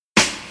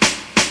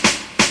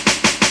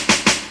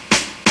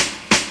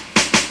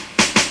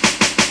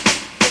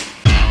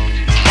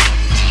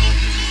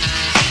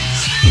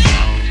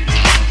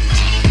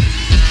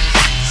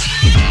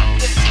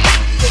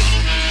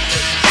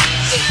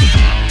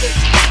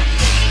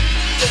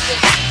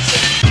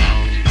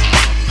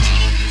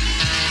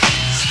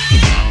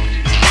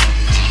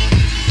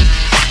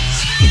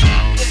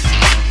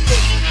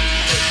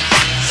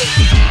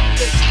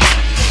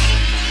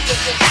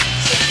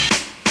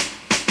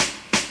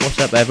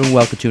up, everyone?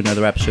 Welcome to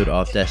another episode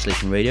of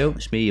Desolation Radio.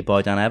 It's me, your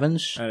boy Dan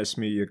Evans. And it's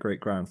me, your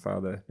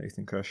great-grandfather,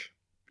 Nathan Cush.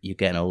 You're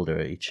getting older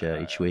each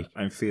week.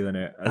 I'm feeling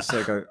it. It's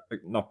like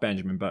not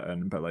Benjamin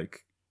Button, but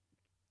like...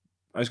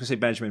 I was going to say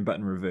Benjamin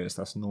Button reverse.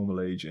 That's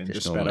normal age. And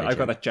just normal better. age, I've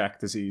got that Jack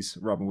disease,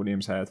 Robin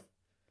Williams had.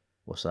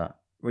 What's that?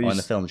 Well, in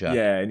the film, Jack?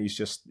 Yeah, and he's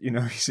just,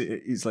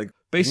 he's like...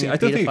 Basically, I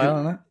don't think...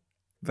 on that?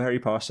 Very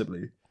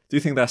possibly. Do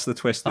you think that's the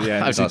twist at the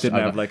end? He didn't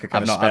have like a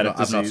kind of spastic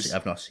disease.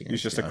 I've not seen it.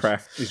 He's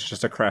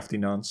just a crafty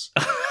nonce.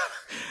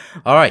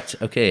 All right,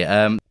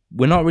 okay.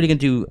 We're not really going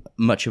to do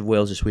much of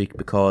Wales this week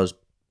because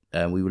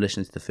we were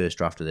listening to the first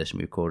draft of this and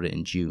we recorded it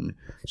in June.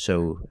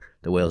 So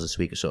the Wales this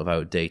week are sort of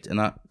out of date, and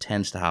that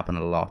tends to happen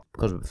a lot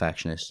because we're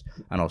perfectionists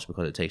and also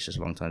because it takes us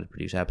a long time to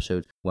produce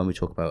episodes. When we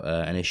talk about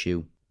an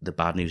issue, the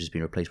bad news has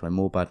been replaced by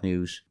more bad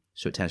news,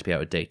 so it tends to be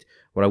out of date.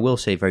 What I will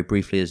say very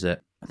briefly is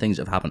that things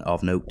that have happened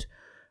of note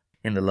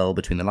in the lull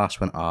between the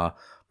last one are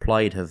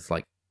Plaid have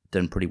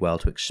done pretty well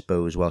to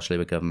expose Welsh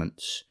Labour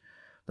governments.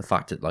 The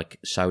fact that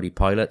Saudi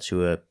pilots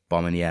who are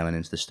bombing Yemen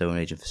into the Stone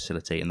Age and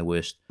facilitating the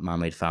worst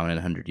man-made famine in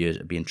 100 years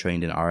are being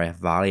trained in RAF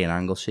Valley in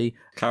Anglesey.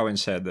 Carwyn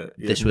said that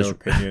he has no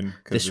opinion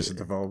because this is a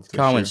devolved issue.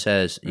 Carwyn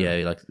says,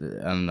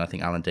 and I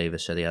think Alan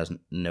Davis said he has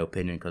no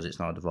opinion because it's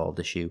not a devolved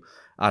issue.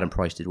 Adam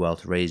Price did well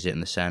to raise it in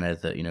the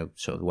Senate that,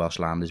 sort of the Welsh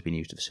land has been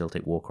used to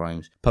facilitate war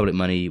crimes.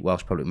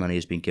 Welsh public money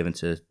has been given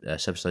to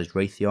subsidised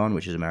Raytheon,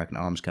 which is an American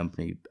arms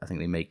company. I think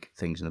they make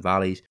things in the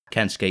valleys.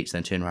 Ken Skates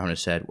then turned around and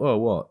said, well,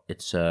 what?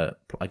 It's, I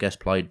guess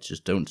Plaid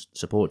just don't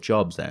support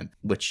jobs then,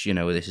 which,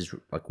 this is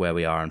where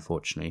we are,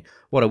 unfortunately.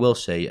 What I will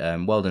say,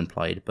 well done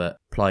Plaid, but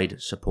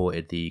Plaid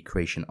supported the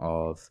creation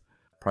of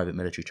a private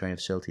military training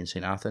facility in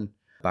St Athan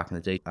back in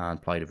the day, and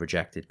Plaid have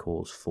rejected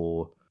calls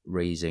for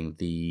raising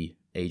the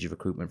age of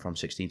recruitment from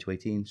 16 to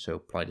 18, so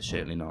Plaid is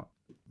certainly not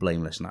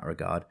blameless in that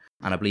regard.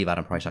 And I believe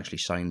Adam Price actually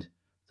signed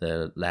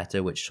the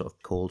letter which sort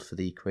of called for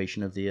the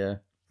creation of the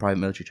private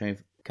military training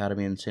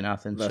academy in St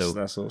Athan.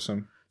 That's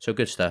awesome. So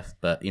good stuff,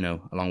 but a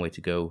long way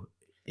to go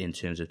in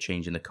terms of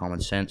changing the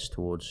common sense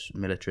towards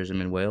militarism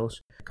in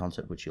Wales, a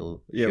concept which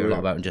you'll hear a lot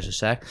about in just a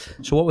sec.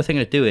 So what we're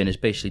thinking of doing is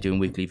basically doing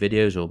weekly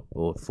videos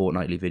or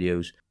fortnightly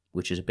videos,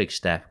 which is a big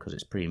step because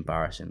it's pretty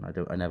embarrassing.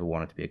 I never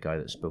wanted to be a guy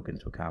that spoke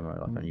into a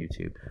camera on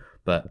YouTube,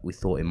 but we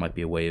thought it might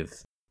be a way of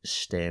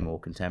staying more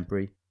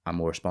contemporary and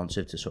more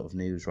responsive to sort of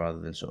news rather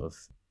than sort of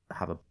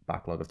have a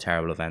backlog of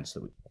terrible events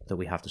that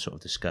we have to sort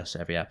of discuss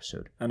every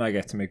episode. And I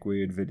get to make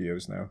weird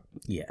videos now.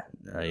 Yeah.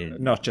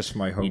 Not just for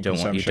my home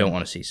consumption. You don't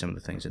want to see some of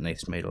the things that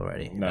Nathan's made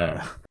already.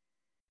 No.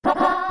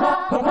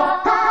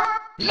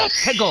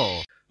 Let's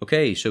go!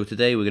 Okay, so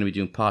today we're going to be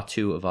doing part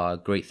 2 of our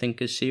Great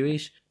Thinkers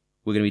series.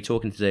 We're going to be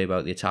talking today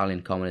about the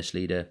Italian communist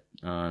leader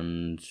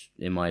and,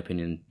 in my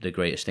opinion, the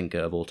greatest thinker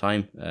of all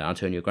time,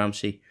 Antonio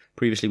Gramsci.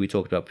 Previously, we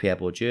talked about Pierre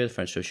Bourdieu, the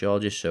French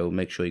sociologist, so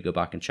make sure you go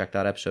back and check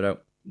that episode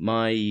out.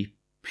 My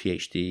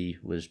PhD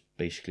was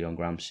basically on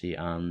Gramsci,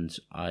 and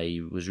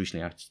I was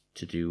recently asked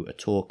to do a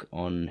talk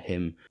on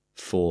him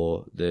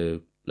for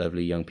the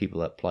lovely young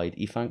people at Plaid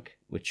EFANC,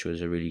 which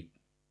was a really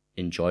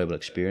enjoyable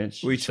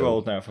experience. We're too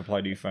old now for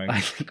Plaid EFANC. I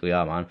think we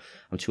are, man.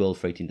 I'm too old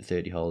for 18 to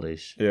 30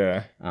 holidays.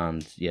 Yeah.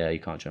 And you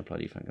can't join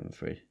Plaid EFANC, I'm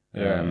afraid.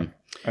 Yeah.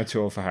 I'm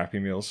too old for Happy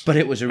Meals. But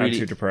it was I'm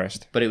too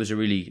depressed. But it was a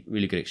really,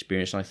 really good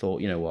experience, and I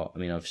thought, you know what? I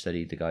mean, I've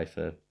studied the guy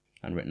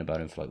and written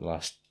about him for the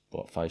last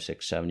 5,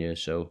 6, 7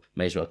 years, so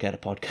may as well get a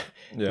podcast.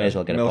 Yeah. May as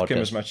well get Milk a podcast.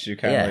 him as much as you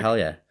can. Yeah, hell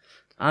yeah.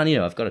 And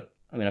I've got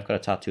a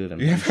tattoo of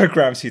him. You have a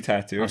Gramsci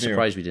tattoo. I'm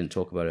surprised we didn't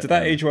talk about it. Did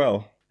that age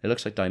well? It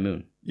looks like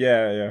Daimoon.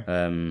 Yeah.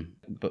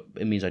 But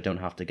it means I don't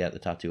have to get the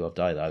tattoo of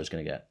Dai that I was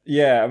going to get.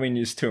 Yeah, I mean,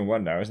 he's 2 in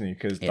 1 now, isn't he?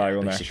 Because Dai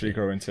will basically naturally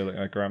go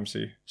into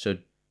Gramsci. So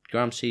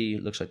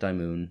Gramsci looks like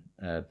Daimoon.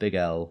 Big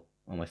L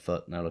on my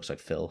foot now looks like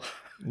Phil.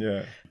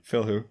 Yeah.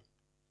 Phil who?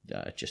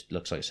 It just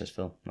looks like it says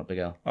Phil, not Big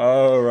L.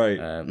 Oh,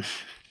 right.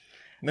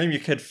 Name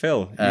your kid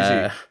Phil.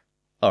 Easy.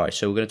 All right,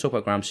 so we're going to talk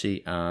about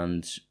Gramsci,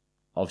 and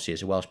obviously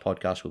it's a Welsh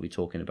podcast. We'll be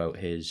talking about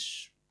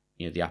his,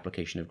 the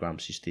application of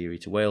Gramsci's theory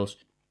to Wales.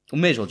 We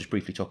may as well just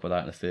briefly talk about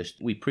that in the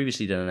first. We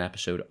previously did an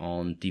episode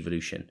on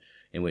devolution,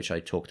 in which I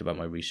talked about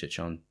my research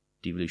on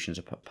devolution as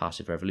a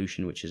passive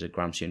revolution, which is a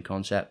Gramscian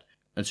concept.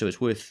 And so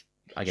it's worth,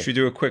 I guess... Should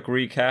we do a quick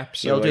recap?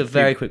 So I'll do a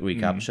very quick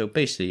recap. So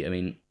basically, I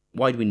mean,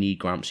 why do we need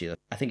Gramsci?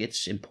 I think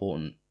it's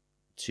important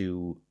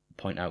to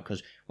point out,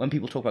 because when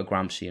people talk about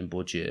Gramsci and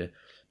Bourdieu,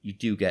 you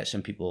do get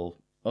some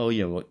people,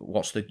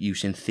 what's the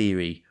use in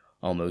theory,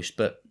 almost.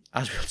 But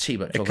as we'll see...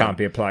 It can't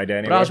be applied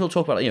anywhere. But as we'll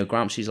talk about,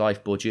 Gramsci's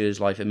life, Bourdieu's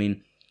life, I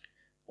mean...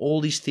 all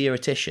these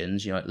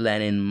theoreticians,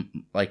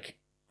 Lenin,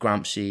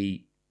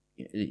 Gramsci,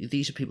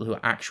 these are people who are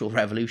actual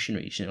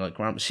revolutionaries.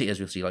 Gramsci, as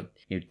we'll see,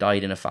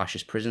 died in a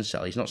fascist prison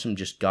cell. He's not some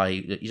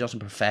he's not some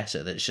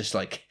professor that's just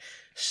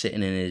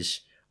sitting in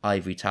his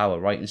ivory tower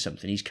writing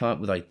something. He's come up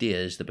with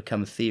ideas that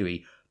become a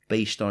theory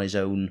based on his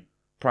own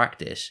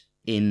practice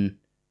in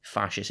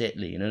fascist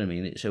Italy, you know what I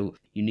mean? So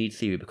you need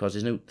theory because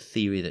there's no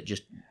theory that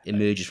just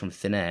emerges from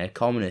thin air.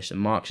 Communist and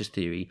Marxist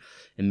theory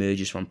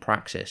emerges from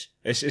praxis.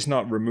 It's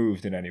not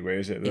removed in any way,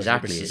 is it?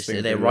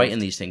 Exactly. They're writing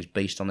these things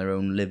based on their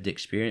own lived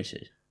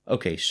experiences.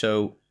 Okay,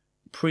 so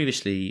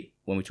previously,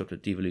 when we talked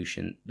about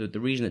devolution, the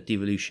reason that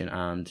devolution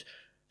and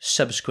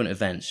subsequent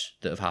events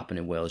that have happened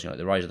in Wales, like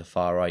the rise of the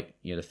far right,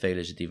 the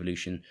failures of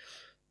devolution,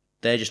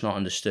 they're just not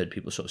understood.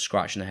 People sort of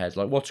scratching their heads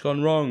like, what's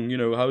gone wrong?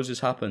 How has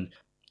this happened?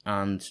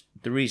 And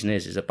the reason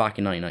is that back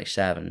in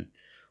 1997,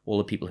 all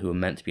the people who were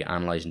meant to be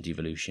analysing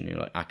devolution,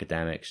 like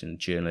academics and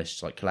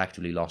journalists, like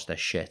collectively lost their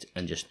shit,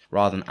 and just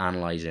rather than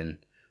analysing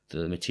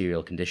the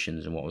material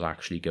conditions and what was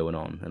actually going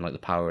on and like the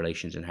power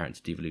relations inherent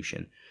to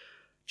devolution,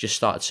 just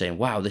started saying,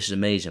 wow, this is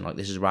amazing, like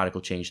this is a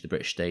radical change to the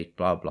British state,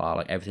 blah blah,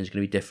 like everything's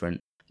going to be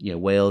different.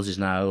 Wales is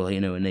now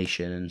a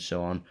nation and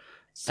so on.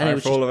 It's time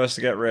for all of us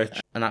to get rich.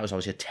 And that was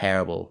obviously a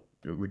terrible,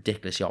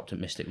 ridiculously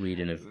optimistic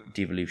reading of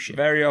devolution.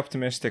 Very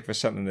optimistic for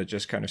something that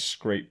just kind of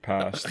scraped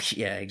past.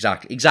 Yeah,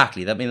 exactly.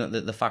 I mean,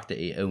 the fact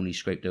that it only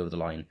scraped over the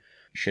line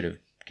should have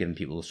given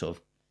people sort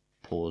of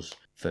pause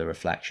for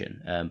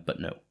reflection, but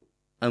no.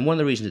 And one of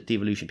the reasons that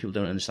devolution, people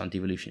don't understand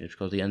devolution, is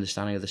because the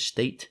understanding of the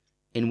state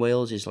in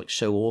Wales is like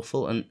so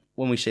awful. And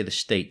when we say the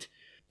state,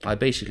 I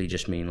basically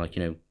just mean like,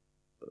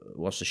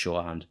 what's the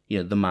shorthand?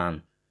 The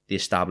man, the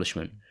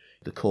establishment,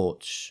 the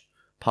courts,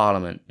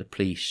 Parliament, the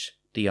police,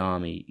 the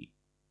army.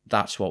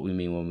 That's what we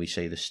mean when we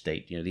say the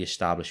state, the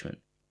establishment.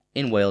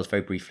 In Wales,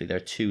 very briefly, there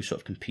are two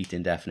sort of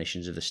competing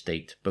definitions of the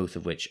state, both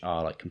of which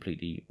are like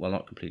completely, well,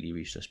 not completely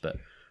useless, but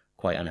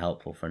quite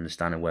unhelpful for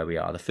understanding where we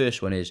are. The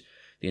first one is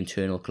the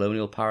internal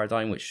colonial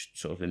paradigm, which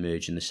sort of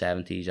emerged in the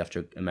 70s after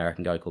an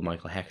American guy called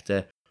Michael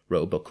Hector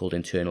wrote a book called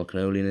Internal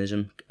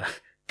Colonialism.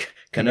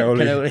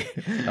 Cannoli.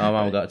 Oh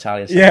man, we got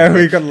Italian stuff. Yeah,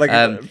 we got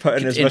like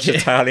putting as much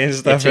Italian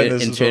stuff in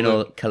this.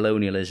 Internal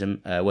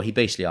colonialism. Well, he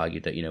basically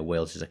argued that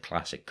Wales is a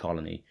classic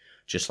colony,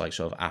 just like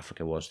sort of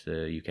Africa was to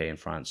the UK and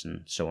France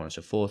and so on and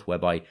so forth,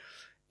 whereby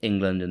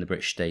England and the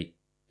British state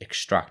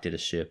extracted a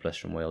surplus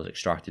from Wales,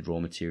 extracted raw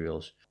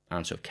materials,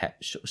 and sort of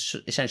kept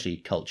essentially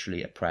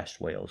culturally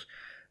oppressed Wales.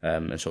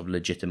 And sort of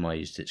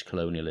legitimised its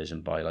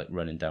colonialism by like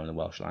running down the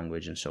Welsh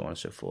language and so on and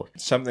so forth.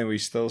 Something we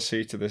still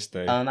see to this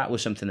day. And that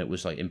was something that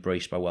was like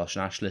embraced by Welsh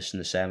nationalists in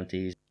the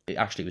 70s. It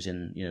actually was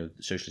in,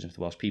 Socialism for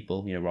the Welsh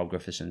People. Rob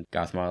Griffiths and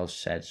Gareth Miles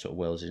said sort of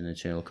Wales is an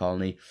internal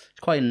colony. It's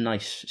quite a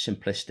nice,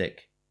 simplistic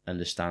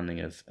understanding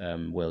of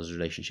Wales'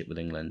 relationship with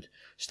England,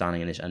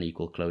 standing in this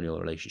unequal colonial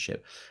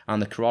relationship. And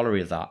the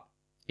corollary of that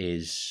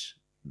is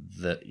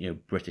that,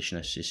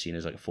 Britishness is seen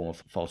as like a form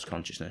of false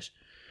consciousness.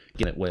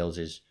 Given that Wales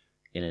is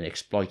in an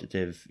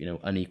exploitative,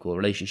 unequal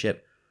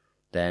relationship,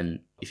 then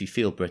if you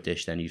feel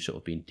British, then you've sort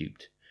of been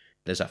duped.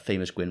 There's that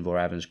famous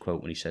Gwynfor Evans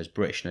quote when he says,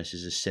 Britishness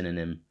is a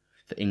synonym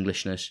for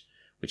Englishness,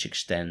 which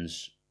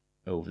extends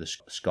over the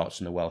Scots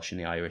and the Welsh and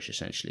the Irish,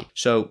 essentially.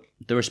 So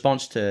the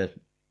response to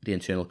the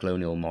internal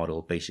colonial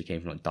model basically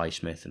came from like Di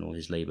Smith and all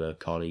his Labour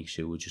colleagues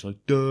who were just like,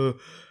 duh,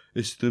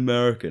 it's the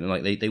American. And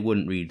like they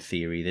wouldn't read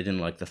theory. They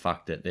didn't like the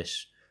fact that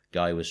this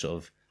guy was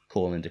sort of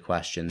calling into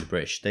question the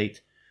British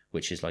state,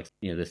 which is like,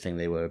 the thing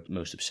they were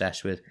most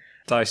obsessed with.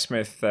 Di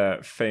Smith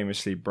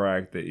famously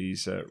bragged that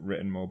he's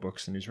written more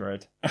books than he's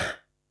read.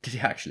 Did he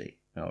actually?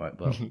 All right,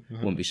 well,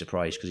 wouldn't be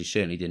surprised because he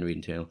certainly didn't read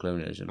internal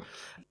colonialism.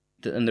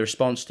 And the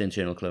response to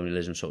internal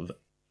colonialism sort of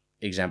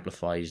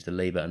exemplifies the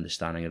Labour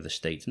understanding of the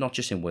state, not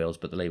just in Wales,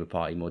 but the Labour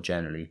Party more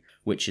generally,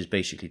 which is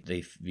basically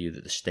they view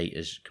that the state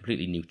is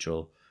completely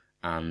neutral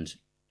and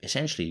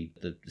essentially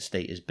the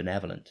state is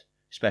benevolent,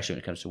 especially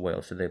when it comes to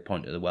Wales. So they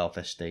point to the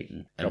welfare state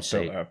and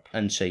say,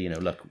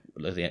 look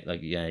like the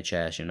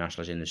NHS,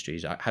 nationalised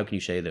industries. How can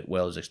you say that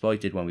Wales is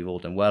exploited when we've all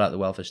done well at the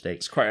welfare state?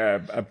 It's quite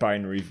a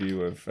binary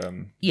view of.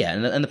 Yeah,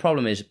 and the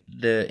problem is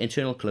the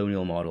internal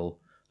colonial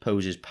model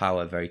poses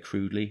power very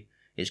crudely.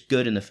 It's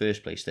good in the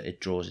first place that it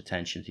draws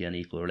attention to the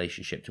unequal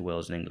relationship to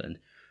Wales and England,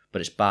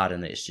 but it's bad in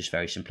that it's just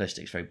very simplistic.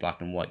 It's very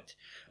black and white.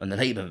 And the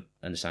Labour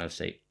understanding of the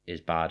state is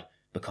bad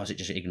because it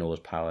just ignores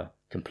power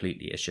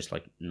completely. It's just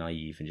like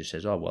naive and just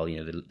says, oh, well,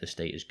 the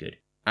state is good.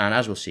 And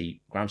as we'll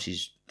see,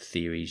 Gramsci's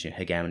theories,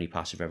 hegemony,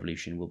 passive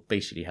revolution, will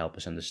basically help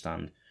us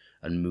understand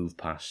and move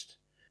past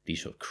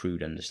these sort of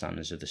crude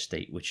understandings of the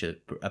state, which are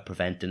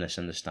preventing us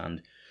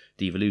understand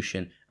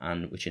devolution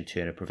and which in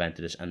turn have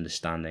prevented us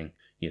understanding,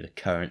 the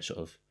current sort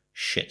of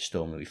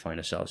shitstorm that we find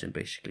ourselves in,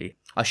 basically.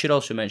 I should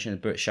also mention a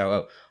British shout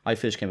out. I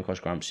first came across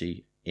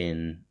Gramsci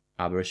in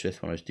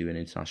Aberystwyth when I was doing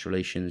international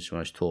relations, when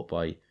I was taught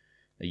by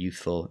a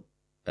youthful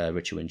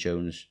Richard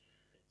Wyn-Jones.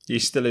 He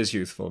still is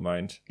youthful,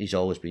 mind. He's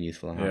always been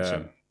youthful and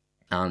handsome.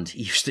 And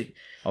he used to,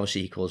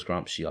 obviously he calls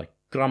Gramsci like,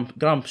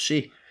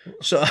 Gramsci.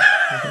 So,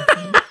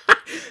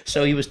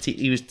 so he was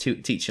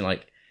teaching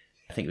like,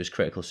 I think it was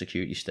critical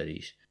security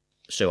studies.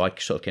 So I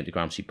sort of came to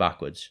Gramsci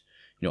backwards.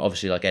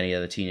 Obviously like any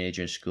other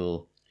teenager in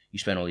school, you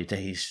spend all your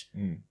days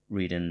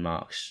reading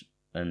Marx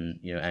and,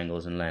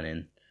 Engels and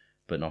Lenin,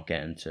 but not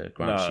getting to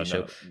Gramsci.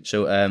 No.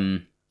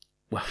 So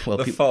well,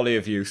 the folly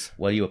of youth.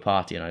 Well, you were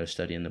partying, I was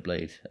studying the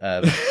Blade.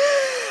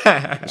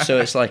 So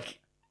it's like,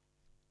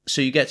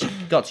 so you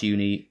got to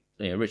uni.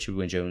 Richard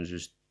Wyn-Jones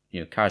was,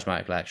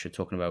 charismatic lecturer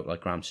talking about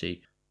like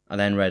Gramsci. I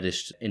then read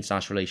this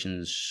international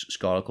relations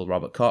scholar called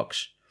Robert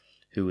Cox,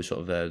 who was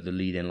sort of the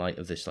leading light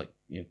of this like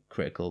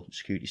critical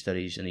security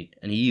studies, and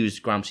he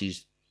used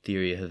Gramsci's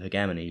theory of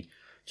hegemony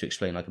to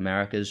explain like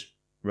America's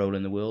role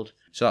in the world.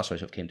 So that's why I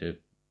sort of came to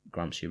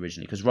Gramsci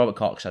originally, because Robert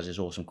Cox has this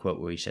awesome quote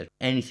where he said,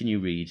 anything you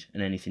read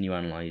and anything you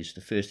analyse,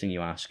 the first thing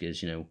you ask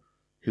is,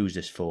 who's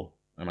this for?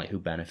 And like who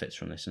benefits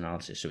from this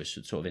analysis? So it's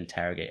sort of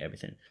interrogate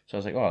everything. So I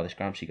was like, oh, this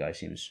Gramsci guy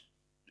seems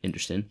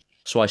interesting.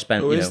 So I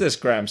spent. Who is this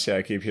Gramsci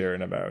I keep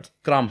hearing about?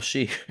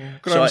 Gramsci.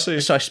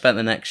 Gramsci. So I spent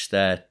the next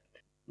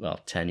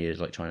 10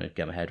 years like trying to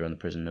get my head around the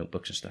prison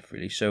notebooks and stuff.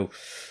 Really. So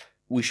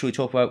we'll do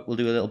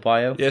a little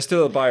bio. Yeah,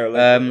 still a bio.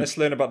 Let's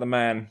learn about the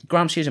man.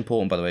 Gramsci is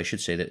important, by the way. I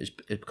should say that it's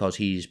because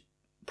he's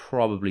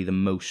probably the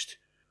most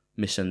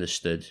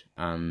misunderstood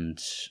and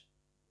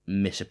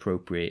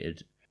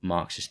misappropriated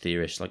Marxist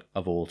theorist like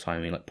of all time.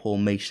 I mean, like Paul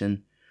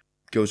Mason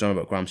goes on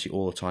about Gramsci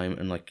all the time,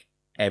 and like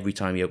every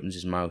time he opens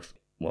his mouth,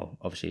 well,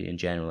 obviously in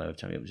general, every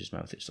time he opens his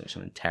mouth, it's like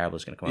something terrible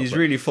is going to come out. He's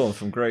really fallen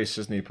from grace,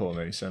 isn't he, Paul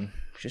Mason?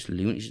 Just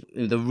lunatic.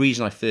 The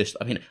reason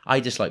I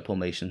dislike Paul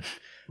Mason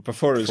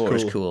before it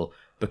was cool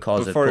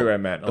because before he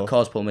went mental.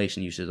 Because Paul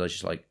Mason used to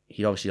just like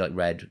he obviously like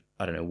read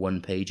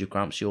one page of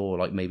Gramsci or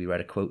like maybe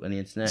read a quote on the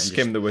internet,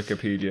 skim the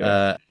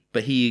Wikipedia.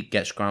 But he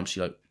gets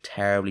Gramsci like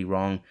terribly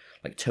wrong.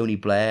 Like Tony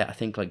Blair, I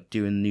think like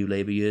during the New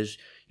Labour years,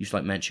 used to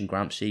like mention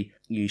Gramsci.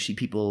 You see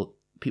people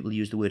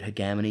use the word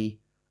hegemony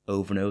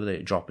over and over.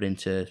 They drop it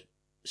into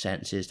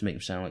sentences to make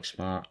them sound like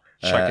smart.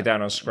 Check it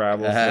down on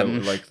Scrabble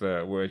for like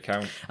the word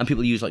count. And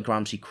people use like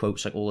Gramsci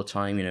quotes like all the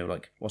time.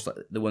 Like what's like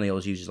the one they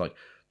always use is like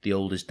the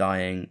old is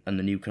dying and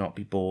the new cannot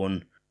be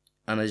born.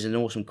 And there's an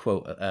awesome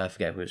quote. I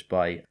forget who it's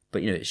by,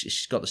 but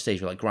it's got the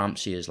stage where like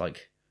Gramsci is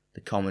like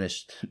the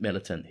communist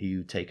militant who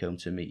you take home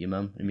to meet your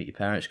mum and meet your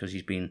parents because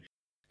he's been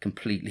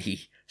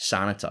completely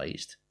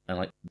sanitized, and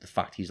like the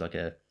fact he's like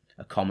a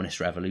communist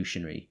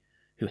revolutionary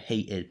who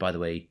hated, by the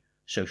way,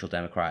 social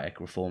democratic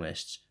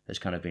reformists has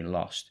kind of been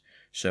lost.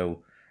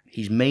 So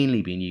he's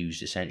mainly been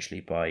used essentially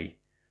by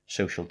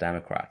social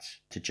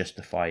democrats to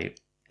justify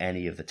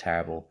any of the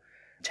terrible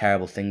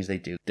things they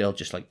do. They'll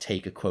just like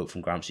take a quote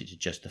from Gramsci to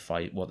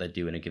justify what they're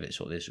doing and give it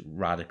sort of this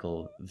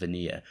radical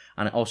veneer.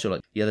 And also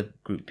like the other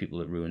group of people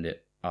that ruined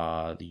it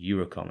are the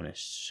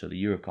Eurocommunists. So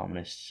the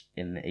Eurocommunists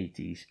in the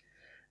 80s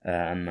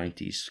and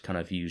 90s kind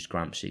of used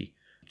Gramsci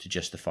to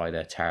justify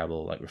their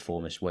terrible like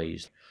reformist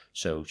ways.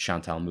 So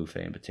Chantal Mouffe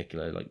in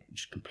particular like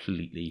just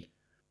completely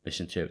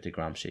misinterpreted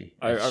Gramsci.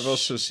 I've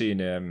also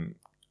seen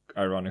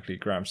ironically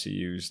Gramsci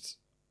used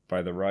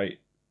by the right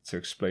to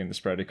explain the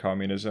spread of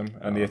communism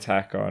and the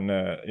attack on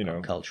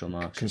cultural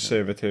Marxism.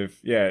 Conservative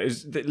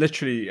is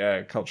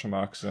literally cultural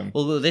Marxism.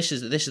 Well, this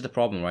is the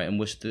problem, right?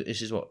 And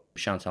this is what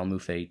Chantal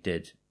Mouffe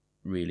did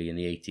really in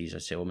the 80s,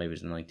 I'd say, or maybe it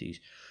was the 90s,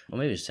 or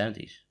maybe it was the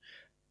 70s.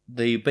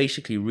 They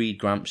basically read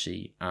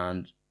Gramsci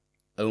and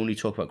only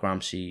talk about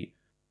Gramsci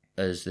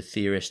as the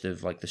theorist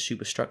of like the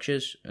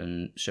superstructures.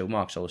 And so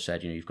Marx always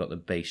said, you've got the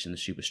base and the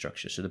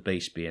superstructure. So the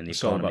base being the economy.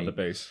 It's all about the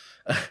base.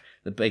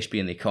 The base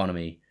being the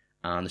economy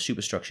and the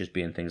superstructures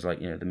being things like,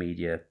 the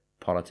media,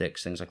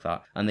 politics, things like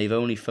that. And they've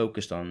only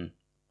focused on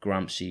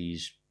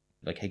Gramsci's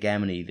like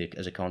hegemony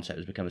as a concept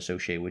has become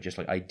associated with just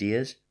like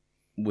ideas,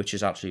 which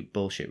is absolute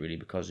bullshit really,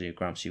 because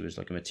Gramsci was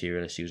like a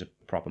materialist, he was a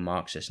proper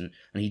Marxist, and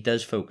he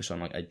does focus on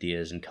like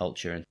ideas and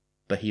culture,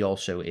 but he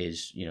also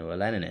is, a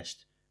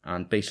Leninist.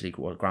 And basically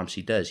what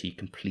Gramsci does, he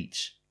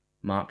completes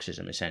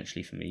Marxism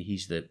essentially for me.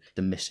 He's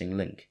the missing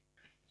link.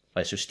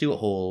 Like, so Stuart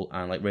Hall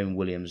and like Raymond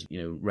Williams,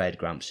 read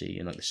Gramsci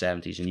in like the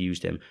 70s and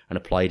used him and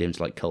applied him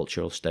to like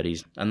cultural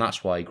studies. And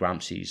that's why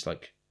Gramsci's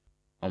like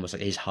almost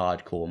like his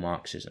hardcore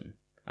Marxism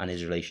and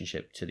his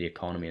relationship to the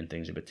economy and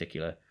things in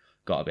particular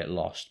got a bit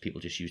lost. People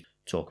just used to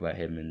talk about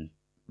him in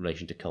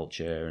relation to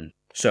culture. And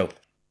so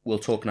we'll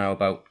talk now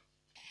about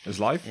his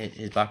life,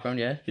 his background.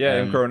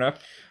 Him growing up,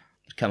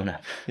 coming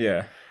up.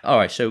 Yeah. All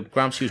right. So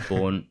Gramsci was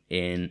born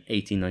in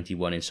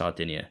 1891 in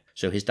Sardinia.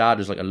 So his dad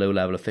was like a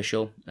low-level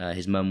official.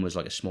 His mum was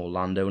like a small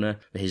landowner.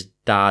 His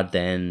dad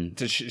then...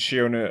 Did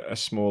she own a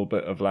small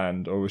bit of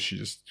land, or was she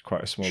just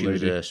quite a small lady?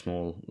 She was a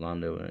small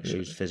landowner. She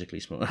was physically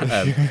small.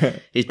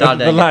 His dad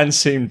the land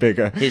seemed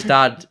bigger. His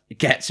dad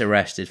gets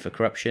arrested for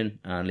corruption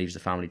and leaves the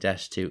family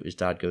destitute. His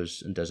dad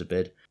goes and does a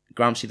bid.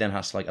 Gramsci then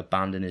has to like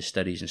abandon his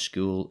studies in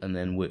school and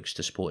then works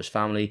to support his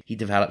family. He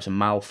develops a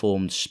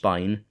malformed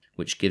spine,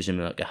 which gives him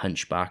like a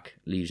hunchback,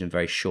 leaves him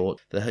very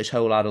short. For his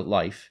whole adult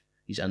life,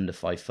 he's under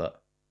 5 foot.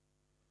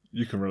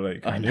 You can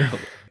relate. I know.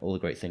 All the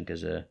great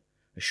thinkers are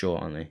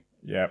short, aren't they?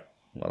 Yeah.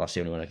 Well, that's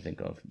the only one I can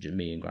think of. Just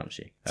me and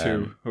Gramsci.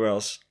 Two. Who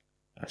else?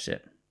 That's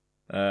it.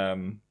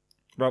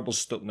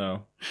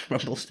 Rumpelstiltskin.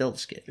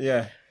 Rumpelstiltskin?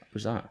 Yeah. What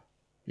was that?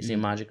 Is he a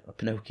magic?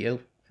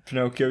 Pinocchio?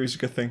 Pinocchio, he's a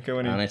good thinker,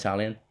 wasn't he? And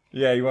Italian?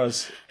 Yeah, he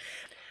was.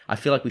 I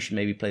feel like we should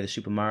maybe play the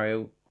Super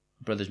Mario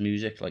Brothers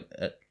music, like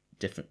at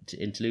different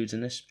interludes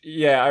in this.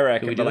 Yeah, I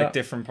reckon. But like that?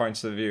 different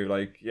points of view.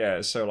 Like, yeah,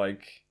 so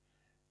like...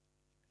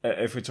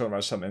 if we're talking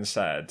about something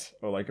sad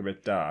or like a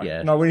bit dark.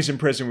 Yeah. No, when he's in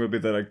prison, we'll be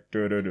there like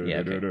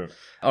okay.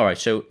 All right,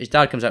 so his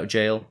dad comes out of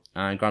jail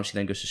and Gramsci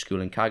then goes to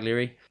school in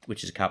Cagliari,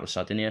 which is a capital of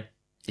Sardinia,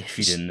 if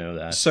you didn't know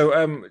that.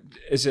 So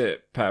is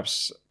it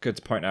perhaps good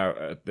to point out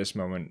at this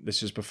moment,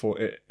 this is before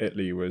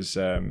Italy was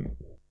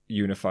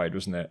unified,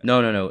 wasn't it?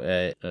 No.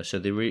 So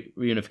the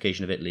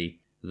reunification of Italy,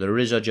 the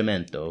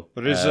Risorgimento,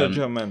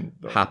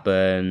 Risorgimento.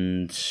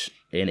 happened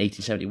in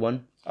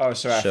 1871. Oh,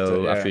 so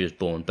after he was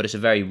born. But it's a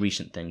very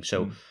recent thing.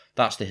 So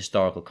that's the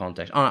historical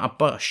context.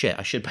 But shit,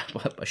 I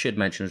should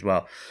mention as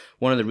well,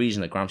 one of the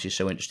reasons that Gramsci is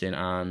so interesting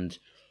and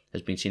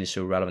has been seen as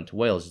so relevant to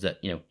Wales is that,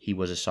 he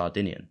was a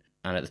Sardinian.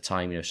 And at the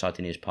time,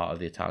 Sardinia is part of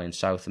the Italian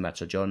south, the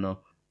Mezzogiorno.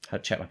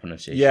 I'd check my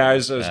pronunciation. Yeah, I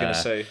was going to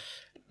say.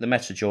 The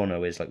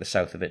Mezzogiorno is like the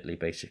south of Italy,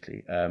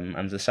 basically.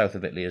 And the south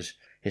of Italy has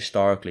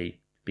historically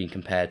been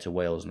compared to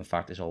Wales, and the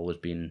fact it's always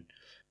been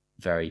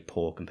very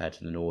poor compared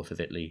to the north of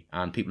Italy.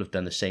 And people have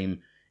done the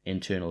same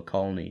internal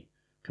colony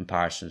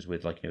comparisons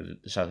with, like,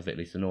 the south of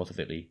Italy to the north of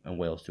Italy and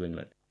Wales to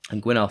England.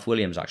 And Gwynalf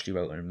Williams actually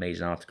wrote an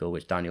amazing article,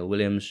 which Daniel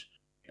Williams,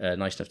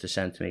 nice enough to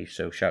send to me,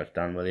 so shout out to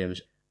Dan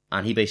Williams.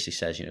 And he basically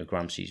says,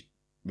 Gramsci's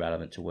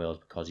relevant to Wales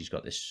because he's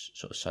got this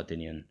sort of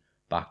Sardinian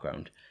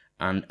background.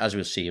 And as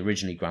we'll see,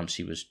 originally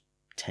Gramsci was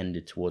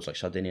tended towards like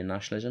Sardinian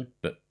nationalism,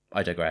 but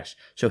I digress.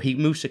 So he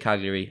moves to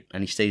Cagliari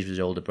and he stays with his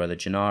older brother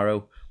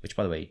Gennaro, which,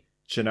 by the way,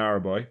 Gennaro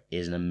boy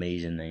is an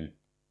amazing name.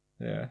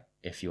 Yeah.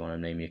 If you want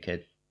to name your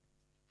kid.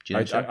 Do you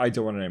I, think so? I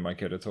don't want to name my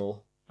kid at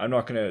all. I'm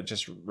not going to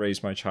just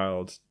raise my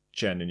child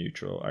gender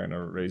neutral. I'm going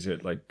to raise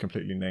it like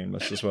completely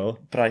nameless as well.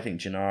 But I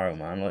think Gennaro,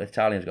 man, like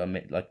Italians got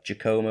like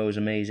Giacomo is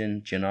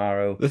amazing.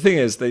 Gennaro. The thing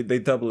is, they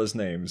double his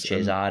names.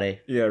 Cesare.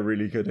 Yeah,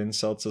 really good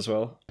insults as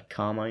well.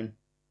 Carmine.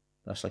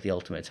 That's like the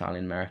ultimate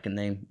Italian American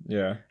name.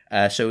 Yeah.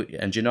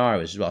 And Gennaro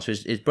as well. So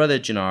his brother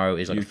Gennaro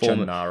is like a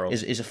former Gennaro.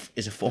 is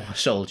a former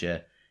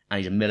soldier and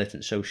he's a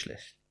militant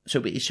socialist.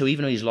 So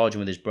even though he's lodging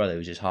with his brother,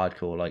 who's his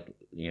hardcore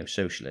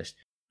socialist,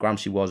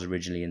 Gramsci was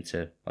originally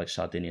into like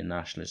Sardinian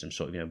nationalism,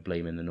 sort of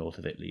blaming the north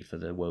of Italy for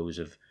the woes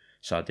of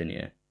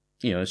Sardinia.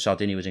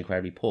 Sardinia was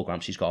incredibly poor.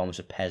 Gramsci's got almost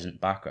a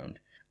peasant background,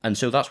 and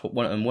so that's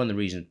one of the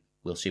reasons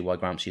we'll see why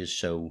Gramsci is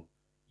so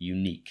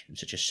unique and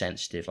such a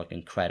sensitive, like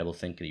incredible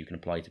thinker that you can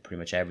apply to pretty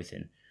much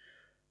everything.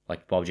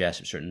 Like Bob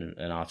Jessup written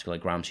an article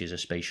like Gramsci is a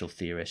spatial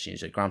theorist.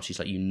 Gramsci's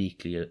like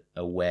uniquely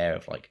aware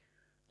of like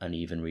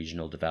uneven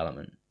regional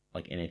development.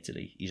 Like in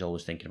Italy, he's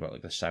always thinking about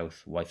like the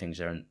south, why things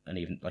are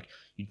uneven. Like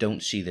you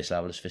don't see this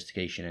level of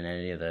sophistication in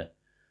any of the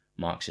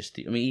Marxist.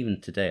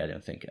 Even today, I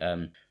don't think.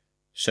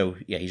 So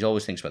yeah, he's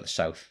always thinks about the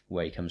south,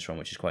 where he comes from,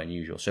 which is quite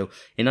unusual. So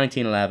in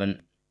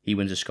 1911, he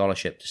wins a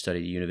scholarship to study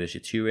at the University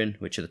of Turin,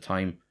 which at the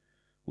time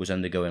was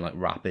undergoing like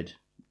rapid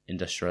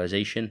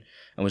industrialization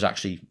and was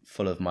actually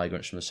full of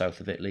migrants from the south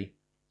of Italy.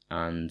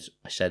 And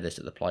I said this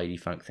at the Plaidi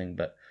Funk thing,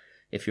 but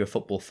if you're a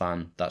football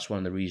fan, that's one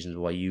of the reasons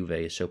why Juve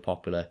is so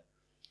popular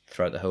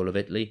throughout the whole of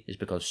Italy, is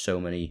because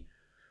so many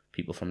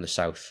people from the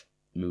south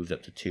moved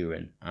up to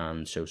Turin,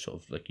 and so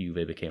sort of like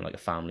Juve became like a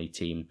family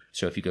team.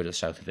 So if you go to the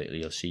south of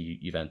Italy, you'll see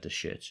Juventus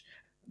shirts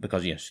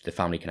because the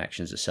family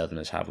connections that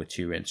Southerners have with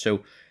Turin.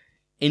 So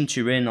in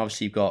Turin,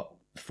 obviously you've got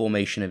the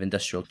formation of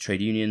industrial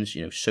trade unions,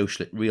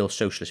 real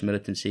socialist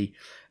militancy.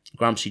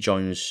 Gramsci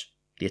joins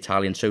the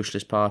Italian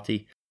Socialist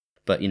Party,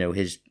 but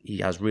he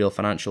has real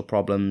financial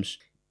problems,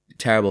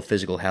 terrible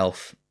physical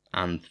health,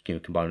 and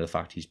combined with the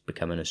fact he's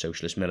becoming a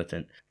socialist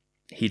militant,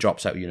 he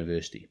drops out of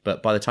university.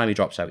 But by the time he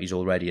drops out, he's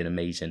already an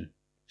amazing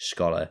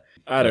scholar.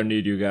 I don't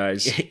need you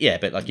guys. Yeah,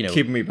 but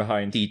keeping me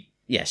behind.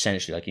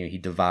 Essentially, he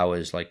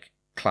devours like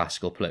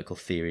classical political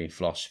theory and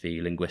philosophy,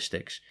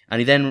 linguistics, and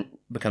he then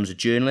becomes a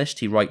journalist.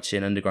 He writes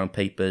in underground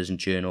papers and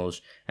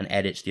journals and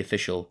edits the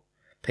official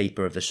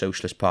paper of the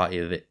Socialist Party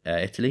of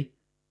Italy.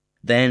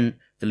 Then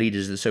the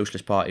leaders of the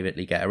Socialist Party of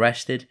Italy get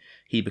arrested.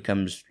 He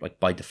becomes, like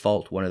by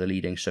default, one of the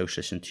leading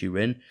socialists in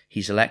Turin.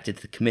 He's elected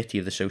to the committee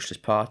of the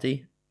Socialist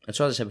Party. And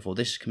so, as I said before,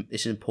 this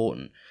is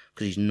important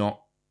because he's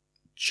not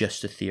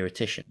just a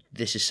theoretician.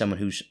 This is someone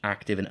who's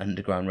active in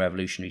underground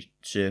revolutionary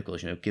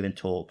circles, giving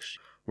talks,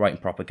 writing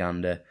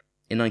propaganda.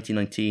 In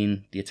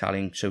 1919, the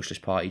Italian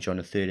Socialist Party joined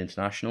the Third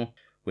International,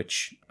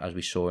 which, as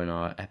we saw in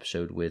our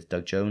episode with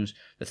Doug Jones,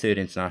 the Third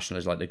International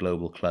is like the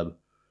global club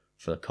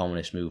for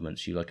communist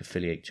movements. You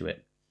affiliate to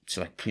it. It's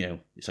like,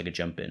 it's like a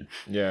jump in.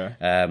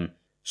 Yeah.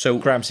 So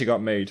Gramsci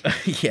got made.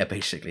 Yeah,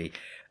 basically.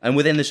 And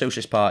within the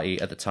Socialist Party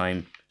at the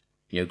time,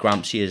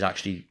 Gramsci is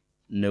actually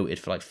noted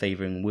for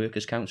favouring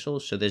workers'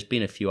 councils. So there's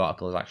been a few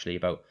articles actually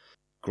about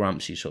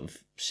Gramsci's sort of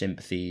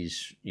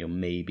sympathies,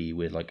 maybe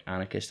with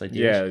anarchist ideas.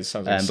 Yeah, it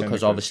sounds like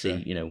because obviously,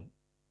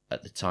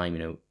 at the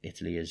time,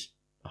 Italy is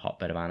a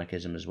hotbed of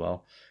anarchism as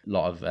well. A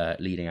lot of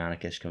leading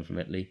anarchists come from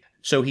Italy.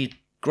 So he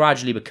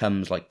gradually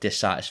becomes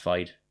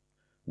dissatisfied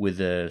with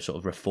the sort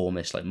of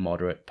reformist,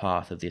 moderate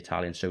path of the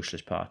Italian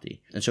Socialist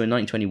Party. And so in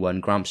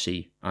 1921,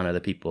 Gramsci and other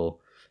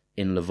people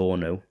in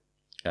Livorno,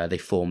 they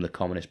form the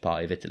Communist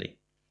Party of Italy,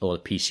 or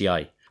the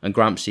PCI. And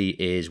Gramsci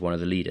is one of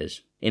the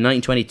leaders. In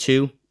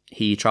 1922,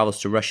 he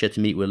travels to Russia to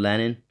meet with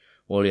Lenin,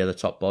 all the other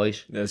top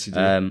boys. Yes, he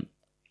did.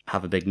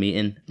 Have a big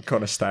meeting.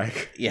 Kind of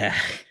stag. Yeah.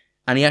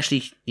 And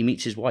he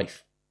meets his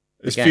wife.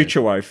 His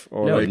future wife?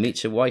 Or no, he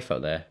meets a wife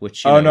out there.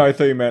 Which no, I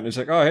thought you meant it's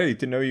oh, hey,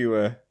 didn't know you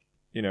were,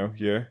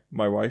 you're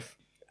my wife.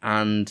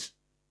 And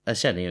as I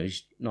said,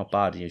 he's not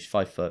bad. He's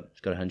 5 foot. He's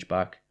got a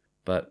hunchback.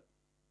 But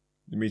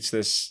he meets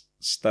this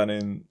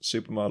stunning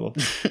supermodel.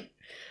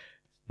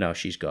 No,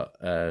 she's got.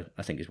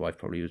 I think his wife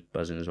probably was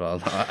buzzing as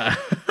well.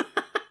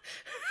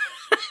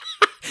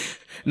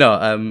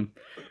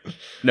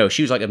 No,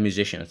 she was like a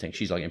musician. I think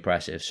she's like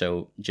impressive.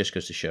 So just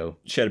goes to show,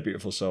 She had a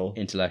beautiful soul.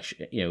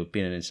 intellectual.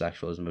 Being an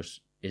intellectual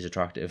is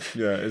attractive.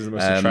 Yeah, it's the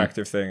most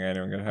attractive thing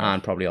anyone can have.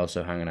 And probably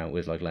also hanging out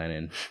with like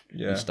Lenin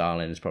and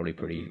Stalin is probably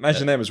pretty.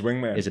 Imagine them as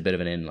wingmen. Is a bit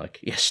of an in. Like,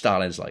 yeah,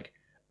 Stalin's like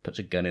puts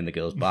a gun in the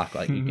girl's back.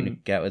 Like, you can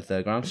get with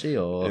Gramsci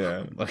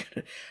or or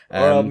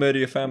I'll murder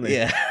your family.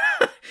 Yeah,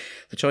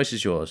 the choice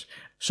is yours.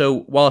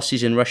 So whilst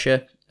he's in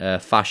Russia,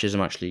 fascism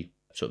actually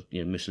sort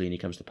of Mussolini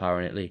comes to power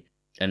in Italy.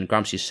 And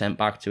Gramsci is sent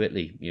back to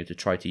Italy, to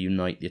try to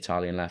unite the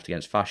Italian left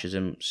against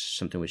fascism,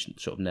 something which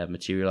sort of never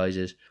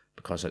materialises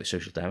because like the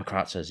Social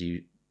Democrats, as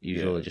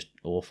usual, are just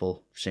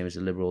awful, same as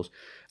the Liberals.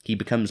 He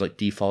becomes like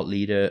default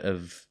leader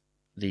of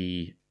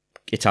the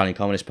Italian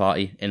Communist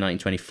Party in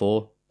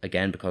 1924,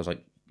 again because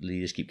like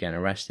leaders keep getting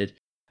arrested.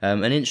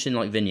 An interesting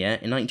like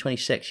vignette, in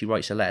 1926 he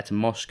writes a letter to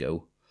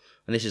Moscow,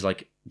 and this is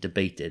like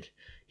debated.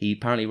 He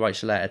apparently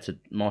writes a letter to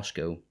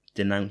Moscow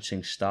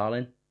denouncing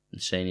Stalin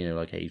and saying,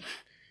 like, hey,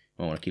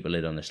 I want to keep a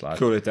lid on this lad.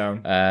 Cool it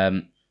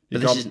down.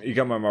 You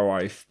got my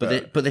wife.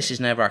 But this is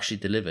never actually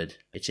delivered.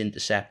 It's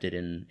intercepted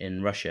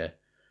in Russia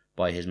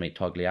by his mate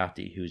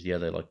Togliatti, who's the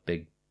other like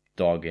big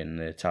dog in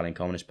the Italian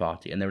Communist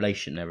Party, and the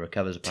relation never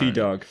recovers. Apparently.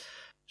 T-Dog.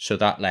 So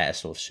that letter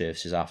sort of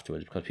surfaces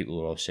afterwards because people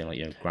were all saying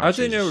like, how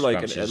do you know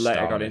like a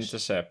letter got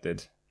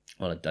intercepted?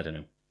 Well, I don't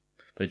know,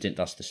 but it didn't.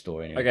 That's the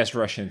story. Anyway. I guess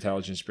Russian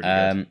intelligence is pretty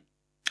good.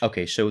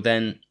 Okay, so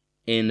then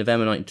in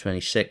November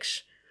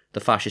 1926. The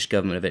fascist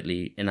government of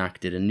Italy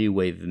enacted a new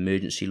wave of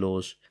emergency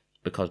laws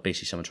because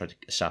basically someone tried to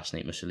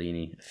assassinate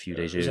Mussolini a few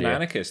days earlier. It was an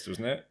anarchist,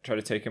 wasn't it? Tried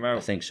to take him out. I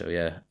think so,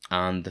 yeah.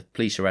 And the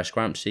police arrest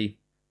Gramsci,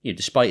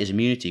 despite his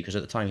immunity, because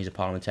at the time he's a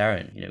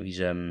parliamentarian. He's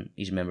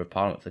a member of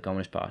parliament for the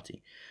Communist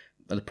Party.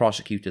 And the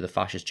prosecutor, the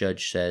fascist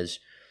judge, says,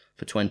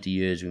 for 20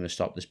 years we must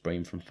stop this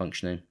brain from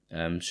functioning.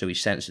 So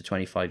he's sentenced to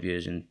 25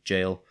 years in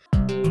jail.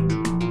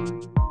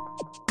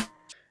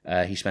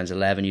 He spends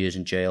 11 years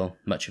in jail,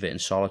 much of it in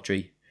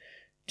solitary.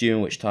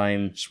 During which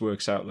time... Just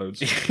works out loads.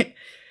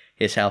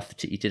 His health...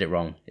 He did it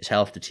wrong. His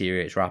health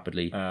deteriorates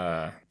rapidly.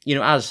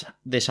 As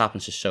this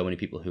happens to so many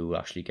people who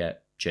actually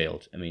get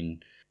jailed. I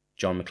mean,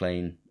 John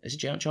McClane... Is it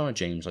John or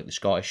James? Like the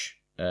Scottish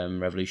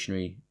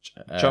revolutionary...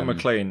 John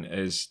McClane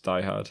is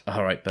Die Hard.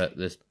 All right, but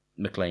the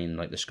McClane,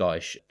 like the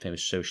Scottish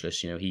famous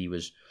socialist, he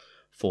was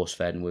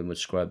force-fed in Wormwood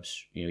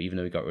Scrubs. Even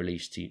though he got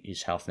released,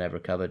 his health never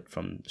recovered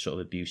from the sort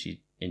of abuse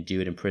he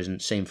endured in prison.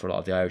 Same for a lot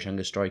of the Irish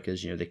hunger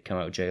strikers. They come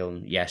out of jail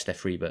and, yes, they're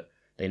free, but...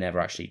 they never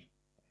actually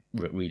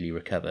really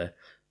recover.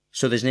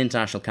 So there's an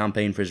international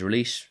campaign for his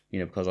release,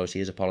 because obviously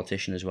he is a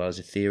politician as well as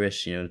a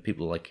theorist.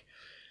 People like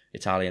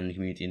Italian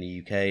community in the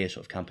UK are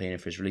sort of campaigning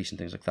for his release and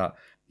things like that.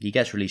 He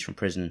gets released from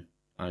prison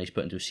and he's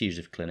put into a series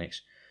of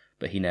clinics,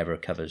 but he never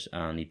recovers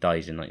and he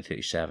dies in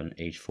 1937,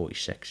 age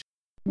 46.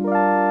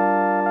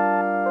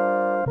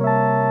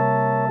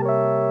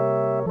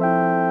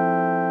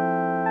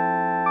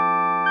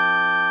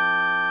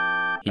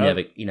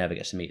 He never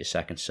gets to meet his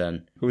second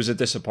son. Who was a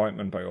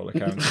disappointment by all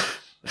accounts.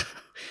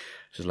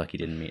 Just lucky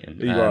he didn't meet him.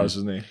 He was,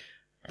 wasn't he?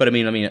 But I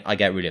mean, I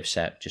get really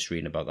upset just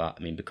reading about that.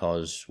 I mean,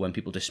 because when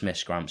people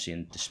dismiss Gramsci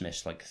and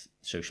dismiss like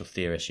social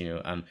theorists,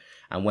 and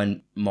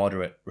when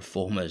moderate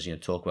reformers,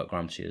 talk about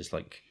Gramsci as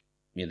like,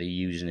 they're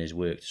using his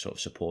work to sort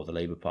of support the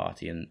Labour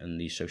Party and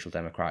these social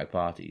democratic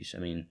parties. I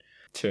mean,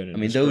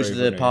 those are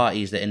the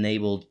parties that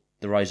enabled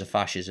the rise of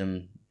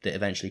fascism that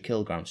eventually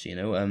killed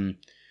Gramsci.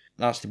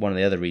 That's one of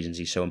the other reasons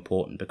he's so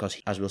important,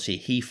 because, as we'll see,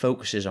 he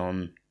focuses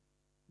on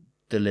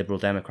the liberal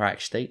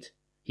democratic state.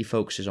 He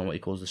focuses on what he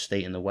calls the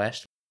state in the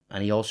West.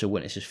 And he also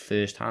witnesses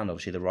firsthand,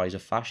 obviously, the rise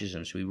of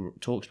fascism. So he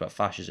talks about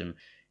fascism,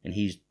 and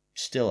he's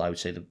still, I would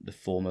say, the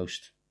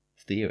foremost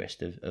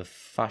theorist of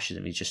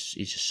fascism. He's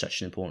just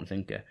such an important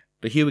thinker.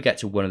 But here we get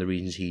to one of the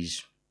reasons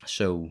he's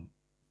so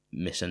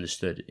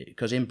misunderstood.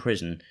 Because in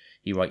prison,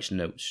 he writes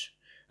notes.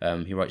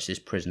 He writes this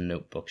prison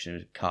notebooks,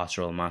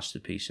 carceral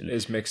masterpiece. And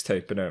his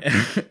mixtape,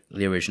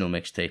 the original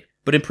mixtape.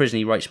 But in prison,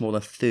 he writes more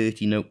than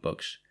 30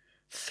 notebooks,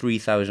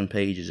 3,000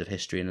 pages of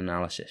history and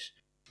analysis,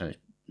 and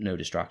no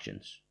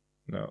distractions.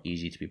 No.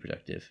 Easy to be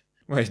productive.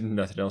 Well, he's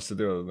nothing else to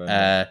do other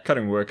than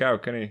cutting work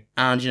out, can he?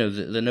 And,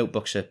 the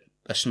notebooks are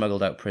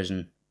smuggled out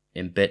prison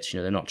in bits.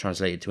 They're not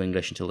translated to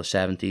English until the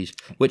 70s,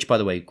 which, by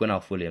the way,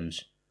 Gwynalf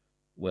Williams,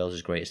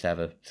 Wales's greatest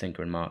ever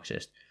thinker and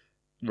Marxist,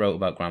 wrote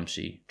about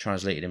Gramsci,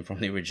 translated him from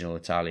the original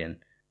Italian.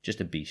 Just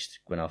a beast,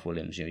 Gwynalf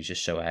Williams. He's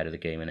just so ahead of the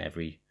game in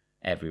every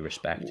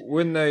respect.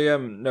 When they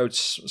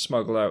notes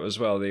smuggled out as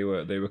well, they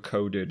were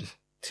coded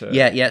to...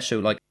 Yeah.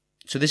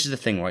 So this is the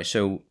thing, right?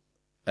 So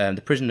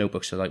the prison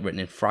notebooks are like written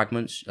in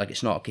fragments. Like,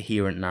 it's not a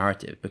coherent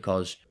narrative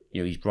because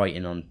he's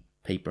writing on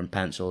paper and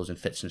pencils and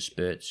fits and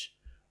spurts.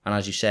 And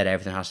as you said,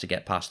 everything has to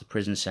get past the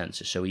prison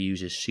censor. So he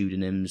uses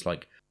pseudonyms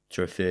like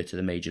to refer to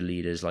the major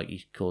leaders. Like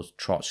he calls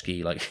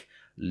Trotsky like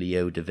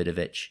Leo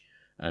Davidovich,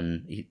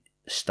 and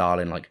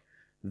Stalin like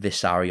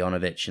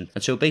Vissarionovich, and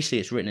so basically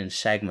it's written in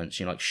segments,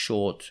 like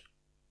short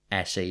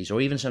essays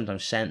or even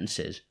sometimes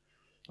sentences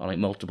on like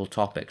multiple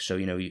topics. So,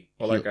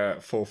 Or like a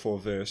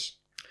 4/4 verse.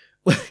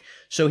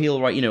 so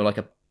he'll write, like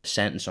a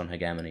sentence on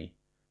hegemony,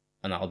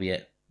 and that'll be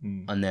it.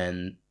 Mm. And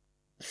then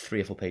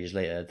 3 or 4 pages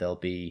later, there'll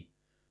be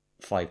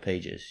 5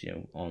 pages,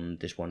 on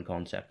this one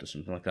concept or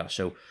something like that.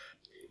 So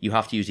you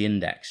have to use the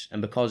index,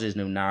 and because there's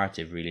no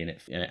narrative really in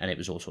it, and it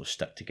was all sort of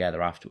stuck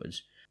together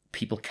afterwards,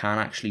 people can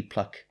actually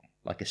pluck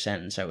like a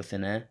sentence out of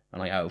thin air and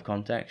like out of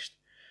context,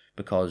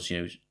 because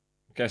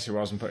Guess it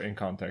wasn't put in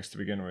context to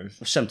begin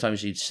with.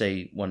 sometimes he'd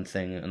say one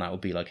thing and that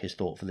would be like his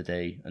thought for the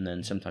day, and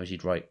then sometimes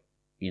he'd write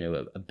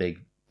a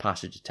big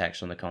passage of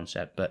text on the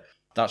concept. But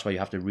that's why you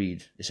have to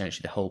read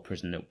essentially the whole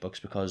prison notebooks,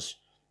 because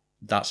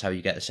that's how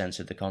you get a sense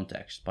of the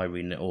context, by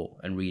reading it all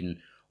and reading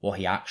what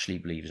he actually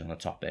believes on a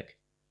topic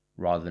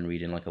rather than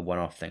reading like a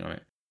one-off thing on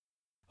it.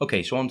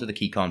 Okay, so on to the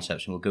key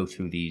concepts, and we'll go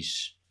through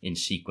these in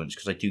sequence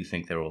because I do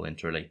think they're all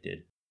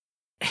interrelated.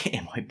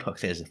 In my book,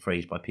 there's a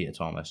phrase by Peter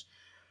Thomas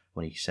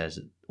when he says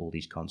that all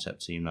these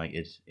concepts are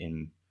united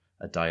in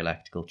a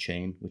dialectical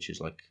chain, which is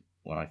like,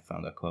 when I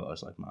found that quote, I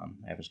was like, man,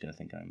 everyone's going to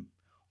think I'm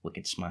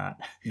wicked smart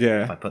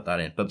if I put that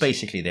in. But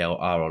basically, they are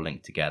all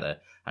linked together,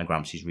 and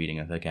Gramsci's reading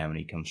of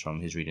hegemony comes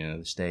from his reading of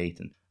the state,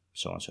 and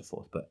so on and so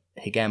forth. But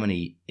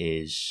hegemony,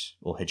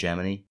 potato,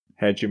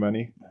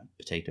 hegemony,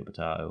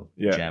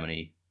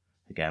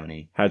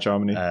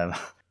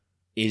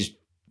 is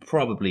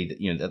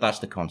probably that's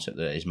the concept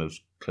that is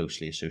most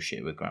closely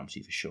associated with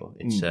Gramsci for sure.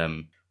 It's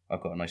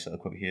I've got a nice little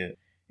quote here.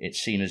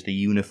 It's seen as the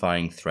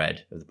unifying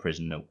thread of the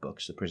prison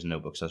notebooks. The prison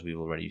notebooks, as we've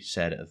already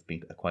said, have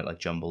been quite like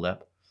jumbled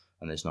up,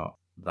 and there's not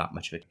that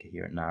much of a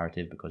coherent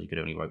narrative because you could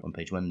only write 1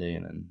 page one day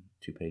and then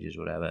 2 pages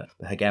or whatever.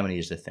 But hegemony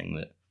is the thing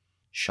that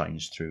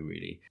shines through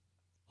really.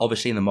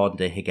 Obviously, in the modern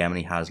day,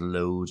 hegemony has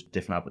loads of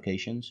different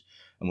applications,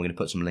 and we're going to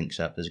put some links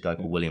up. There's a guy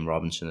called William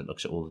Robinson that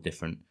looks at all the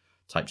different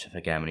types of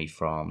hegemony,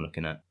 from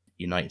looking at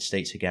United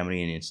States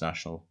hegemony in the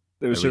international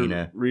There was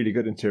arena. a really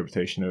good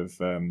interpretation of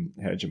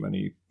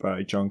hegemony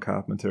by John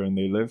Carpenter in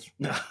They Live.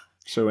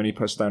 So when he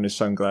puts down his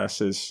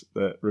sunglasses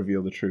that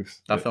reveal the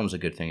truth. That film's a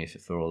good thing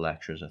for all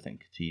lecturers, I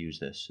think, to use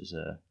this as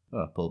a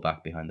pull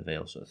back behind the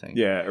veil sort of thing.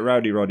 Yeah,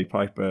 Rowdy Roddy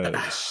Piper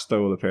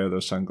stole a pair of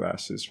those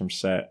sunglasses from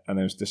set and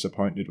then was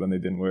disappointed when they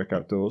didn't work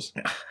outdoors.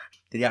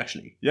 Did he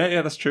actually?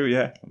 Yeah, that's true,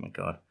 yeah. Oh my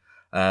God.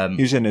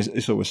 He was in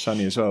It's Always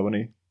Sunny as well,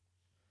 wasn't he?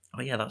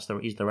 Oh yeah,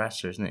 he's the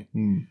wrestler, isn't he?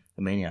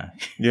 The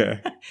maniac. Yeah.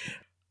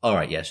 All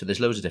right, yeah. So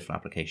there's loads of different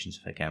applications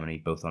of hegemony,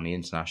 both on the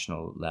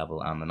international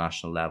level and the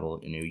national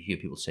level. You hear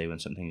people say when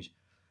something's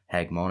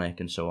hegemonic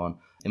and so on.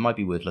 It might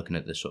be worth looking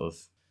at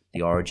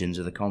the origins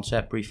of the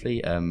concept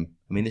briefly.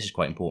 This is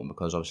quite important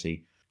because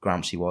obviously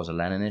Gramsci was a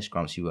Leninist.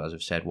 Gramsci, as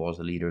I've said, was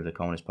the leader of the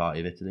Communist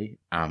Party of Italy,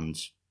 and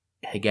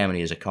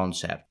hegemony as a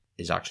concept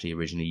is actually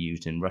originally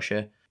used in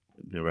Russia.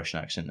 The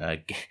Russian accent.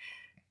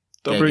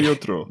 Доброе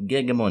утро.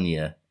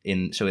 Hegemonia.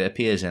 So it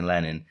appears in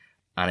Lenin,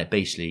 and it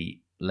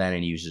basically,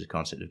 Lenin uses the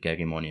concept of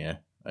hegemonia.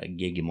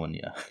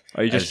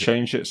 Oh, he just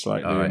changed it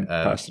slightly and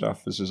passed it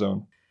off as his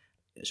own.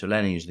 So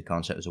Lenin used the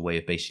concept as a way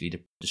of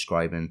basically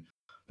describing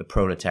the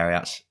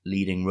proletariat's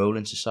leading role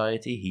in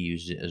society. He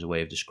uses it as a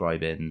way of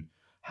describing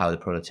how the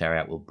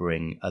proletariat will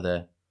bring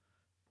other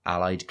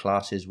allied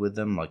classes with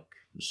them, like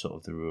sort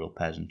of the rural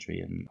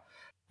peasantry,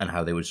 and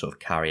how they would sort of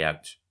carry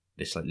out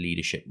this like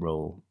leadership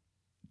role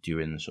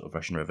during the sort of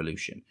Russian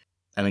Revolution.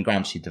 And then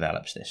Gramsci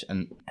develops this,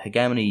 and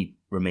hegemony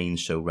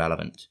remains so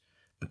relevant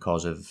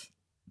because of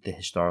the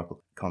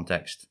historical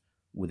context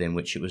within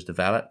which it was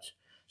developed.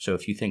 So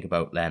if you think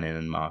about Lenin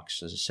and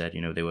Marx, as I said,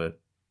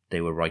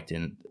 they were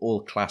writing,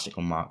 all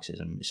classical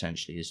Marxism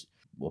essentially is,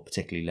 well,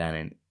 particularly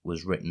Lenin,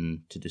 was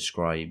written to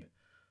describe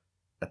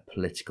a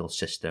political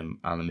system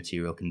and the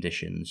material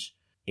conditions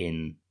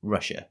in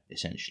Russia,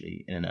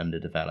 essentially, in an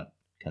underdeveloped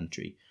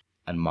country.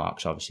 And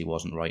Marx obviously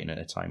wasn't writing at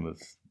a time of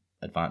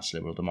advanced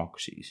liberal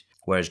democracies.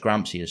 Whereas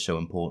Gramsci is so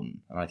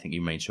important, and I think he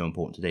remains so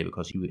important today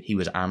because he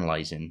was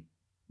analysing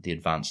the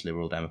advanced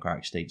liberal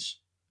democratic states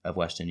of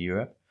Western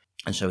Europe.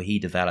 And so he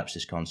develops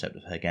this concept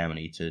of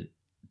hegemony to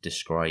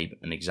describe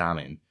and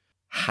examine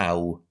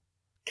how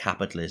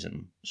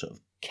capitalism sort of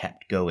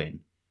kept going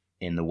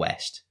in the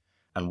West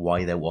and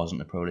why there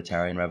wasn't a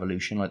proletarian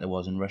revolution like there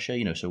was in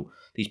Russia. So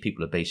these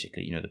people are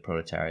basically, the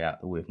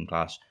proletariat, the working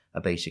class,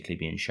 are basically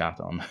being shat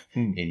on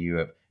in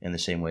Europe in the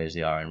same way as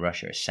they are in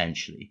Russia,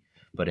 essentially.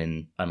 But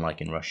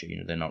unlike in Russia,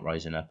 they're not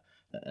rising up.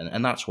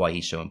 And that's why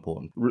he's so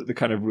important. The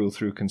kind of rule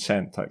through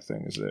consent type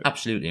thing, is it?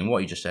 Absolutely. And what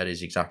you just said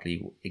is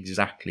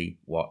exactly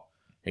what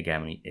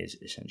hegemony is,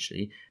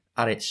 essentially.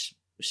 At its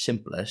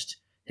simplest,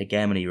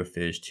 hegemony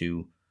refers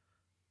to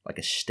like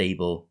a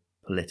stable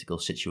political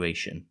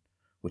situation,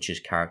 which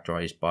is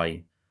characterized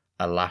by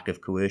a lack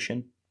of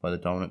coercion by the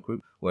dominant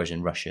group, whereas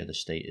in Russia, the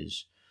state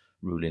is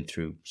ruling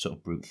through sort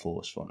of brute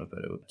force, for want of a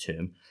better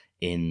term.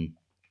 In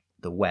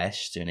the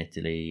West, in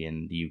Italy,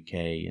 in the UK,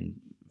 in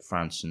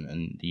France,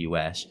 and the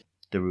US,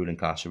 the ruling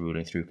class are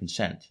ruling through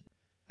consent.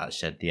 As I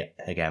said, the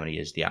hegemony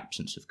is the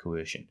absence of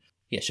coercion.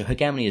 Yeah, so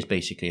hegemony is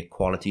basically a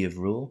quality of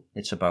rule.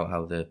 It's about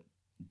how the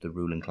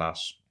ruling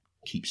class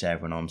keeps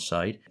everyone on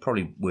side.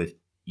 Probably worth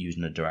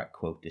using a direct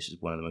quote. This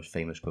is one of the most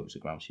famous quotes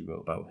that Gramsci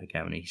wrote about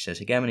hegemony. He says,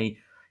 "Hegemony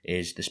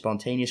is the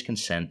spontaneous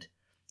consent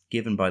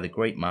given by the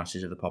great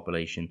masses of the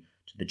population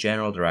to the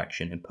general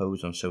direction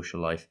imposed on social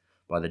life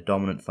by the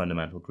dominant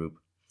fundamental group.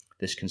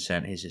 This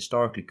consent is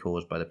historically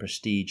caused by the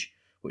prestige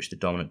which the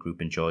dominant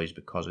group enjoys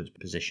because of its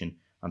position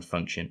and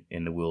function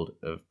in the world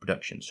of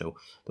production." So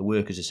the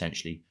workers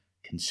essentially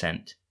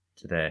consent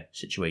to their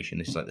situation.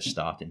 This is like the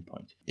starting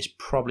point. It's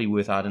probably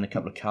worth adding a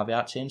couple of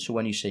caveats in. So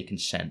when you say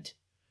consent,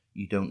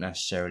 you don't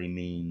necessarily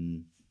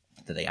mean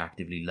that they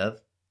actively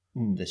love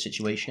the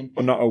situation.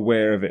 Or not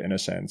aware of it in a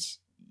sense.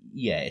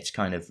 Yeah, it's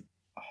kind of,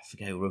 I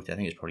forget who wrote it, I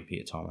think it's probably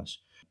Peter Thomas,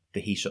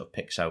 but he sort of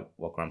picks out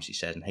what Gramsci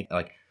says, and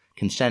like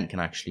consent can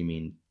actually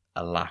mean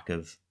a lack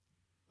of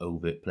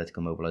overt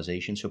political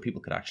mobilization, so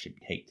people could actually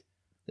hate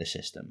the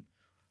system,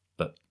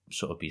 but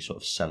sort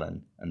of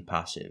sullen and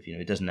passive. You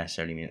know, it doesn't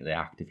necessarily mean that they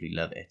actively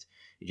love it.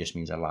 It just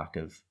means a lack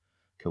of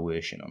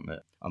coercion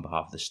on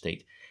behalf of the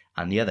state.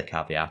 And the other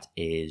caveat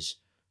is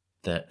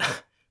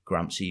that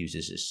Gramsci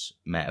uses this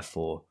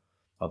metaphor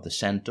of the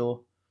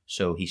centaur.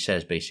 So he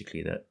says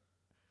basically that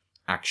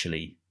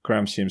actually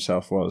Gramsci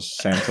himself was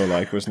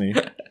centaur-like, wasn't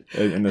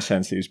he? In the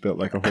sense that he was built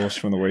like a horse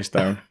from the waist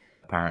down.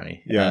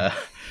 Apparently. Yeah.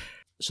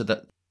 So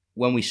that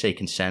when we say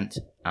consent,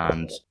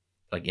 and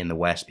like in the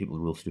West, people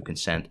rule through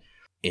consent,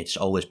 it's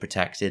always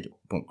protected.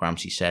 What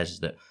Gramsci says is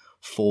that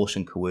force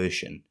and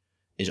coercion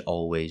is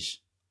always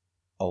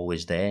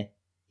there,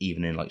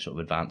 even in like sort of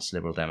advanced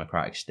liberal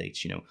democratic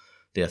states. You know,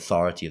 the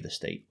authority of the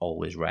state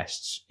always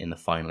rests in the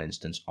final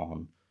instance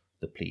on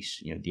the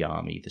police, you know, the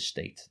army, the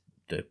state,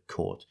 the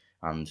court.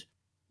 And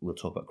we'll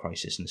talk about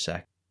crisis in a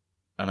sec.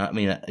 And I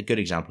mean, a good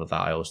example of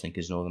that I always think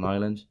is Northern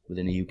Ireland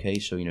within the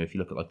UK. So, you know, if you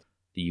look at like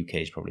the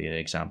UK is probably an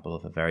example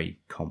of a very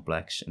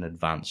complex and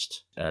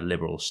advanced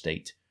liberal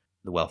state.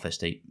 The welfare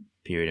state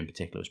period in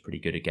particular was pretty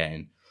good at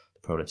getting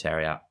the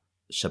proletariat,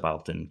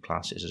 subaltern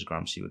classes, as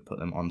Gramsci would put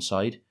them, on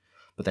side.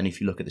 But then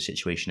if you look at the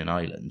situation in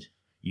Ireland,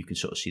 you can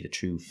sort of see the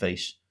true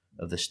face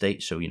of the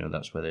state. So, you know,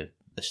 that's where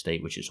the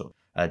state, which is sort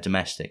of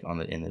domestic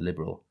in the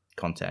liberal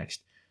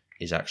context,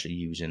 is actually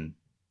using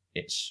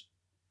its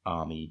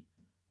army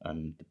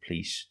and the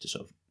police to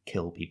sort of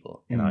kill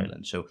people in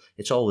Ireland. So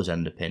it's always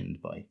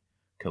underpinned by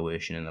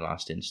coercion in the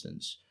last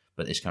instance,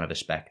 but it's kind of a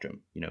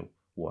spectrum. You know,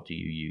 what do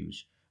you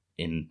use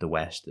in the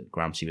West that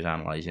Gramsci was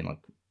analysing, like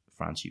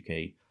France,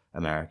 UK,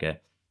 America?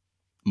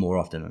 More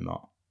often than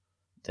not,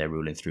 they're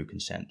ruling through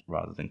consent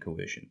rather than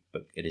coercion.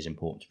 But it is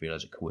important to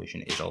realise that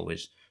coercion is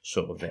always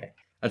sort of there.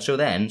 And so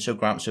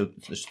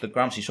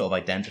Gramsci sort of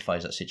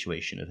identifies that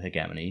situation of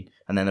hegemony,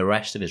 and then the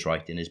rest of his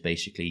writing is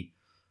basically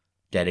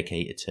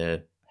dedicated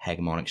to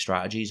hegemonic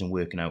strategies and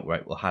working out,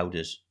 right, well, how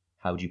do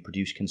you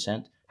produce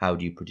consent? How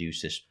do you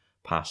produce this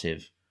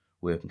passive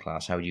working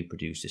class? How do you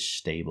produce this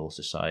stable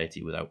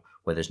society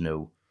where there's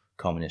no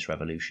communist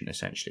revolution,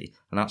 essentially?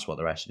 And that's what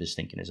the rest of his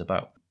thinking is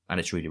about. And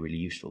it's really, really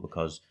useful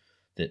because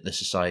the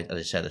society, as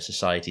I said, the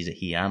societies that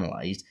he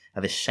analysed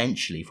have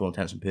essentially, for all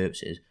intents and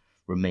purposes,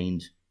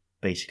 remained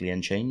basically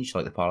unchanged.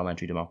 Like the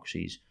parliamentary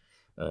democracies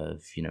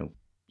of, you know,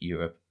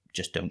 Europe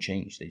just don't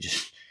change.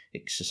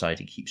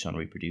 Society keeps on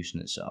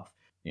reproducing itself.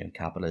 You know,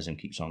 capitalism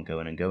keeps on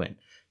going and going.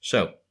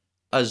 So,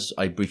 as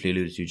I briefly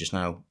alluded to just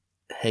now,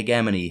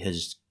 hegemony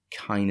has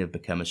kind of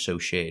become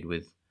associated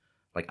with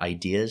like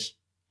ideas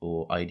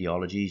or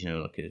ideologies, you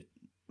know, like a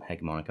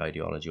hegemonic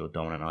ideology or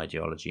dominant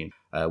ideology,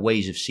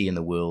 ways of seeing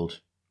the world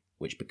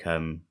which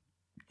become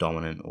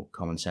dominant or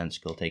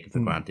commonsensical, taken for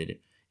granted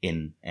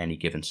in any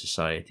given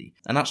society.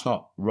 And that's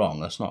not wrong.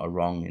 That's not a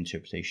wrong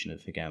interpretation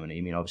of hegemony.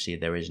 I mean, obviously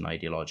there is an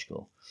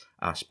ideological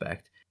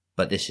aspect,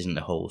 but this isn't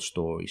the whole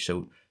story.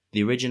 So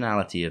the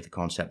originality of the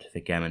concept of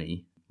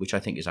hegemony, which I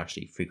think is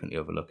actually frequently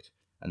overlooked,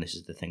 and this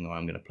is the thing that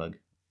I'm going to plug,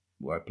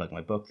 where I plug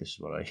my book. This is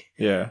what I'm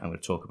going to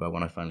talk about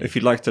when I finally... If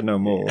you'd like to know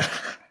more.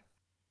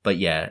 But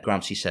yeah,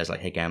 Gramsci says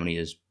like hegemony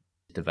is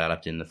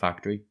developed in the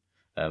factory,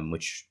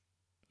 which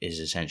is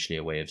essentially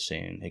a way of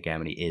saying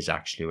hegemony is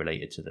actually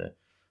related to the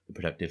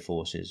productive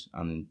forces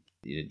and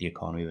the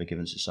economy of a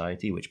given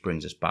society, which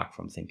brings us back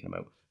from thinking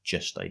about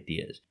just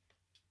ideas.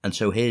 And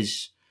so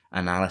his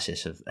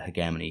analysis of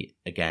hegemony,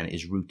 again,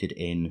 is rooted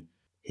in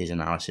his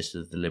analysis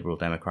of the liberal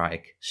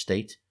democratic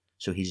state.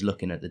 So he's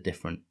looking at the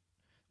different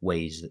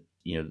ways that,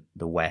 you know,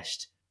 the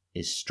West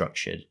is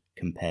structured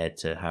compared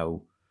to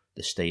how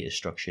the state is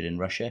structured in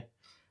Russia.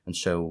 And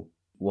so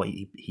what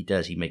he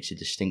does, he makes a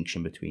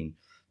distinction between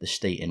the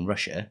state in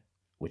Russia,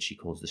 which he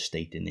calls the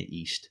state in the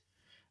East,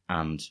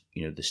 and,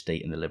 you know, the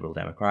state in the liberal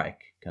democratic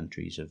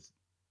countries of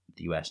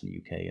the US and the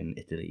UK and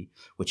Italy,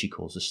 which he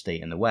calls the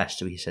state in the West.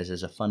 So he says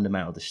there's a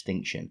fundamental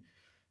distinction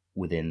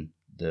within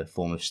the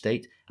form of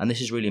state. And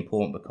this is really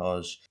important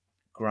because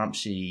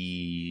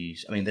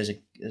Gramsci's, I mean,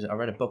 I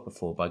read a book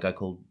before by a guy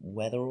called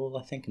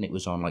Weatherall, I think, and it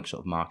was on like sort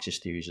of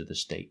Marxist theories of the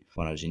state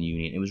when I was in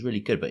uni. And it was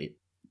really good, but it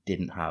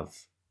didn't have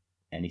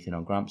anything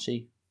on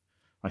Gramsci.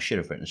 I should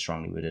have written a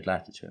strongly worded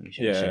letter to him. He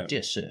should have said,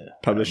 "Dear sir."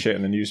 Publish it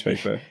in the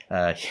newspaper.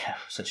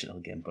 Such a little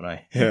gimp,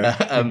 but Yeah.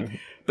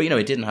 but, you know,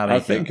 it didn't have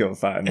anything. I think you'll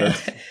find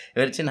it.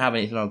 It didn't have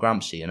anything on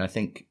Gramsci, and I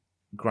think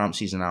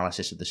Gramsci's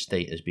analysis of the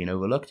state has been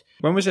overlooked.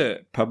 When was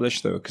it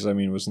published, though? Because, I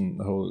mean, wasn't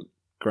the whole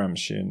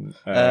Gramscian...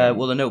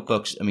 Well, the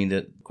notebooks, I mean,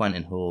 the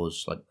Quentin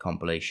Hall's like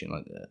compilation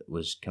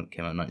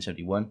came out in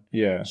 1971.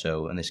 Yeah.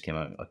 So, and this came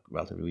out like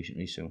relatively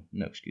recently, so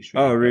no excuse.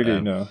 Oh, really?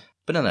 But, No.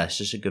 But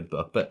nonetheless, it's a good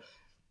book. But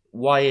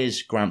why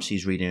is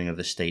Gramsci's reading of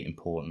the state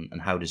important,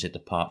 and how does it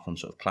depart from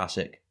sort of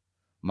classic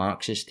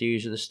Marxist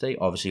theories of the state?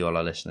 Obviously, all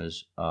our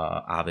listeners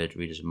are avid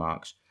readers of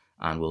Marx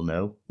and will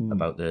know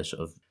about the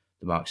sort of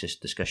the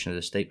Marxist discussion of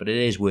the state, but it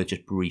is worth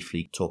just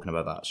briefly talking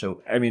about that.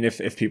 So, I mean,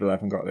 if people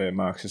haven't got their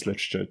Marxist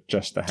literature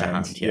just to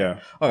hand, yeah.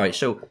 All right,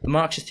 so the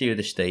Marxist theory of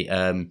the state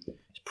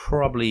is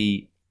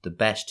probably the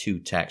best two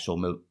texts, or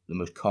the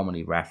most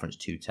commonly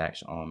referenced two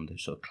texts on the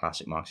sort of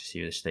classic Marxist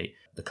theory of the state: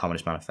 the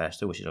Communist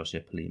Manifesto, which is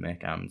obviously a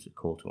polemic and a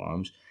call to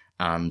arms,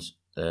 and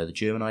the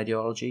German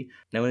ideology.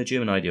 Now, in the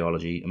German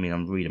ideology, I mean,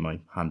 I'm reading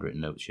my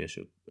handwritten notes here,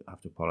 so I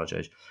have to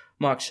apologise.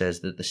 Marx says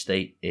that the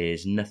state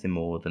is nothing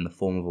more than the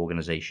form of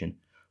organisation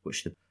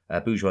which the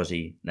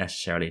bourgeoisie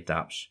necessarily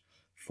adapts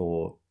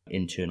for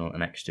internal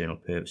and external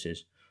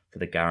purposes for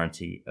the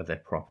guarantee of their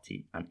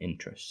property and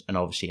interests. And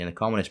obviously in the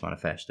Communist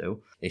Manifesto,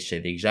 they say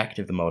the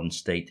executive of the modern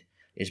state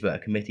is but a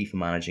committee for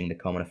managing the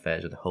common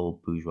affairs of the whole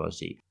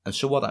bourgeoisie. And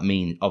so what that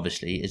means,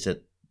 obviously, is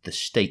that the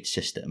state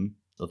system,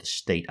 or the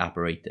state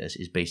apparatus,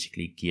 is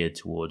basically geared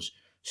towards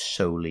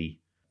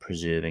solely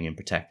preserving and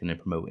protecting and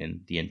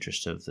promoting the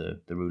interests of the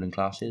ruling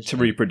classes. To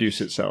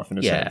reproduce itself, in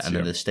a sense. And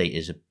then the state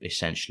is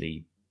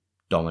essentially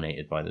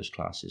dominated by those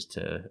classes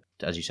to,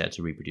 as you said,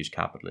 to reproduce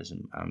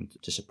capitalism and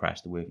to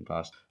suppress the working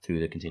class through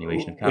the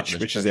continuation of capitalism.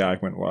 Which is the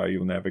argument why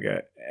you'll never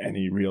get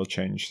any real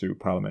change through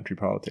parliamentary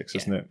politics,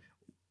 isn't it?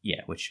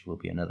 Yeah, which will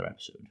be another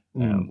episode,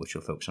 which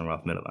will focus on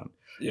Ralph Miliband.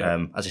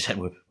 Yeah. As I said,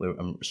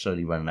 I'm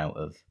slowly running out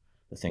of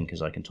the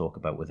thinkers I can talk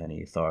about with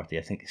any authority.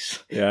 I think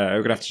it's... Yeah,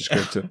 we're going to have to just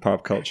go to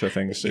pop culture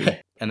things soon. Yeah.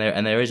 And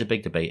there is a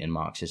big debate in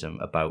Marxism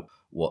about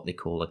what they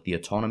call like the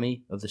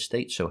autonomy of the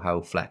state. So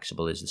how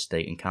flexible is the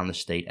state, and can the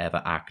state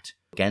ever act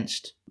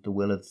against the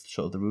will of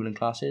sort of the ruling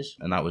classes?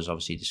 And that was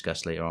obviously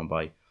discussed later on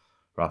by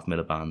Ralph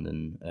Miliband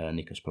and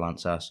Nikos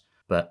Palantzas.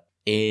 But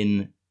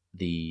in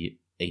the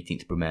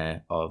 18th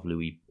Brumaire of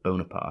Louis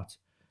Bonaparte,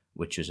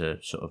 which was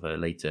a sort of a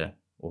later,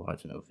 or I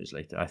don't know if it's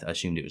later, I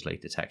assumed it was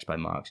later text by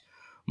Marx,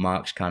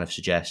 Marx kind of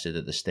suggested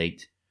that the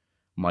state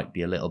might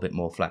be a little bit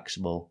more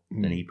flexible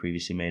than he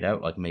previously made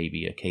out. Like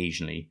maybe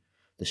occasionally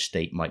the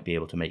state might be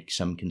able to make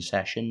some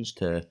concessions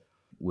to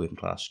working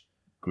class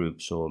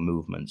groups or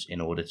movements in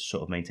order to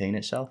sort of maintain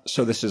itself.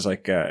 So this is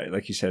like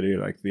you said earlier,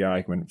 like the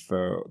argument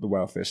for the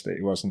welfare state.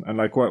 It wasn't, and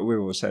like what we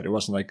always said, it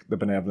wasn't like the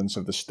benevolence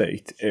of the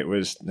state. It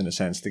was, in a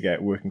sense, to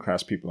get working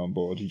class people on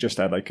board. You just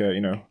had like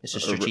it's a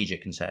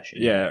strategic concession.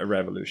 Yeah, a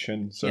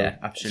revolution. So yeah,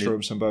 absolutely.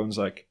 Throw some bones,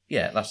 like.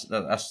 Yeah,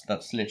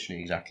 that's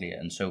literally exactly it.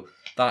 And so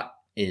that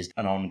is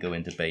an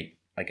ongoing debate,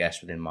 I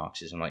guess, within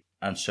Marxism.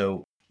 And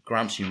so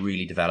Gramsci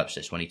really develops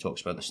this when he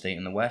talks about the state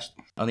in the West.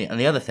 And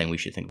the other thing we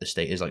should think of the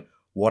state is like,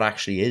 what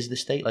actually is the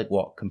state? Like,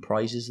 what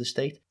comprises the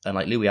state? And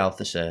like Louis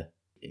Althusser,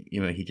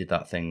 he did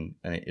that thing,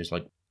 and it was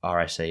like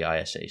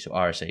RSA, ISA. So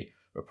RSA,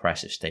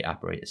 repressive state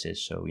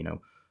apparatuses. So,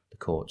 the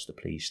courts, the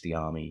police, the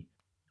army,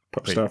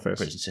 Post office.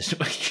 Prison system.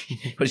 What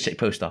did you say?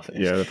 Post office.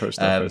 Yeah, the post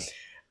office.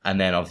 And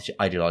then obviously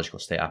ideological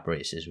state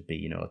apparatuses would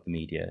be, like the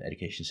media,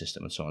 education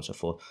system, and so on and so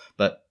forth.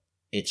 But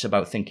it's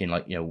about thinking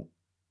like,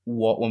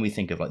 what, when we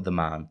think of like the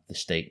man, the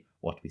state,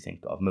 what do we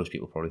think of? Most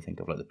people probably think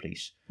of like the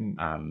police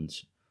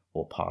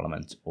or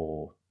parliament,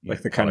 or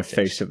like the kind of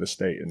face of the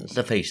state.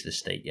 The face of the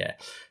state, yeah.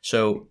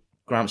 So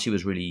Gramsci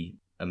was really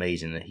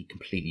amazing that he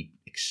completely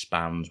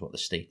expands what the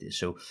state is.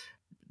 So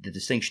the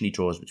distinction he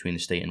draws between the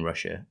state in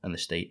Russia and the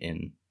state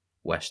in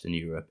Western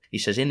Europe, he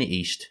says in the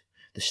East,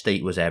 the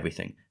state was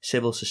everything.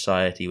 Civil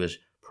society was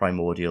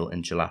primordial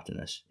and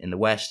gelatinous. In the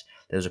West,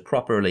 there was a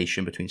proper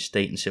relation between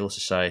state and civil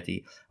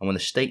society, and when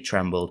the state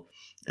trembled,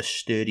 a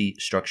sturdy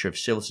structure of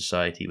civil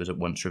society was at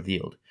once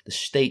revealed. The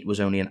state was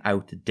only an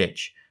outer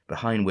ditch,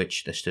 behind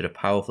which there stood a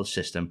powerful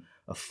system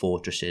of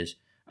fortresses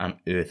and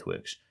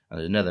earthworks. And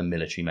there's another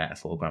military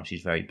metaphor.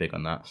 Gramsci's very big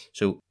on that.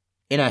 So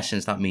in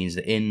essence, that means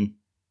that in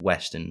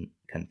Western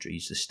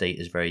countries, the state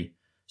is very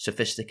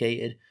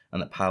sophisticated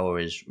and that power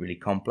is really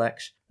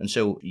complex. And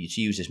so to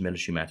use this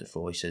military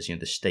metaphor, he says,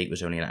 the state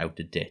was only an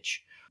outer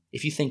ditch.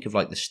 If you think of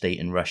like the state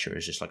in Russia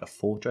as just like a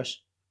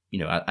fortress,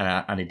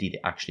 and indeed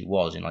it actually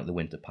was in like the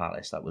Winter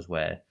Palace, that was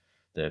where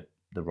the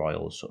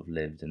royals sort of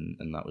lived,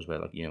 and that was where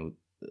like,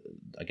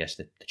 I guess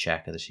the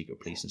Cheka, the secret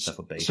police and stuff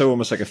were based. So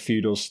almost like a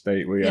feudal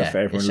state where you have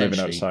everyone living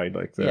outside,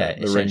 like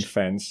the ring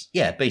fence.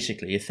 Yeah,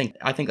 basically. I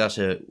think that's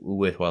a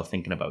worthwhile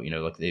thinking about.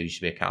 Like there used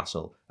to be a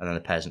castle, and then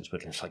the peasants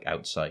would live like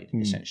outside.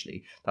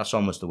 Essentially, that's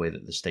almost the way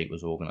that the state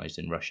was organized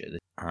in Russia.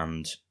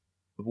 And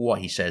what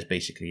he says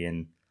basically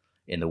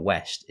in the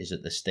West is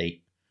that the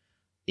state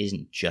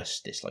isn't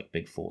just this like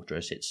big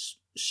fortress. It's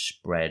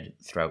spread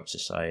throughout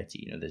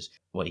society. There's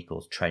what he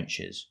calls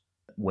trenches,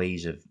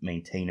 ways of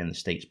maintaining the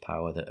state's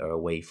power that are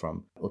away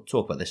from. We'll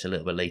talk about this a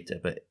little bit later,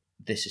 but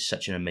this is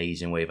such an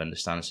amazing way of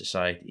understanding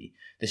society.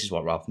 This is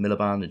what Ralph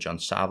Miliband and John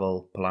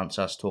Savile,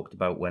 Palansas talked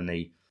about when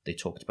they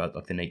talked about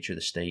like the nature of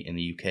the state in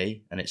the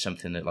UK, and it's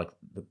something that like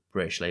the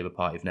British Labour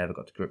Party have never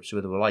got to grips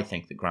with. Well, I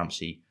think that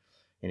Gramsci,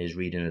 in his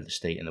reading of the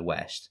state in the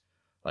West,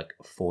 like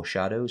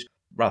foreshadows.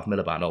 Ralph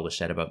Miliband always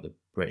said about the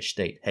British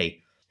state,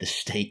 hey, the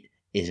state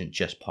isn't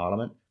just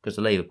Parliament, because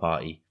the Labour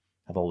Party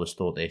have always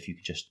thought that if you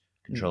could just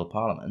control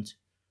Parliament,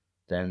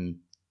 then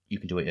you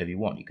can do whatever you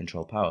want, you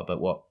control power.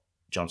 But what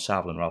John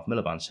Savile and Ralph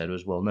Miliband said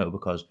was, well, no,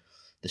 because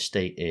the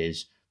state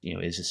is,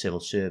 is a civil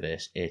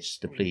service, it's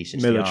the police,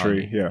 it's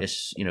military, the army,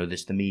 it's,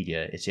 it's the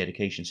media, it's the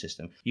education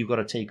system. You've got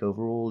to take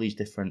over all these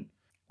different,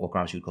 what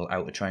Gramsci would call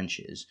outer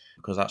trenches,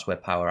 because that's where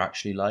power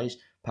actually lies.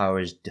 Power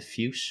is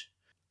diffuse,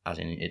 as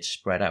in it's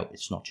spread out.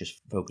 It's not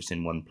just focused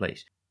in one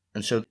place.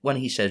 And so when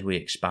he says we're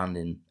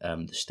expanding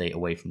the state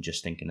away from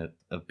just thinking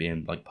of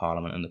being like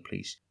Parliament and the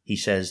police, he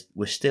says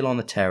we're still on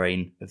the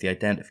terrain of the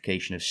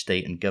identification of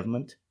state and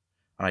government,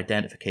 an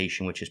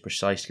identification which is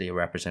precisely a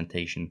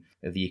representation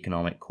of the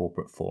economic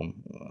corporate form.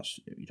 Well,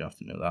 you don't have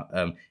to know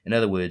that. In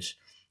other words,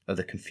 of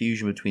the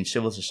confusion between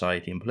civil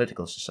society and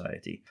political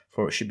society.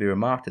 For it should be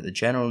remarked that the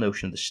general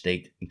notion of the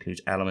state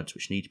includes elements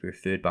which need to be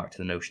referred back to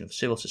the notion of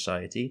civil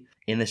society,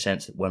 in the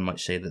sense that one might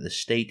say that the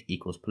state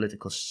equals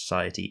political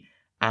society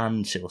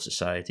and civil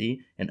society,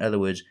 in other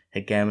words,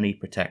 hegemony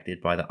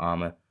protected by the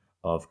armour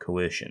of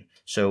coercion.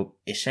 So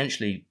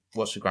essentially,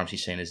 what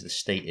Gramsci's saying is the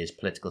state is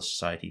political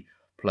society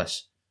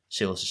plus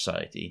civil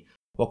society.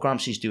 What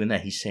Gramsci's doing there,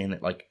 he's saying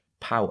that like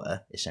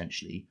power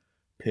essentially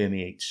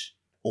permeates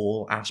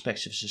all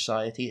aspects of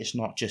society. It's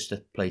not just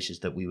the places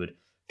that we would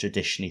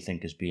traditionally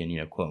think as being,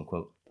 quote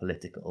unquote,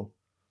 political,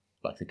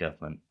 like the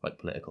government, like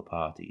political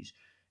parties.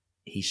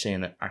 He's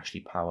saying that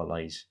actually power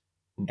lies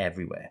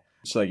everywhere.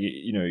 It's like,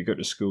 you go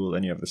to school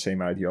and you have the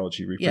same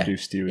ideology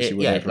reproduced to you as you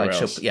would everywhere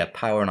else. So,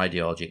 power and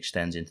ideology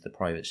extends into the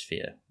private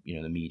sphere,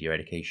 the media,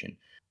 education.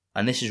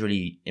 And this is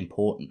really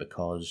important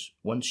because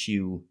once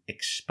you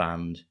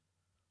expand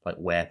like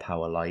where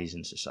power lies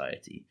in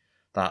society,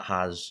 that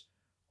has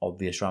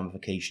obvious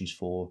ramifications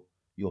for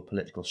your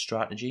political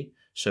strategy.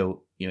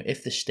 So,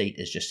 if the state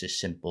is just a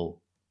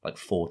simple like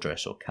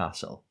fortress or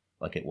castle,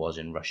 like it was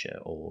in Russia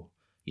or,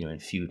 in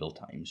feudal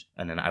times,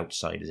 and then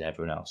outside is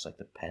everyone else, like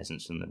the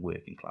peasants and the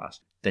working class,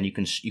 then you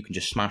can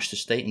just smash the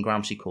state. And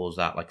Gramsci calls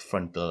that like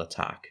frontal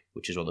attack,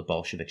 which is what the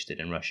Bolsheviks did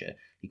in Russia.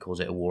 He calls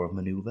it a war of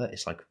maneuver.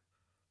 It's like,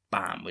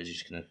 bam, we're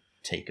just going to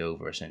take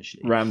over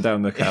essentially. Ram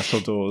down the castle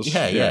doors.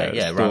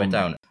 Yeah, ram it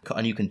down.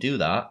 And you can do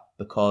that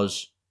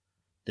because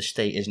the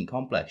state isn't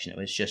complex,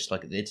 it's just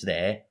like, it's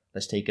there,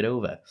 let's take it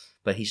over.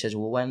 But he says,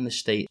 well, when the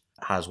state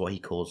has what he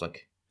calls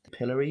like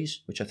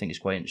capillaries, which I think is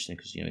quite interesting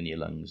because, in your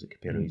lungs, the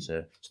capillaries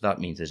are, so that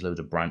means there's loads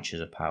of branches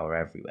of power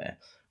everywhere.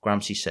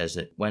 Gramsci says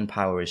that when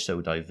power is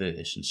so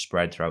diverse and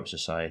spread throughout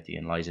society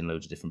and lies in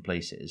loads of different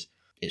places,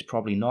 it's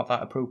probably not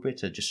that appropriate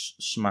to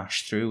just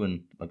smash through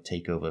and like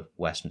take over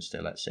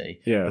Westminster, let's say,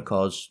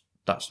 because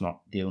that's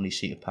not the only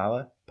seat of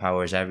power.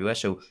 Power is everywhere.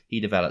 So he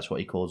develops what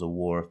he calls a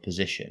war of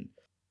position.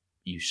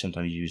 You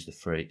sometimes use the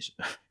phrase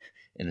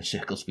in a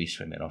circle speech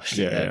swimming,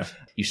 obviously.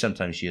 You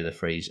sometimes hear the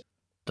phrase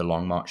the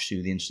long march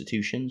through the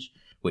institutions,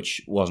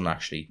 which wasn't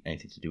actually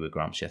anything to do with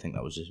Gramsci. I think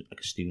that was like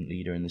a student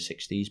leader in the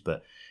 60s,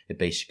 but it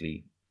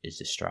basically is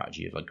this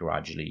strategy of like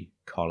gradually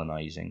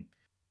colonizing,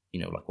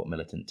 like what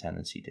Militant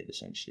Tendency did,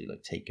 essentially,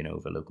 like taking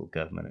over local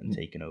government and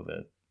taking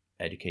over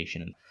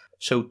education. And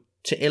so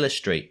to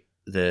illustrate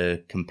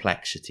the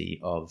complexity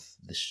of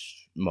this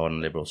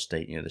modern liberal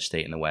state, the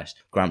state in the West,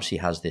 Gramsci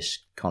has this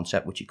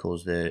concept which he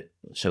calls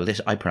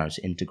I pronounce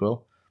it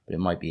integral, but it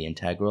might be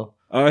integral.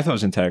 Oh, I thought it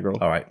was integral.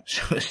 All right,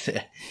 so it's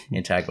the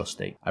integral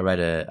state. I read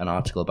an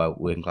article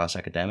about working class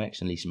academics,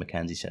 and Lisa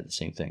McKenzie said the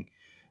same thing.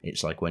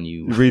 It's like when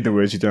you read the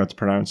words, you don't have to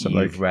pronounce them.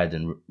 You've read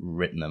and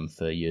written them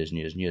for years and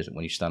years and years, and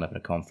when you stand up in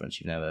a conference,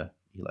 you're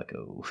like,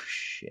 oh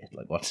shit,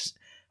 like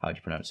how do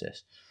you pronounce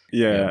this?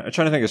 Yeah, I'm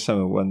trying to think of some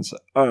of the ones.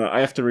 I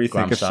have to really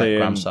think of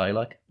saying Gramsci,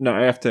 like? No,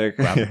 I have to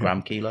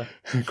Gramsci, like?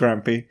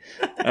 Grampy.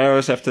 I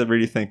always have to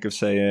really think of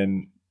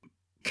saying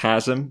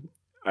chasm.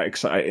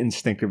 I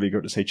instinctively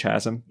go to say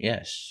chasm.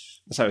 Yes.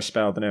 That's how it's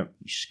spelled, isn't it?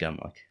 You scum,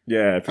 like.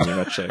 Yeah, pretty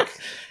much like.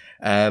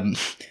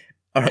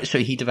 All right, so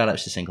he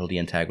develops this thing called the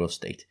integral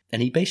state.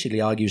 And he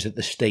basically argues that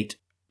the state,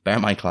 bear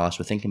in mind class,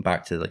 we're thinking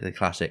back to like the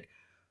classic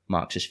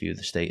Marxist view of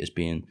the state as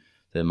being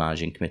the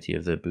managing committee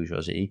of the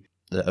bourgeoisie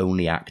that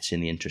only acts in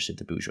the interest of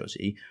the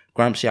bourgeoisie.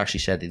 Gramsci actually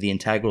said that the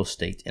integral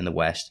state in the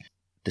West,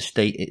 the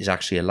state is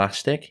actually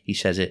elastic. He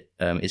says it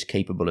is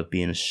capable of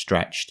being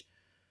stretched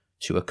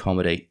to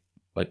accommodate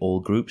like all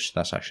groups.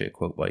 That's actually a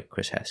quote by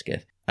Chris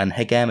Hesketh. And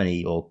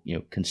hegemony, or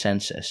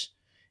consensus,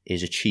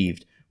 is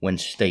achieved when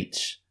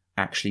states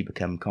actually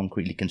become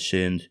concretely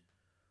concerned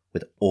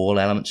with all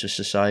elements of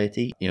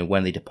society,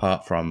 when they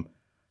depart from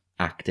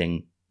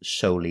acting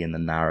solely in the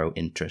narrow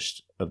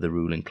interest of the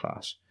ruling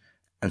class.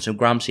 And so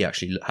Gramsci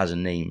actually has a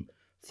name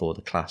for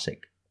the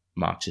classic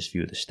Marxist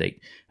view of the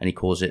state, and he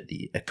calls it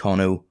the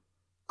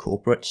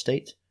econo-corporate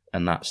state,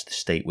 and that's the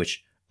state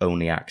which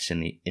only acts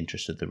in the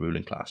interest of the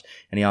ruling class.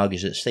 And he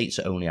argues that states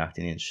that only act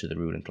in the interest of the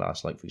ruling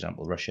class, like, for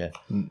example, Russia,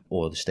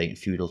 or the state in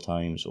feudal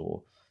times,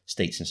 or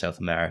states in South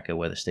America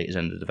where the state is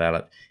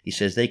underdeveloped, he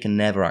says they can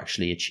never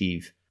actually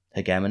achieve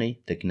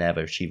hegemony. They can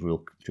never achieve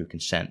rule through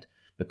consent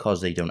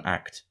because they don't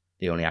act.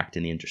 They only act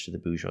in the interest of the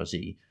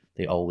bourgeoisie.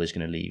 They're always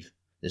going to leave.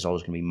 There's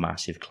always going to be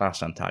massive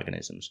class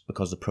antagonisms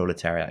because the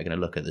proletariat are going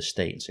to look at the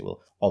state and say,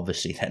 well,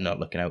 obviously they're not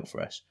looking out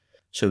for us.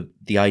 So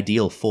the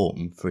ideal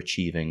form for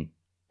achieving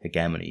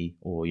hegemony,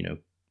 or,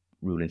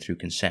 ruling through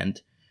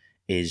consent,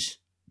 is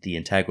the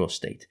integral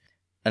state.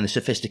 And the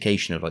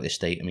sophistication of, like, the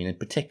state, I mean, in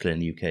particular in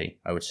the UK,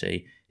 I would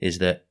say, is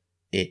that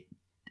it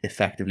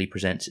effectively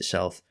presents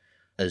itself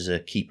as a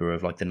keeper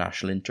of, like, the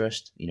national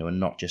interest, and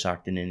not just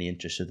acting in the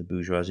interest of the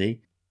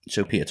bourgeoisie.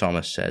 So Peter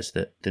Thomas says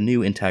that the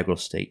new integral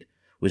state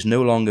was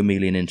no longer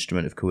merely an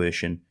instrument of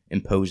coercion,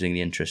 imposing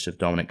the interests of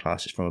dominant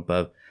classes from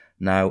above.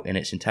 Now, in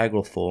its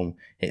integral form,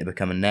 it had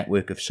become a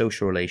network of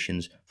social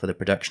relations for the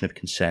production of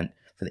consent,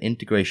 for the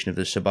integration of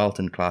the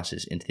subaltern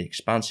classes into the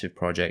expansive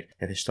project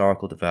of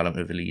historical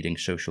development of the leading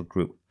social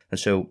group. And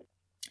so,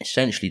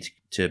 essentially,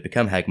 to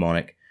become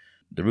hegemonic,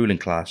 the ruling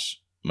class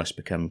must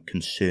become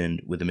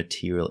concerned with the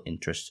material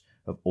interests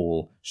of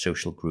all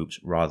social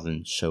groups rather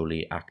than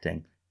solely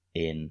acting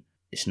in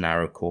its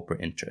narrow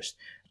corporate interest.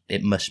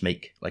 It must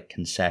make, like,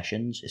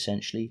 concessions,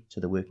 essentially, to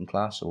the working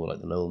class, or,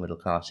 like, the lower middle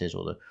classes,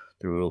 or the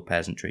rural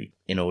peasantry,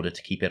 in order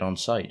to keep it on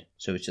side.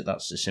 So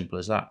that's as simple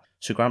as that.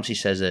 So Gramsci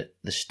says that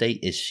the state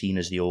is seen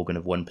as the organ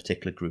of one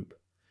particular group,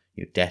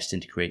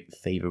 destined to create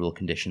favourable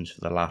conditions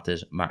for the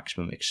latter's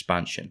maximum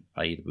expansion,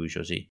 i.e. the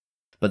bourgeoisie.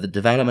 But the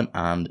development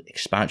and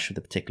expansion of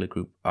the particular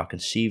group are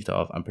conceived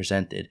of and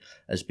presented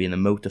as being the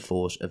motor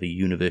force of a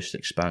universal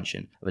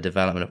expansion, of a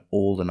development of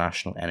all the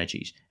national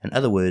energies. In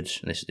other words,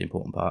 and this is the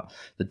important part,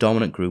 the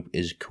dominant group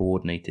is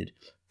coordinated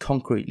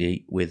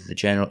concretely with the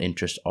general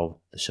interest of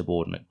the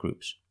subordinate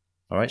groups.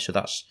 All right, so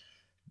that's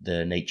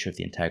the nature of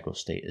the integral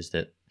state, is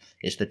that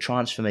it's the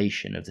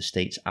transformation of the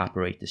state's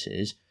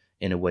apparatuses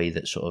in a way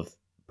that sort of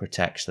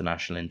protects the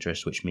national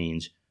interest, which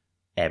means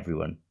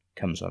everyone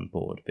comes on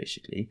board,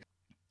 basically.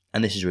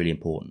 And this is really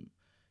important.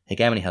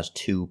 Hegemony has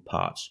two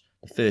parts.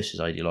 The first is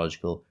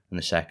ideological, and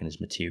the second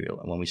is material.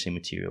 And when we say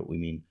material, we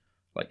mean,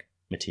 like,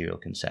 material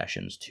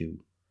concessions to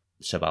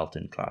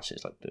subaltern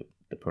classes, like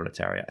the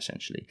proletariat,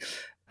 essentially.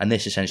 And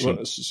this essentially...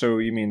 Well, so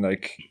you mean,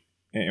 like,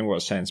 in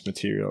what sense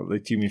material?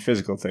 Like, do you mean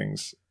physical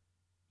things?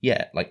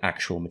 Yeah, like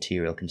actual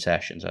material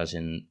concessions, as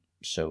in,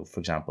 so, for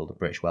example, the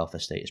British welfare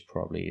state is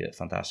probably a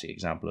fantastic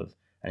example of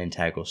an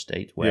integral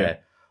state where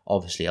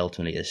obviously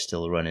ultimately it's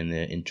still run in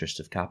the interest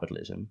of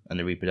capitalism and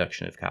the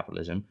reproduction of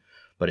capitalism,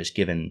 but it's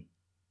given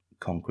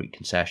concrete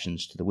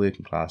concessions to the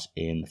working class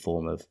in the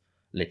form of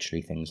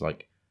literally things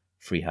like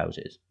free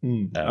houses,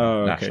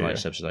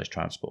 nationalised subsidised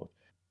transport,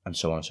 and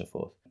so on and so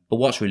forth. But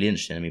what's really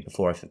interesting, I mean,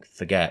 before I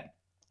forget...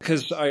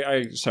 Because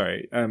I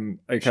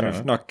kind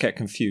of not get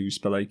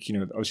confused, but, like,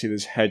 obviously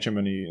there's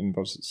hegemony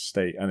involves the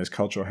state, and there's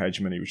cultural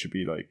hegemony, which would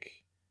be like,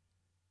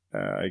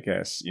 I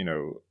guess,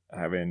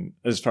 having,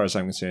 as far as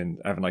I'm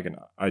concerned, having, like, an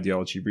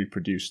ideology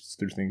reproduced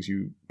through things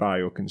you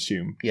buy or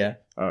consume. Yeah.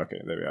 Oh, okay,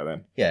 there we are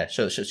then. Yeah,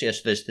 so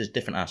there's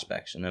different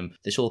aspects, and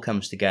this all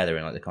comes together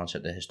in, like, the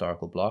concept of the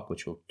historical block,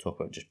 which we'll talk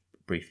about just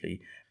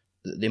briefly.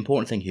 The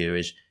important thing here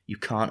is you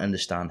can't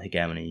understand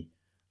hegemony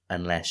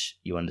unless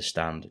you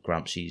understand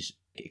Gramsci's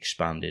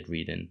expanded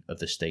reading of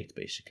the state,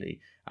 basically,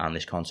 and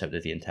this concept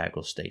of the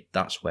integral state.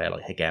 That's where,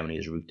 like, hegemony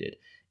is rooted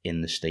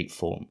in the state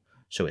form.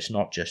 So it's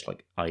not just,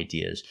 like,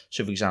 ideas.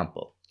 So, for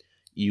example,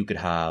 you could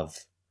have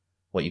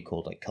what you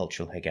call, like,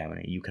 cultural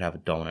hegemony. You could have a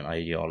dominant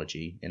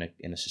ideology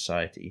in a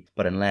society,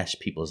 but unless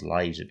people's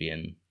lives are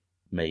being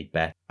made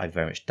better, I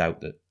very much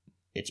doubt that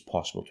it's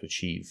possible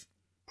to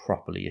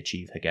properly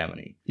achieve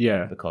hegemony.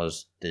 Yeah.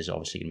 Because there's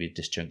obviously going to be a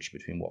disjunction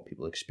between what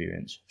people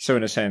experience. So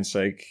in a sense,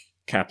 like,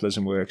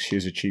 capitalism works,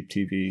 here's a cheap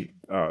TV,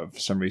 for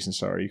some reason,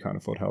 sorry, you can't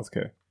afford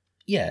healthcare.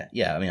 Yeah,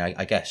 I mean,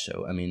 I guess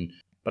so. I mean,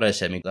 but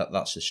as I said,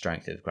 that's the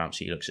strength of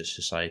Gramsci. He looks at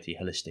society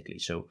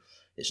holistically, so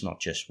it's not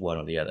just one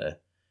or the other.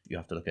 You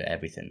have to look at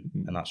everything,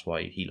 and that's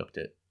why he looked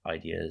at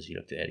ideas, he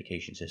looked at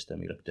education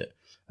system, he looked at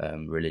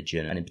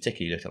religion, and in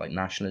particular he looked at, like,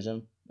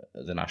 nationalism,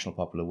 the national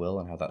popular will,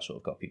 and how that sort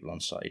of got people on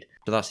side.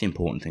 So that's the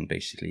important thing,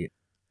 basically.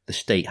 The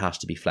state has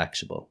to be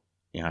flexible.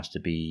 It has to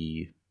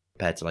be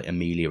prepared to, like,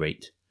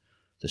 ameliorate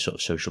the sort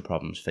of social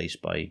problems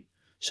faced by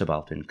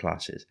subaltern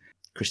classes.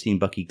 Christine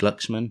Bucky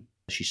Glucksmann,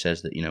 she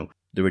says that,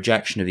 the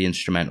rejection of the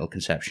instrumental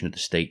conception of the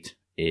state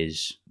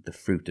is the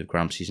fruit of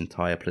Gramsci's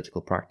entire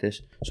political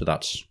practice. So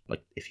that's,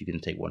 like, if you can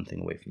take one thing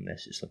away from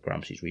this, it's like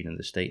Gramsci's reading of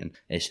the state, and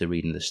it's the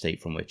reading of the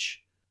state from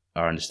which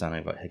our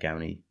understanding of, like,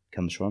 hegemony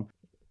comes from.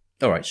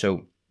 All right,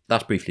 so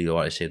that's briefly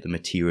what I say, the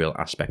material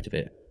aspect of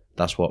it.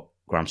 That's what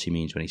Gramsci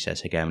means when he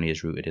says hegemony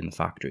is rooted in the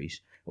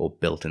factories, or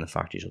built in the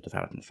factories, or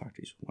developed in the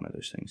factories, one of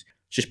those things.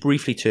 Just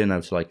briefly turn now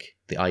to, like,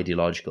 the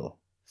ideological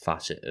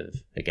facet of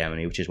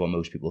hegemony, which is what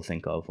most people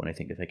think of when they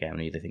think of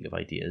hegemony. They think of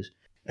ideas.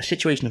 A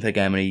situation of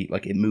hegemony,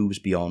 like, it moves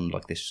beyond,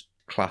 like, this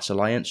class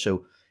alliance.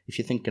 So if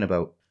you're thinking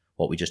about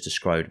what we just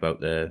described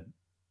about the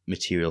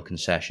material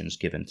concessions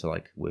given to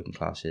like working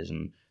classes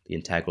and the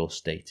integral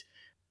state.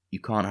 You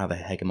can't have a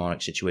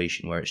hegemonic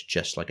situation where it's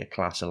just like a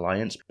class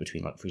alliance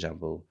between, like, for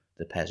example,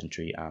 the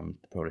peasantry and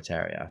the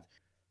proletariat.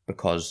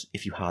 Because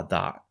if you had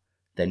that,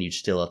 then you'd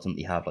still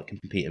ultimately have like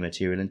competing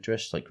material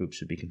interests, like groups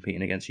would be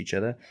competing against each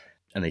other,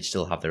 and they'd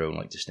still have their own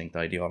like distinct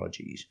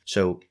ideologies.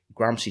 So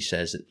Gramsci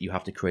says that you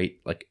have to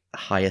create like a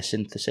higher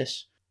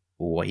synthesis,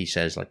 or what he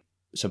says, like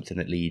something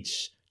that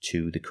leads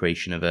to the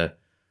creation of a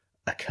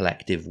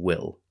collective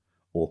will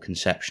or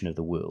conception of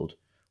the world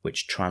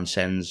which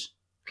transcends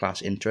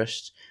class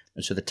interests.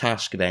 And so the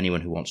task of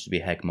anyone who wants to be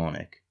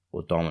hegemonic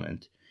or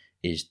dominant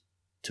is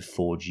to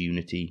forge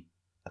unity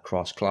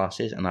across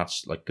classes, and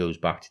that's like goes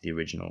back to the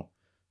original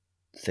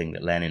thing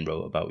that Lenin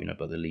wrote about, you know,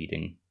 about the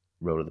leading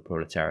role of the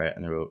proletariat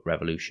and the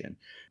revolution.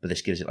 But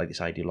this gives it like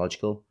this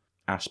ideological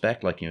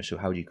aspect, like, you know, so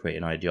how do you create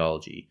an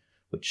ideology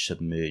which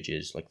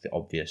submerges like the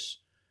obvious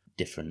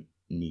different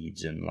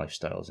needs and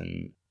lifestyles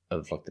and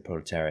of like the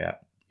proletariat,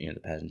 you know, the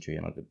peasantry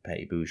and like the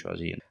petty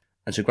bourgeoisie.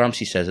 And so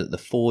Gramsci says that the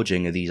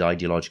forging of these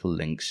ideological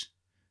links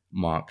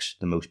marks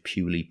the most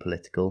purely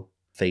political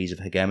phase of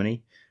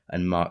hegemony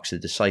and marks the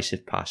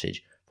decisive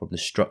passage from the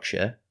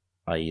structure,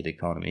 i.e. the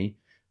economy,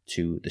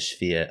 to the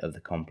sphere of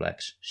the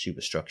complex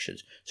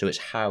superstructures. So it's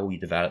how we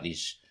develop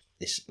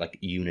this like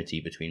unity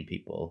between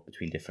people,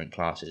 between different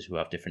classes who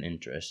have different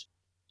interests,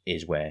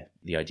 is where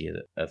the idea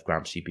of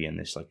Gramsci being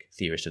this like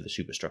theorist of the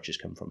superstructures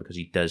come from, because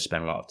he does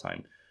spend a lot of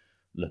time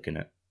looking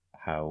at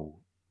how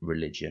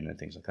religion and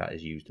things like that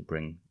is used to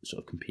bring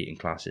sort of competing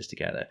classes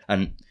together.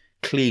 And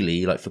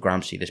clearly, like for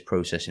Gramsci, this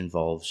process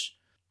involves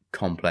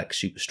complex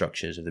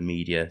superstructures of the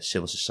media,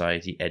 civil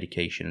society,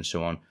 education, and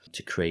so on,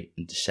 to create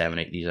and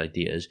disseminate these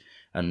ideas.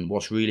 And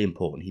what's really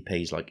important, he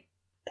pays like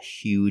a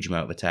huge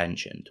amount of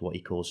attention to what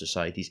he calls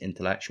society's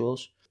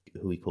intellectuals,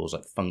 who he calls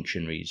like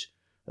functionaries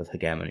of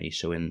hegemony.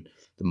 So in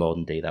the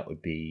modern day, that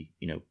would be,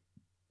 you know,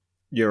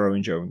 your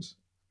Owen Jones.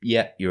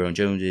 Yeah, your Owen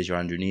Joneses, your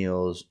Andrew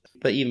Neils,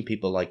 but even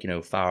people like, you know,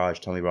 Farage,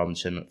 Tommy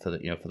Robinson for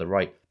the, you know, for the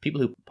right, people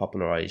who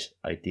popularize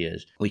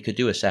ideas. We could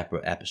do a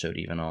separate episode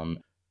even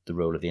on the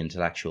role of the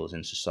intellectuals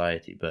in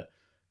society, but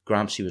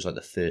Gramsci was like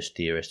the first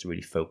theorist to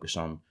really focus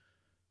on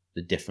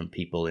the different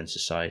people in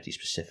society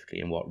specifically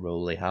and what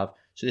role they have.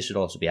 So this would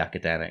also be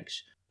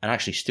academics. And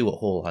actually Stuart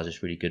Hall has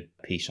this really good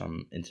piece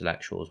on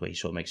intellectuals where he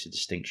sort of makes a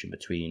distinction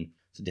between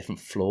the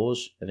different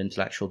floors of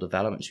intellectual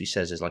development. So he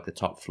says there's like the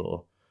top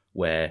floor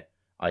where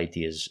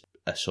ideas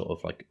are sort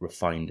of like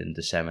refined and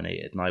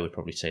disseminated. And I would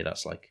probably say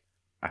that's like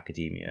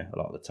academia a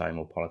lot of the time,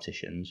 or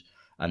politicians.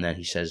 And then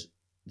he says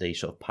they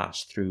sort of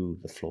pass through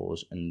the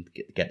floors and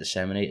get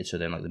disseminated. So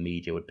then like the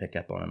media would pick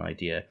up on an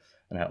idea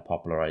and help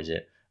popularize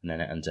it. And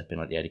then it ends up in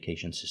like the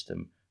education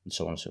system and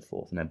so on and so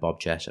forth. And then Bob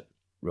Jessup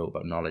wrote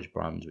about knowledge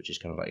brands, which is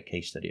kind of like a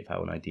case study of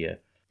how an idea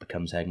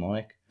becomes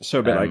hegemonic. So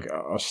a bit like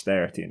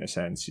austerity in a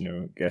sense, you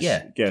know.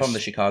 From the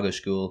Chicago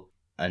school.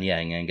 And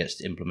then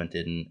gets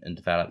implemented and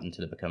developed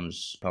until it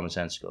becomes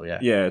commonsensical.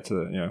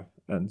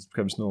 And it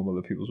becomes normal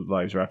that people's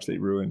lives are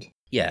absolutely ruined.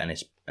 Yeah,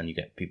 and you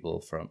get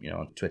people from, you know,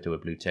 on Twitter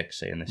with blue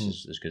ticks saying this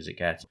is as good as it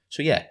gets.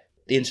 So yeah,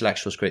 the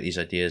intellectuals create these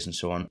ideas and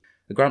so on.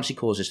 The Gramsci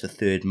calls this the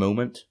third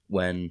moment,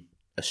 when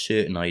a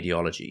certain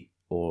ideology,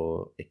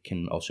 or it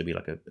can also be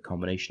like a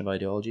combination of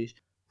ideologies,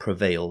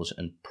 prevails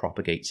and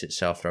propagates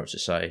itself throughout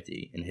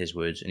society, in his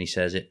words. And he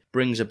says it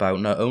brings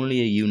about not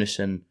only a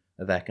unison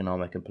of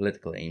economic and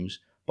political aims,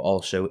 but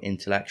also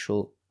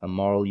intellectual and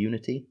moral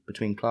unity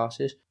between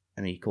classes.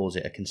 And he calls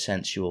it a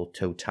consensual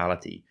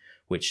totality,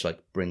 which like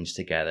brings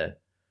together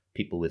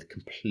people with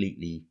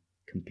completely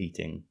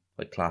competing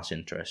like class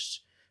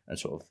interests and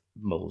sort of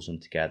molds them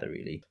together,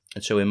 really.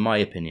 And so in my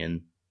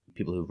opinion,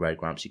 people who've read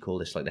Gramsci call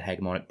this like the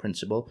hegemonic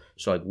principle.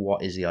 So like,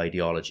 what is the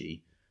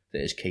ideology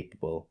that is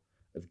capable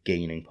of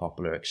gaining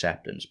popular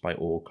acceptance by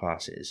all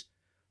classes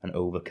and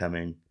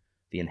overcoming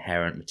the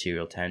inherent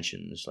material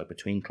tensions like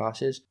between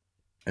classes?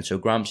 And so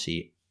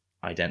Gramsci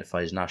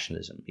identifies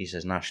nationalism. He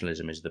says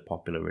nationalism is the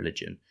popular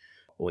religion,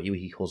 or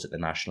he calls it the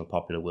national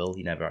popular will.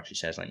 He never actually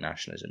says like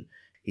nationalism.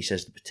 He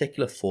says the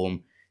particular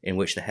form in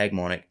which the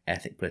hegemonic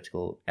ethic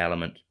political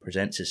element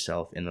presents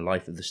itself in the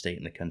life of the state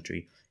and the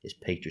country is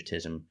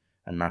patriotism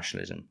and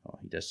nationalism. Oh,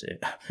 he does say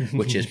it,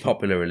 which is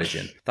popular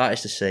religion. That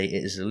is to say,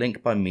 it is the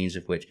link by means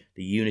of which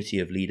the unity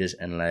of leaders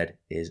and led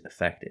is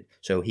effected.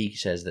 So he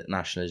says that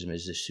nationalism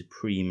is the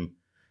supreme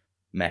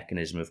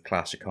mechanism of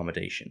class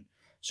accommodation.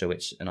 So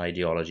it's an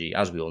ideology,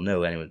 as we all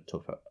know, anyone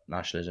talks about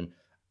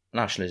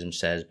nationalism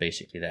says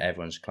basically that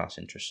everyone's class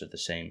interests are the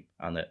same,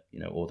 and that, you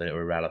know, or they're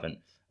irrelevant,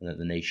 and that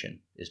the nation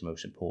is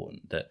most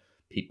important. That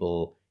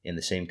people in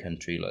the same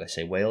country, like let's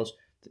say Wales,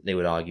 they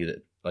would argue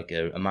that like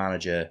a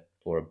manager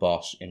or a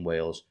boss in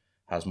Wales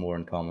has more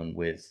in common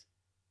with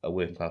a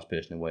working class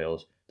person in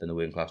Wales than the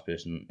working class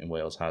person in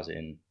Wales has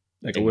in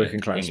like England, a working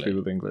class people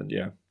of England,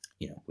 yeah.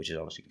 You know, which is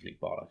obviously complete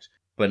bollocks.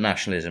 But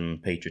nationalism,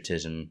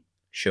 patriotism,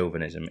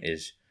 chauvinism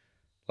is,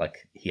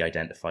 like, he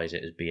identifies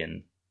it as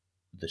being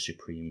the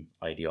supreme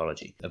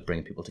ideology of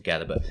bringing people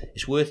together. But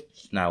it's worth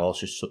now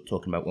also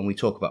talking about, when we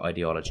talk about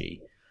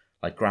ideology,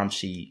 like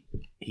Gramsci,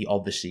 he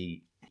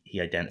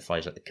he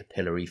identifies like the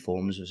capillary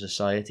forms of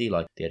society,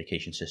 like the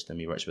education system.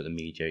 He writes about the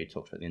media. He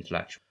talks about the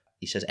intellectual.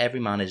 He says every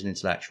man is an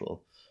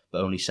intellectual,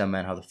 but only some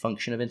men have the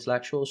function of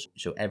intellectuals.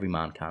 So every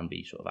man can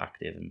be sort of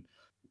active and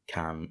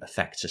can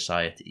affect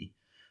society,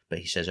 but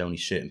he says only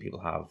certain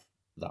people have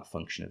that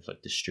function of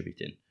like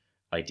distributing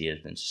ideas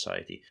within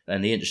society.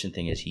 And the interesting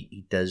thing is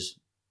he does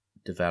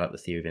develop the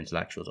theory of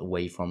intellectuals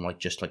away from like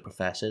just like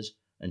professors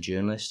and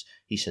journalists.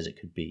 He says it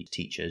could be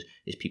teachers,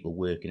 it's people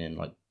working in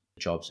like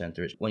job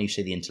centres. When you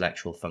say the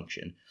intellectual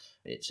function,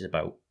 it's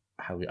about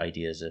how the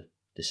ideas are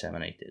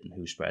disseminated and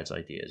who spreads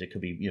ideas. It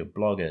could be,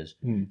 bloggers,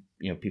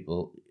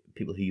 people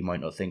who you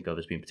might not think of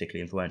as being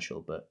particularly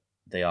influential, but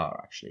they are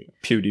actually.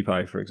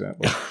 PewDiePie, for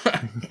example.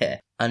 Yeah.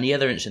 And the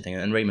other interesting thing,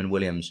 and Raymond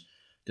Williams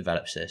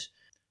develops this.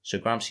 So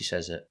Gramsci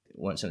says that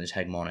when something's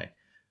hegemonic,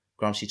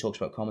 Gramsci talks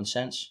about common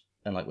sense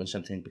and like when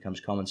something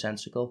becomes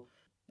commonsensical.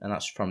 And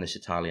that's from this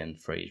Italian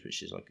phrase,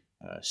 which is like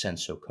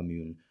senso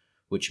comune,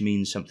 which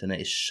means something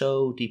that is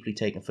so deeply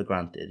taken for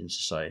granted in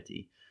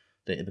society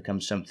that it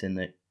becomes something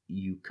that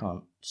you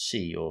can't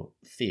see or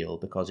feel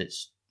because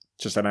it's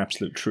just an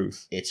absolute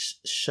truth. It's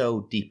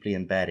so deeply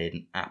embedded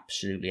and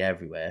absolutely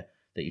everywhere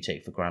that you take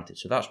it for granted.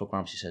 So that's what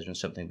Gramsci says when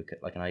something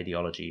like an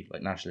ideology,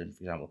 like nationalism,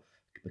 for example,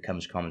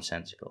 becomes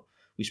commonsensical.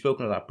 We've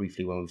spoken of that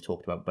briefly when we've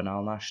talked about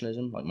banal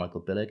nationalism, like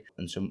Michael Billig.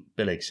 And so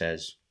Billig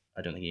says,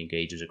 I don't think he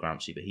engages with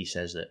Gramsci, but he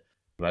says that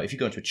if you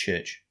go into a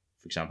church,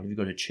 for example, if you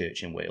go to a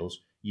church in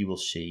Wales, you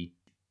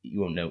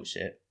won't notice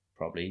it,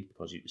 probably,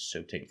 because it's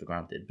so taken for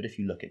granted. But if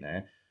you look in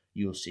there,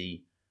 you'll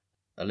see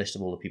a list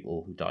of all the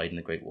people who died in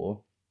the Great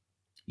War.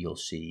 You'll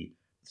see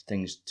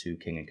things to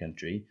king and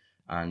country,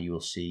 and you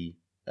will see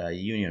a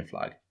Union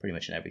flag pretty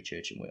much in every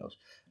church in Wales.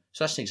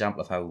 So that's an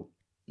example of how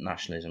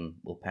nationalism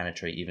will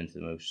penetrate even to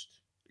the most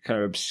kind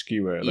of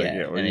obscure. And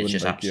it's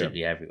just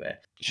absolutely everywhere.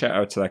 Shout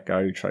out to that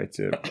guy who tried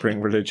to bring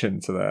religion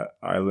to that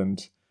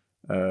island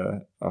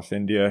off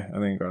India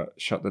and then got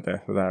shot to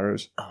death with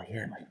arrows. Oh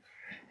yeah, man.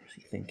 What's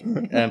he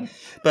thinking?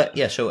 But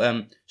yeah, so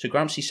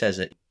Gramsci says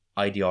that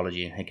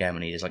ideology and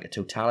hegemony is like a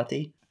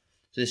totality.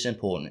 So this is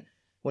important.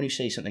 When you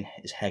say something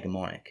is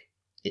hegemonic,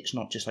 it's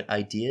not just like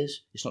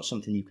ideas. It's not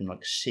something you can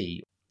like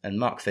see. And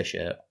Mark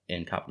Fisher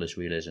in Capitalist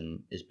Realism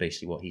is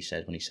basically what he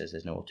says when he says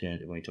there's no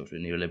alternative when he talks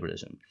about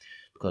neoliberalism.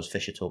 Because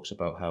Fisher talks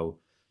about how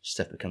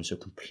stuff becomes so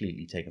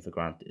completely taken for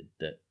granted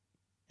that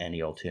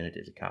any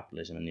alternative to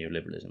capitalism and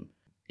neoliberalism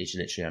is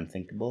literally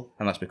unthinkable.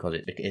 And that's because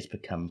it's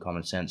become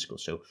commonsensical.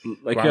 So,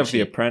 like Gramsci, you have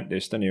The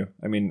Apprentice, don't you?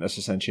 I mean, that's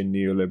essentially a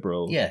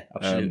neoliberal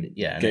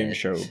game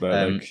show.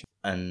 But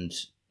and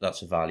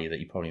that's a value that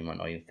you probably might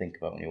not even think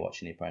about when you're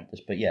watching The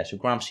Apprentice. But yeah, so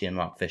Gramsci and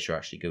Mark Fisher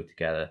actually go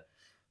together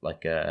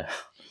like,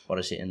 what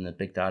is it in the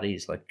Big Daddy?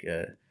 It's like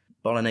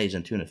bolognese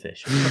and tuna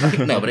fish.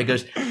 No, but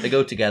they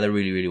go together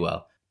really, really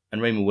well.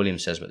 And Raymond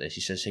Williams says about this,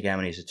 he says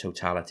hegemony is a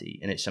totality,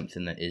 and it's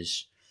something that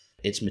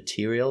it's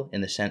material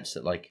in the sense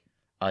that like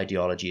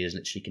ideology is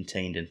literally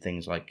contained in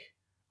things like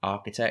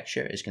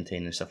architecture, it's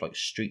contained in stuff like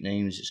street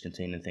names, it's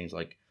contained in things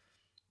like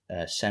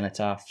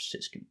cenotaphs,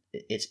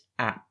 it's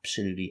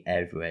absolutely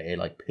everywhere. It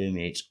like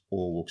permeates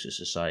all walks of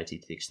society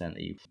to the extent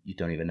that you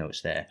don't even know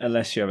it's there.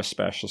 Unless you have a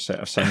special set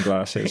of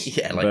sunglasses.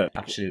 Yeah,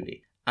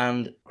 absolutely.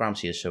 And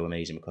Gramsci is so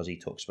amazing because he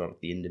talks about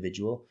the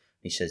individual.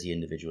 He says the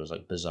individual is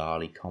like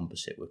bizarrely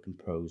composite. We're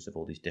composed of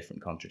all these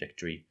different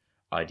contradictory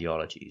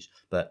ideologies.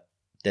 But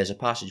there's a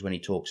passage when he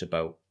talks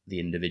about the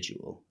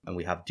individual and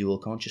we have dual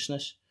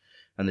consciousness.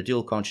 And the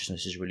dual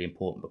consciousness is really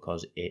important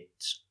because it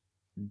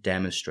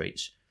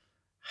demonstrates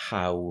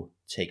how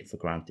taken for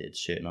granted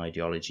certain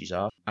ideologies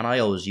are. And I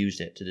always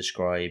used it to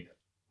describe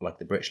like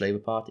the British Labour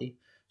Party.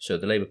 So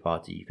the Labour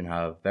Party, you can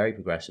have very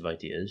progressive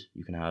ideas.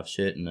 You can have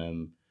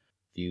certain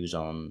views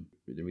on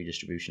the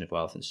redistribution of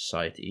wealth in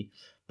society.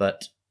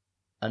 But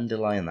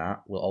underlying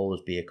that will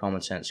always be a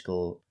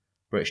commonsensical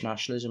British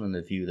nationalism and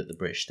the view that the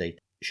British state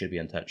should be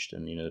untouched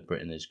and,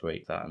 Britain is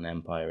great, that an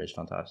empire is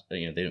fantastic.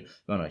 They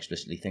don't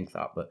explicitly think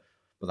that, but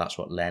that's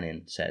what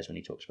Lenin says when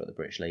he talks about the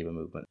British Labour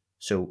movement.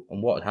 So,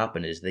 and what had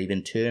happened is they've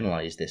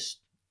internalized this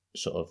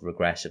sort of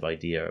regressive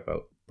idea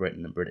about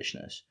Britain and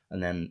Britishness,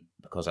 and then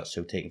because that's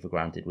so taken for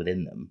granted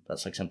within them,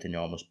 that's like something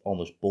you're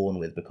almost born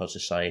with because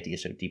society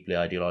is so deeply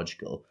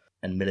ideological.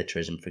 And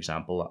militarism, for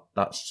example,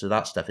 that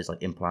stuff is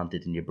like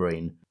implanted in your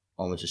brain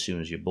almost as soon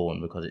as you're born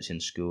because it's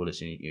in school,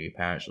 it's in your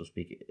parents will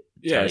speak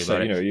it, tell you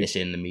about it, it's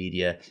in the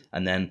media,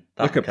 and then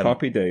that look at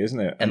Poppy Day, isn't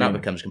it? And that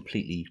becomes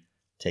completely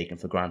taken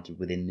for granted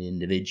within the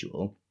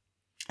individual.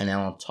 And then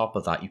on top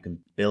of that, you can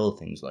build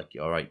things like,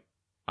 all right,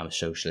 I'm a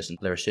socialist, and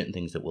there are certain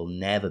things that will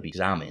never be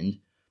examined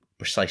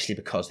precisely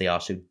because they are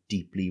so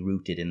deeply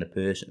rooted in the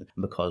person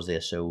and because they're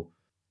so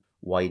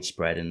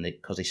widespread and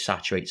because they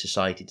saturate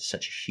society to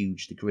such a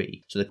huge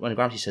degree. So that when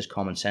Gramsci says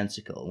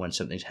commonsensical, when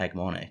something's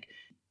hegemonic,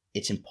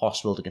 it's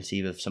impossible to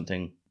conceive of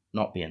something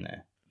not being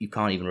there. You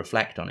can't even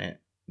reflect on it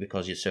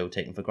because you're so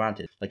taken for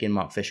granted. Like in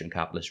Mark Fisher and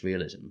Capitalist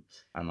Realism,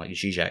 and like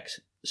Zizek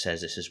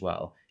says this as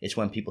well, it's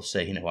when people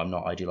say, I'm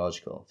not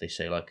ideological. They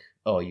say like,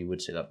 oh, you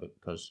would say that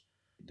because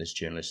this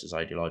journalist is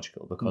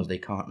ideological, because they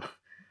can't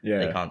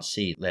they can't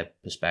see their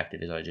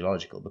perspective is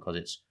ideological because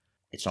it's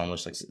it's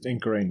almost like it's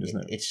ingrained,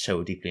 isn't it? It's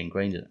so deeply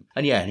ingrained in them.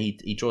 And yeah, and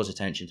he draws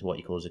attention to what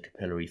he calls the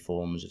capillary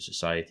forms of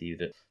society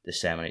that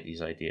disseminate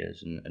these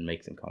ideas and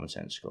make them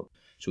commonsensical.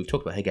 So we've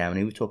talked about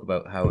hegemony, we've talked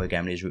about how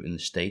hegemony is rooted in the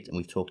state, and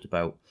we've talked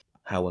about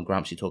how when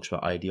Gramsci talks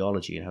about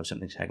ideology and how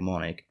something's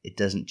hegemonic, it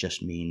doesn't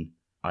just mean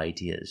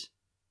ideas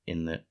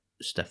in the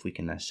stuff we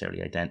can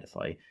necessarily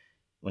identify.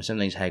 When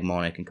something's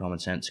hegemonic and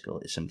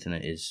commonsensical, it's something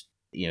that is,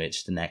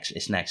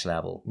 it's next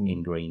level,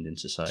 ingrained in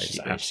society. It's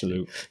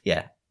absolute.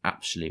 Yeah,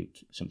 absolute.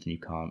 Something you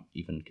can't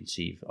even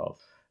conceive of.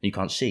 You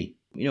can't see.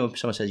 If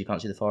someone says you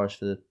can't see the forest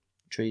for the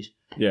trees,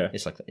 yeah,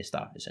 it's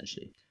that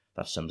essentially.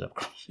 That sums up.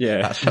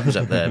 Yeah, that sums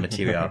up the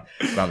material.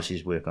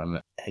 Gramsci's work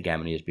on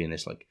hegemony as being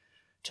this like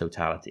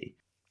totality.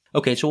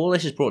 Okay, so all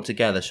this is brought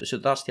together. So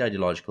that's the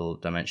ideological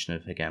dimension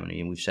of hegemony,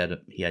 and we've said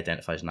he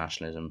identifies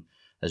nationalism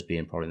as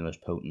being probably the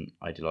most potent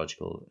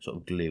ideological sort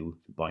of glue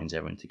that binds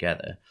everyone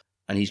together.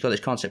 And he's got this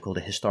concept called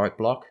a historic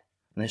bloc.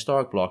 And the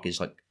historic bloc is,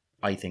 like,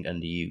 I think,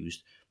 underused,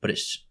 but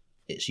it's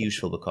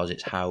useful because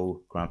it's how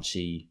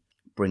Gramsci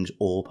brings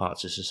all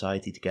parts of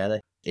society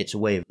together. It's a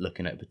way of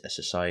looking at a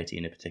society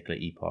in a particular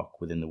epoch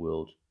within the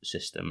world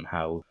system, and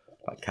how,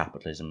 like,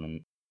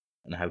 capitalism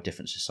and how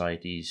different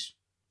societies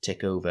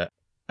tick over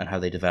and how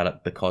they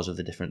develop because of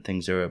the different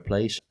things that are at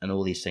place. And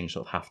all these things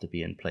sort of have to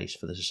be in place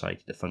for the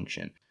society to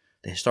function.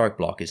 The historic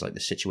bloc is like the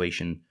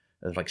situation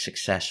of like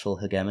successful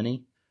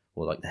hegemony,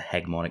 or like the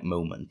hegemonic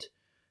moment,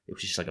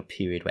 which is like a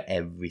period where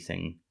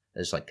everything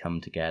has like come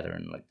together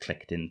and like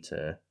clicked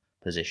into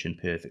position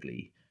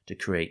perfectly to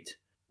create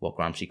what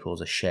Gramsci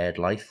calls a shared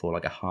life, or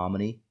like a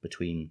harmony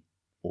between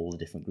all the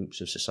different groups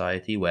of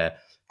society, where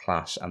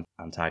class and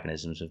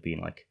antagonisms have been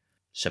like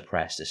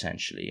suppressed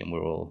essentially, and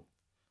we're all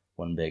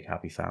one big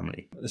happy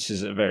family. This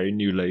is a very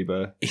New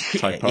Labour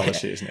type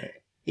policy, isn't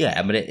it?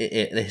 Yeah, but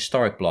the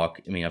historic bloc,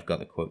 I mean, I've got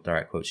the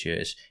direct quotes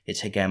here,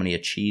 it's hegemony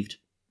achieved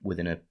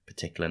within a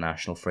particular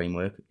national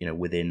framework,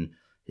 within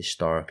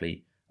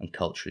historically and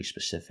culturally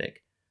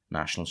specific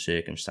national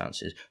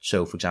circumstances.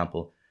 So, for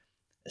example,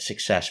 a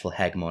successful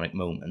hegemonic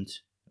moment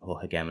or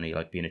hegemony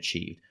like being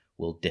achieved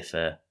will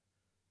differ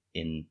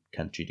in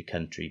country to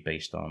country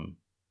based on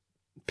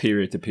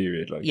period to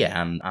period, like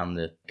and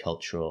the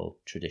cultural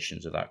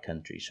traditions of that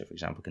country. So, for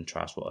example,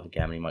 contrast what a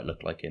hegemony might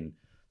look like in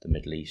the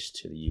Middle East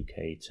to the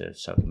UK to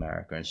South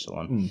America and so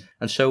on.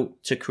 And so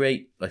to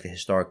create like a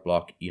historic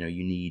bloc, you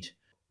need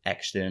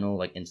external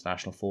like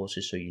international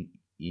forces. So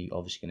you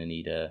obviously going to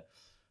need a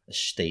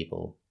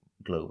stable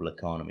global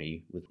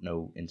economy with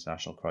no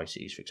international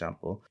crises, for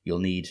example. You'll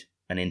need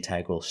an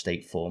integral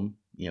state form,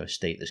 a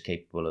state that's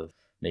capable of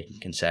making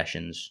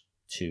concessions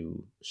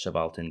to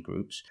subaltern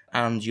groups.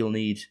 And you'll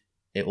need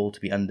it all to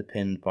be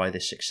underpinned by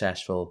this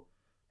successful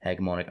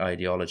hegemonic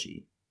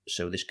ideology.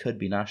 So this could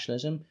be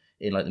nationalism.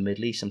 In like the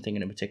Middle East, I'm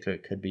thinking in particular,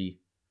 it could be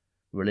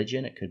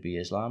religion, it could be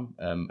Islam,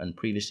 and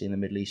previously in the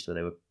Middle East,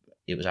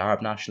 it was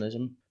Arab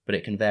nationalism, but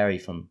it can vary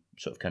from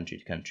sort of country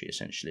to country,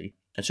 essentially.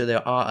 And so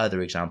there are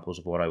other examples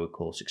of what I would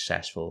call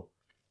successful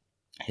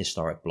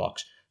historic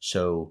blocs.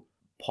 So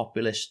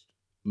populist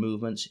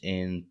movements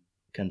in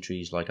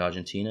countries like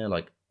Argentina,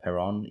 like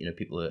Peron,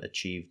 people that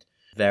achieved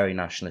very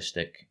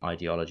nationalistic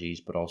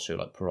ideologies, but also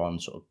like Peron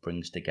sort of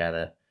brings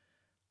together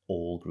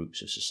all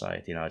groups of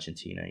society in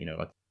Argentina,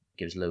 like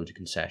gives loads of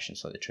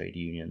concessions like the trade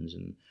unions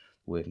and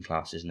working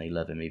classes, and they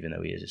love him even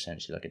though he is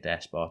essentially like a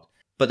despot.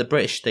 But the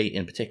British state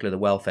in particular, the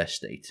welfare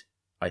state,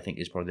 I think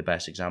is probably the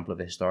best example of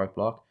a historic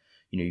bloc.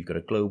 You've got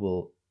a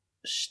global,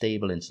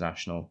 stable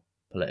international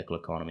political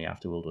economy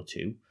after World War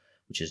II,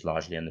 which is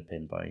largely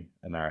underpinned by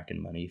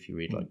American money. If you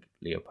read like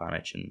Leo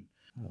Panitch and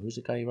who's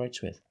the guy he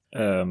writes with?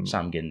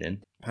 Sam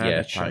Gindin.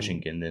 Panitch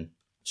and Gindin.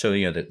 So,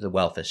 the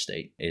welfare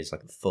state is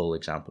like a full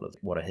example of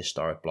what a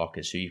historic bloc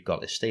is. So you've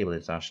got this stable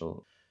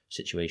international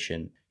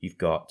situation. You've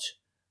got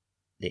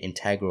the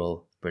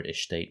integral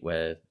British state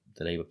where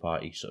the Labour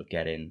Party sort of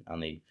get in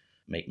and they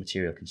make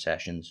material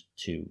concessions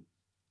to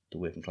the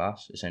working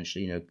class,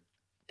 essentially,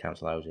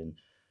 council housing,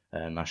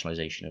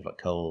 nationalisation of like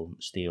coal,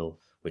 steel,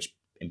 which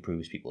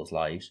improves people's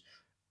lives.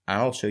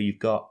 And also you've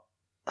got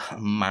a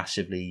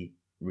massively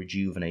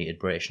rejuvenated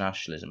British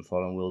nationalism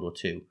following World War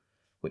II,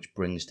 which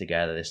brings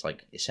together this,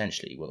 like,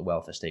 essentially what the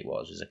welfare state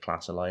was a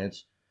class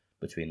alliance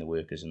between the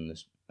workers and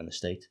the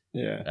state,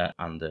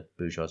 and the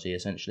bourgeoisie,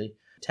 essentially.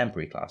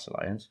 Temporary class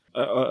alliance.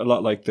 A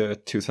lot like the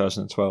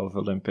 2012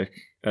 Olympic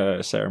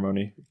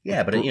ceremony.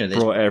 Yeah, but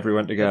brought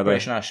everyone together.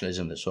 British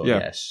nationalism that sort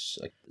of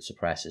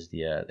suppresses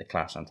the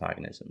class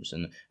antagonisms,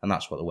 and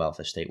that's what the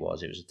welfare state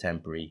was. It was a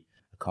temporary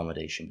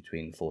accommodation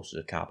between the forces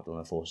of capital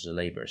and the forces of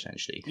labour,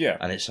 essentially. Yeah,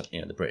 and it's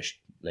the British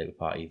Labour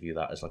Party view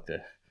that as like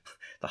the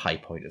high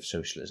point of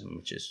socialism,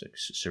 which is like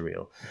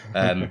surreal.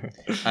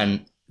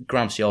 And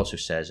Gramsci also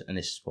says, and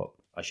this is what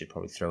I should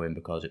probably throw in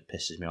because it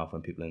pisses me off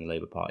when people in the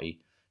Labour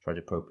Party try to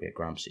appropriate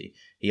Gramsci.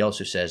 He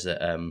also says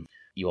that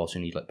you also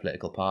need like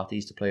political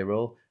parties to play a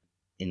role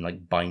in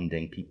like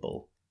binding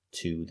people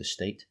to the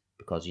state,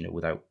 because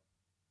without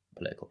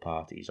political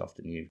parties,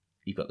 often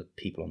you've got the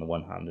people on the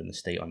one hand and the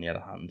state on the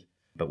other hand.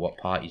 But what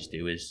parties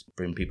do is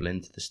bring people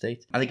into the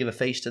state, and they give a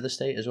face to the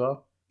state as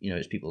well.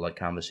 it's people like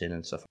canvassing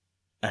and stuff.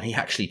 And he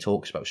actually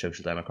talks about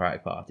social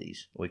democratic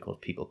parties, or he calls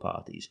people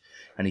parties.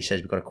 And he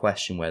says we've got to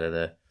question whether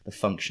the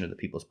function of the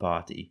People's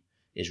Party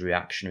is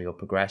reactionary or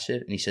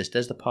progressive. And he says,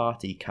 does the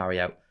party carry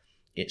out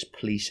its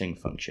policing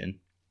function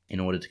in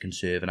order to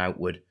conserve an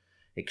outward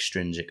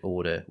extrinsic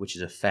order, which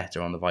is a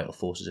fetter on the vital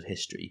forces of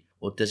history,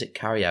 or does it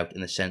carry out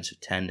in the sense of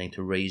tending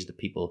to raise the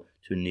people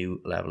to a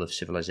new level of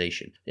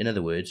civilization? In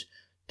other words,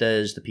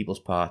 does the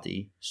People's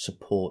Party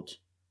support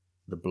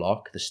the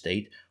bloc, the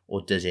state,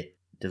 or does it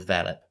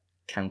develop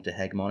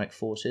counter-hegemonic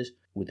forces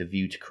with a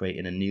view to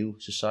creating a new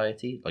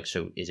society? Like,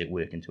 so is it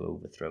working to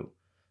overthrow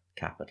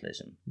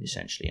capitalism,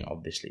 essentially? And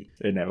obviously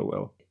it never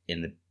will.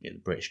 In the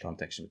British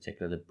context in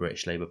particular, the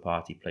British Labour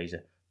Party plays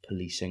a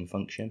policing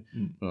function,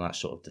 and that's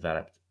sort of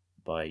developed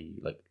by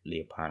like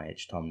Leo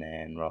Panitch, Tom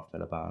Nairn, Ralph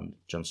Miliband,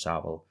 John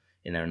Savile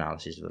in their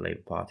analysis of the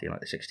Labour Party in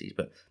like the 60s.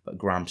 But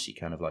Gramsci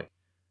kind of like,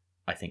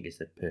 I think, is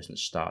the person that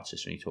starts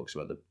this when he talks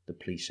about the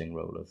policing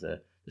role of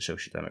the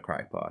social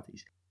democratic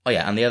parties. Oh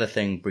yeah, and the other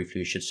thing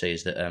briefly we should say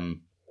is that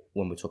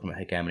when we're talking about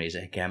hegemony, is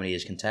that hegemony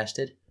is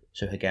contested.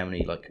 So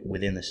hegemony, like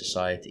within the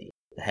society,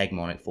 the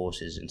hegemonic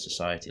forces in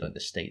society, like the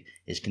state,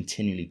 is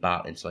continually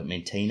battling to like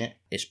maintain it.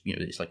 It's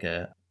it's like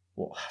I'm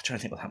trying to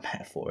think what that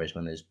metaphor is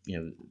when there's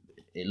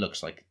it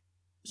looks like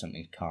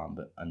something's calm,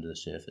 but under the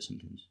surface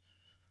something's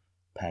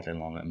pedaling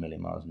along at 1,000,000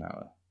 miles an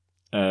hour.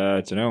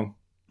 I don't know.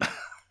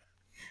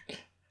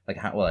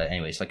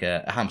 Anyway, it's like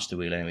a hamster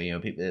wheel. Anyway,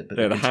 people.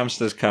 The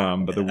hamster's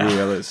calm, but the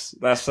wheel is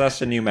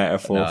that's a new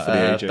metaphor for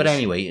the ages. But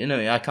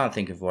anyway, I can't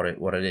think of what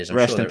it is.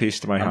 Rest in peace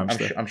to my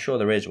hamster. I'm sure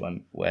there is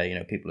one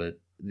where people are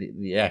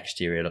the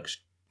exterior looks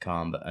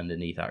calm, but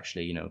underneath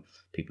actually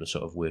people are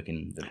sort of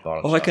working the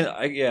balance. Oh,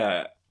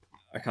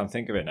 I can't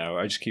think of it now.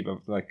 I just keep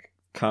like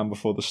calm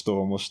before the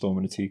storm or storm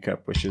in a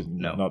teacup, which is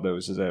not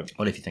those, is it?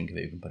 Well, if you think of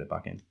it, you can put it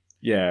back in.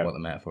 Yeah. What the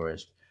metaphor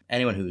is.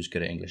 Anyone who's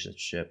good at English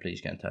literature,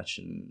 please get in touch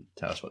and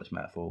tell us what this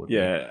metaphor would be.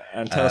 Yeah,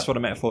 and tell us what a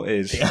metaphor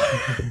is.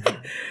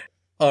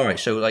 All right,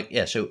 so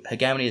so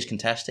hegemony is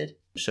contested.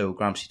 So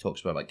Gramsci talks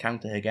about like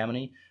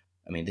counter-hegemony.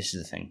 I mean, this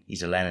is the thing.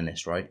 He's a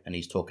Leninist, right? And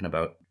he's talking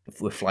about,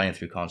 we're flying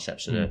through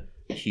concepts at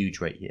a huge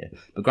rate here.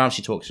 But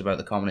Gramsci talks about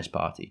the Communist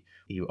Party.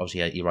 He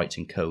writes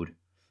in code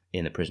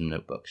in the prison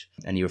notebooks.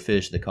 And he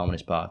refers to the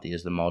Communist Party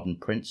as the modern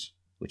prince,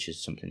 which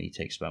is something he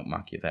takes about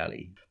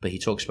Machiavelli. But he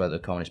talks about the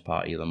Communist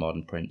Party or the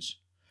modern prince.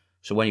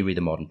 So when you read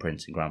The Modern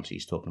Prince in Gramsci,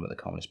 he's talking about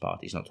the Communist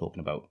Party. He's not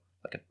talking about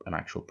like an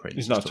actual prince.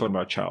 He's not talking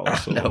about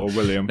Charles or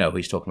William. No,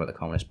 he's talking about the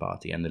Communist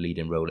Party and the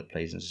leading role it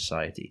plays in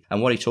society.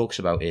 And what he talks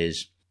about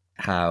is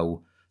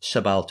how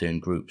subaltern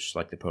groups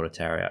like the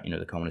proletariat,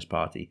 the Communist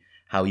Party,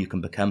 how you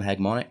can become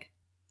hegemonic.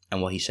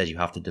 And what he says, you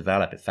have to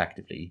develop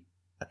effectively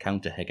a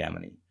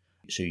counter-hegemony.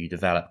 So you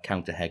develop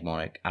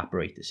counter-hegemonic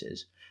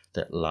apparatuses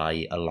that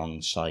lie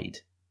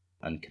alongside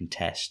and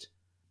contest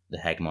the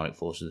hegemonic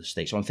forces of the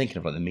state. So I'm thinking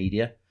of like the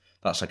media.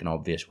 That's like an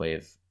obvious way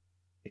of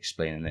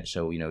explaining it.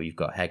 So, you've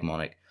got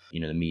hegemonic,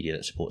 the media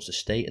that supports the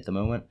state at the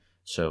moment.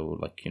 So,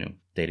 like,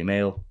 Daily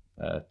Mail,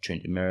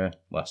 Trinity Mirror,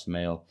 Western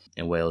Mail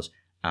in Wales.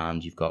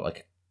 And you've got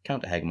like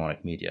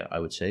counter-hegemonic media, I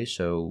would say.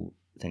 So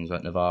things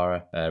like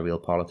Novara,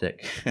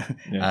 Realpolitik,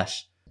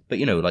 Us. But,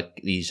 like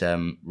these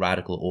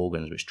radical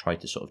organs which try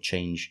to sort of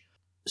change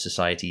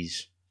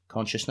society's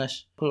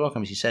consciousness. Paul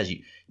Rockham, he says,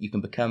 you can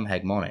become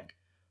hegemonic.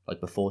 Like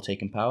before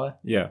taking power,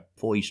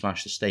 before you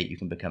smash the state, you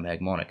can become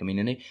hegemonic. I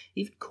mean,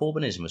 even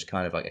Corbynism was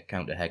kind of like a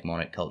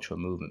counter-hegemonic cultural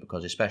movement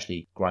because,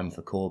 especially Grime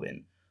for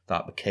Corbyn,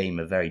 that became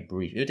a very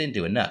brief. It didn't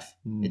do enough.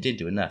 It did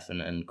do enough,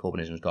 and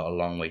Corbynism's got a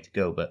long way to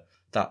go. But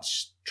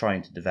that's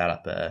trying to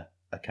develop a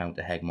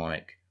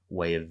counter-hegemonic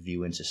way of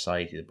viewing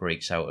society that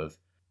breaks out of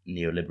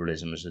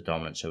neoliberalism as the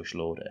dominant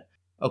social order.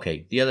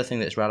 Okay, the other thing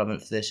that's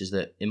relevant for this is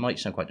that it might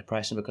sound quite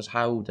depressing because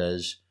how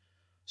does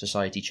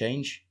society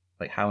change?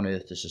 Like, how on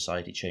earth does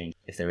society change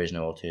if there is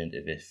no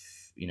alternative,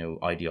 if,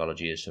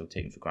 ideology is so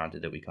taken for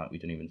granted that we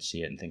don't even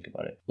see it and think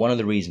about it? One of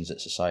the reasons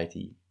that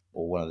society,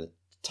 or one of the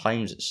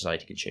times that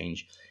society can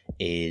change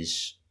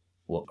is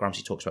what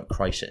Gramsci talks about,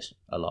 crisis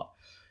a lot.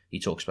 He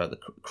talks about the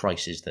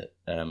crises that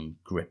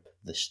grip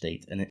the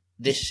state. And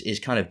this is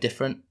kind of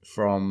different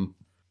from,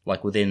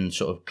 like, within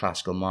sort of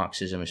classical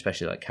Marxism,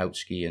 especially like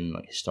Kautsky and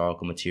like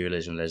historical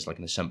materialism. There's like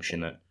an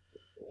assumption that,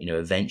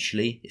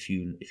 eventually, if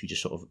you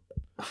just sort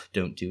of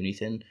don't do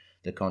anything,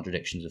 the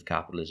contradictions of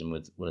capitalism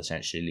will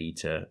essentially lead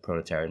to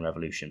proletarian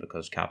revolution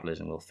because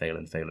capitalism will fail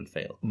and fail and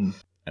fail and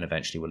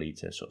eventually will lead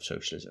to sort of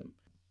socialism.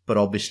 But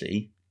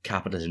obviously,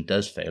 capitalism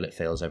does fail. It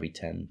fails every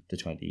 10 to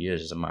 20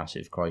 years as a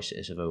massive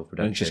crisis of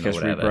overproduction. And it just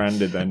gets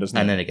rebranded then, doesn't it?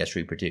 And then it gets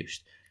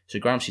reproduced. So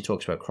Gramsci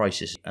talks about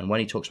crisis, and when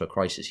he talks about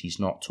crisis, he's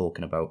not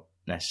talking about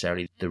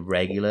necessarily the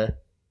regular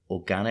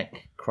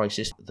organic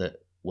crisis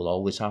that will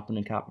always happen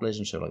in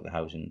capitalism, so like the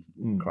housing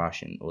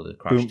crash or the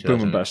crash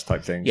boom and bust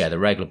type things. Yeah, the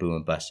regular boom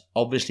and bust.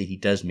 Obviously, he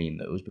does mean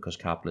those because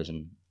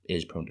capitalism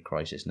is prone to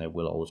crisis, and there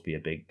will always be a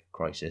big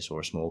crisis or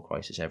a small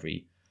crisis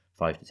every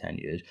 5 to 10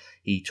 years.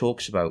 He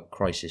talks about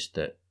crisis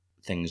that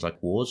things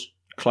like wars,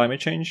 climate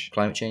change,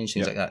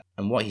 things like that.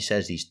 And what he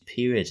says, these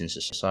periods in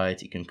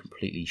society can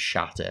completely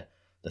shatter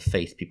the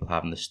faith people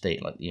have in the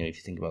state. Like, if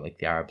you think about like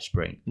the Arab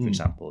Spring, for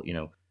example,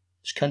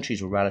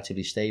 countries were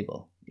relatively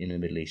stable in the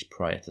Middle East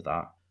prior to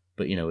that.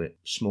 But,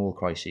 small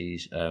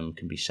crises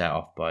can be set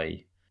off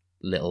by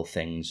little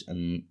things.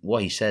 And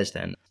what he says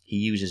then, he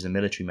uses the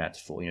military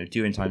metaphor,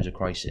 during times of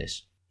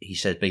crisis. He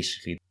says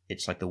basically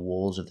it's like the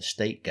walls of the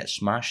state get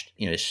smashed.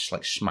 It's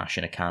like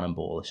smashing a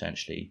cannonball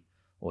essentially,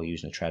 or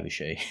using a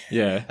trebuchet.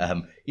 Yeah.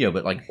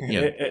 But like,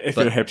 if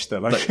you're a hipster,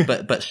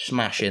 like, but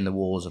smashing the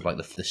walls of like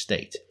the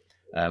state,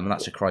 and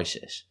that's a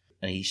crisis.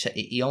 And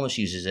he almost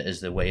uses it as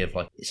the way of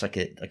like, it's like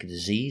a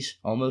disease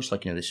almost,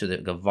 like, so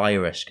that the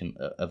virus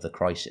of the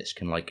crisis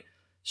can like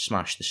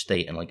smash the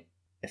state and like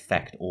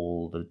affect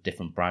all the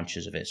different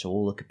branches of it. So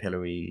all the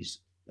capillaries,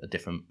 the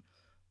different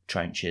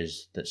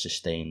trenches that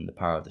sustain the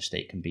power of the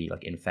state can be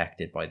like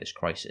infected by this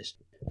crisis.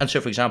 And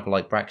so, for example,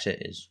 like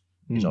Brexit is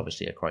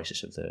obviously a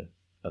crisis of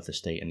the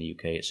state in the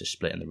UK. It's a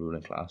split in the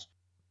ruling class,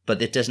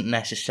 but it doesn't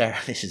necessarily.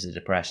 This is the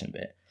depressing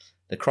bit.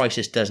 The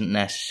crisis doesn't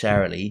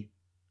necessarily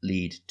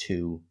lead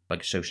to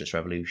like a socialist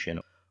revolution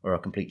or a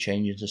complete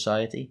change in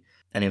society.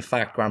 And in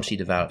fact, Gramsci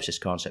develops this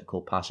concept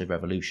called passive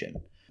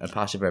revolution. And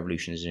passive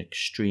revolution is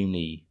it's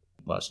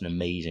an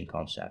amazing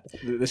concept.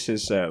 This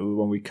is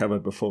one we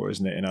covered before,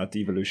 isn't it, in our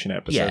devolution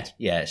episode?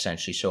 Yeah,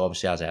 essentially. So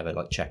obviously, as ever,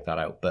 like, check that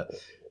out. But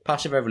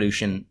passive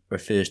revolution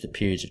refers to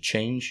periods of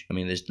change. I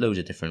mean, there's loads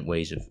of different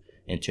ways of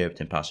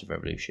interpreting passive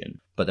revolution.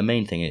 But the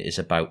main thing is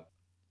about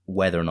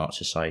whether or not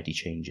society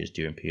changes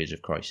during periods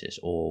of crisis,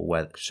 or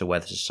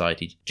whether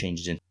society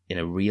changes in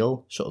a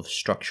real sort of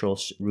structural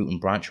root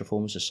and branch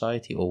reform of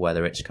society, or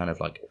whether it's kind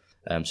of like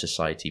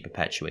society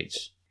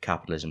perpetuates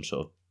capitalism,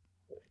 sort of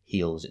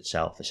heals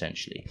itself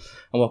essentially.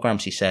 And what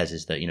Gramsci says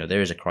is that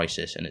there is a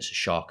crisis and it's a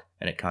shock,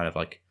 and it kind of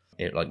like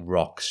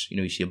rocks.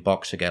 You see a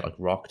boxer get like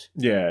rocked.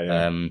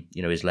 Yeah.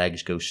 His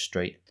legs go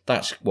straight.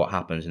 That's what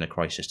happens in a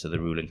crisis to the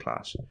ruling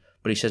class.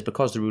 But he says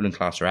because the ruling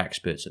class are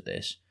experts at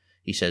this,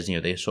 he says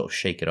they sort of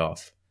shake it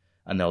off,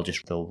 and they'll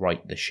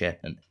right the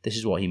ship. And this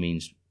is what he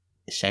means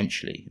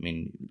essentially. I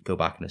mean, go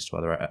back and listen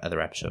to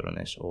other episode on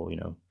this, or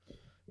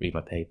read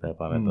my paper,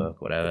 buy my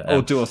book, whatever.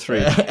 Oh, 2 or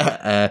 3.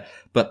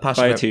 But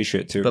buy a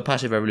t-shirt too. But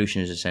passive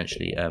revolution is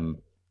essentially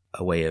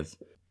a way of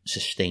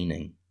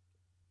sustaining,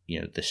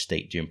 the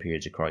state during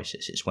periods of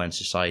crisis. It's when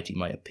society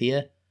might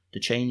appear to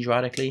change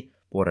radically,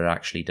 but what it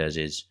actually does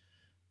is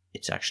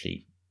it's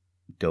actually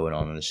going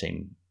on in the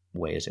same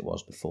way as it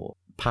was before.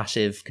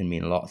 Passive can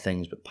mean a lot of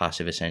things, but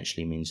passive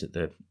essentially means that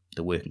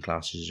the working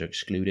classes are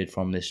excluded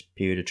from this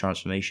period of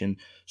transformation.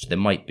 So there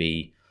might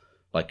be,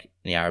 like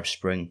in the Arab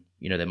Spring,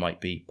 there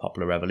might be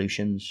popular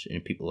revolutions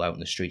and people out in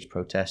the streets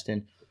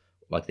protesting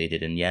like they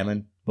did in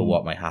Yemen. But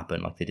what might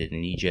happen, like they did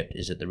in Egypt,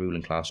 is that the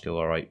ruling class go,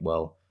 all right,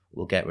 well,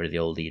 we'll get rid of the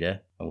old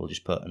leader and we'll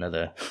just put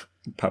another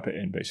puppet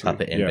in,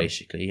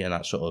 basically. And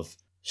that sort of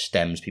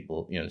stems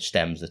people,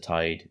 stems the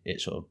tide.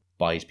 It sort of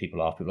buys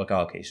people off. People are like,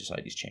 oh, okay,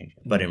 society's changed.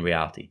 But in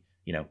reality,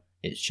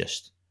 it's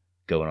just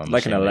going on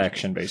like an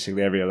election,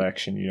 basically. Every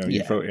election,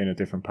 you vote in a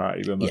different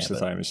party, but most of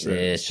the time it's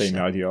the same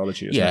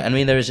ideology. Yeah, I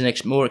mean, there is an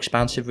more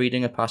expansive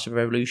reading of passive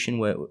revolution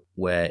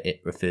where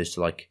it refers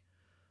to like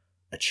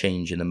a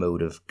change in the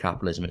mode of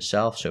capitalism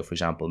itself. So, for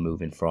example,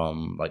 moving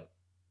from like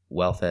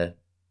welfare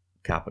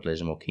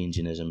capitalism or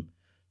Keynesianism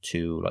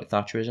to like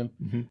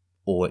Thatcherism,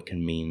 or it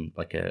can mean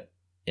like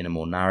in a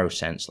more narrow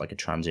sense, like a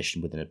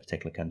transition within a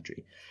particular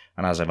country.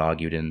 And as I've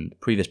argued in the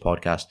previous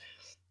podcast,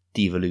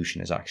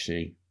 devolution is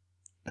actually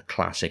a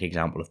classic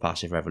example of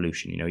passive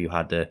revolution. You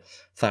had the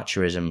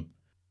Thatcherism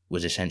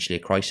was essentially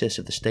a crisis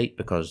of the state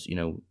because,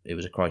 it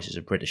was a crisis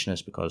of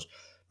Britishness, because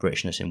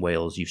Britishness in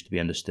Wales used to be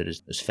understood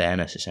as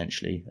fairness,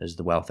 essentially, as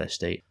the welfare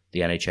state, the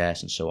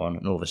NHS and so on.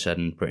 And all of a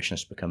sudden,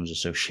 Britishness becomes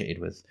associated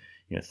with,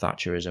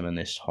 Thatcherism and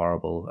this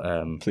horrible...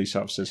 police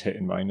officers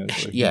hitting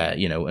minors. Yeah,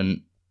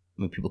 and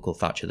when people call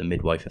Thatcher the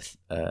midwife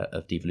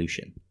of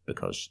devolution,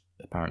 because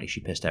apparently she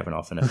pissed everyone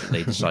off enough that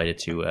they decided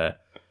to...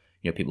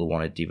 people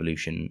wanted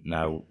devolution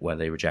now where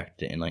they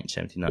rejected it in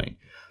 1979.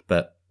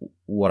 But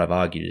what I've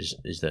argued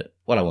is that,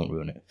 well, I won't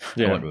ruin it.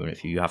 Yeah. I won't ruin it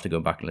for you. You have to go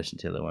back and listen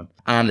to the other one.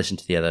 And listen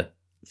to the other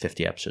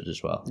 50 episodes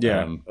as well.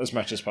 Yeah, as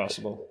much as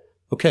possible.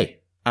 Okay,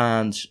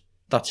 and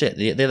that's it.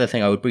 The other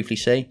thing I would briefly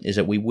say is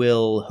that we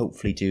will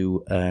hopefully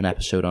do an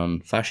episode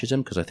on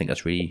fascism, because I think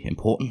that's really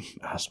important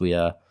as we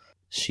are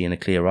seeing a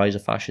clear rise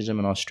of fascism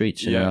in our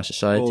streets and in our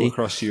society. All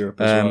across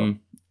Europe as well.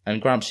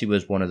 And Gramsci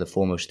was one of the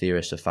foremost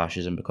theorists of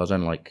fascism, because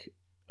unlike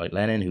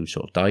Lenin, who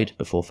sort of died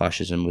before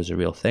fascism was a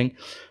real thing,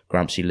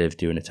 Gramsci lived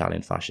during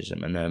Italian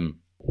fascism. And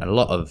a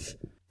lot of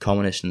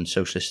communist and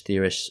socialist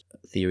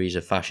theories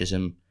of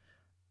fascism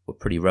were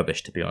pretty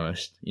rubbish, to be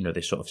honest.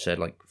 They sort of said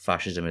like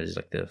fascism is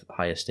like the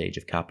highest stage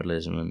of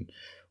capitalism,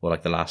 or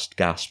like the last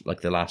gasp,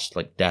 like the last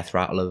like death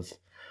rattle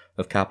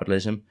of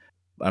capitalism.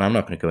 And I'm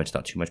not going to go into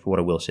that too much, but what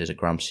I will say is that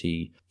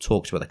Gramsci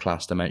talks about the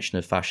class dimension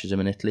of fascism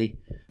in Italy.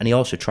 And he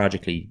also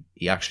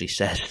he actually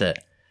says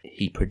that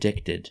he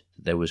predicted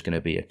there was going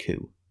to be a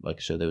coup.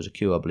 So there was a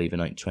coup, I believe, in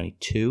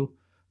 1922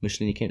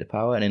 Mussolini came to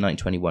power. And in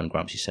 1921,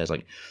 Gramsci says,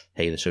 like,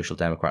 hey, the Social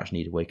Democrats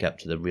need to wake up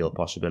to the real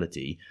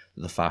possibility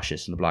that the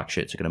fascists and the black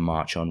shirts are going to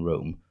march on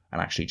Rome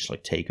and actually just,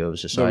 like, take over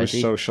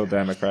society. Those Social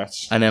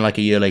Democrats. And then, like,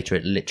 a year later,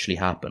 it literally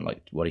happened,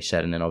 like what he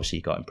said. And then, obviously,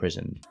 he got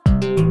imprisoned.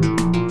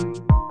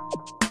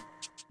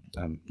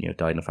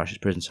 Died in a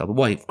fascist prison cell. But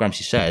what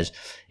Gramsci says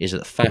is that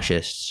the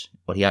fascists,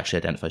 well, he actually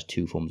identifies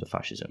two forms of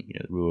fascism,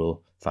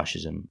 rural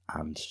fascism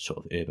and sort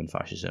of urban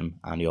fascism.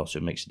 And he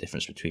also makes a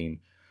difference between,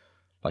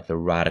 like, the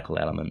radical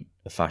element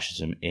of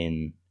fascism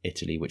in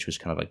Italy, which was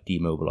kind of like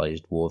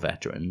demobilized war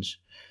veterans,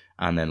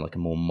 and then, like, a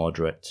more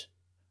moderate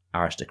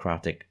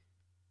aristocratic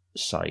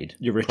side.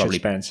 Your Richard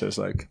Spencer's,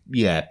 like.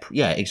 Yeah,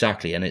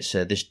 exactly. And it's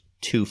this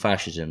two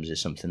fascisms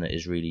is something that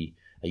is really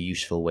a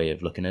useful way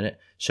of looking at it.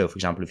 So, for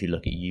example, if you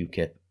look at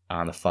UKIP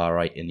and the far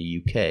right in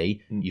the UK,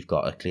 you've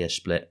got a clear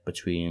split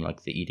between,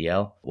 like, the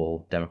EDL,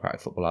 or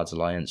Democratic Football Lads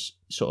Alliance,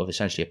 sort of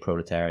essentially a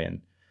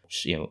proletarian,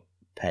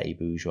 petty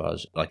bourgeois,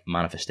 like,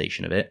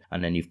 manifestation of it.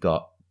 And then you've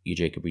got your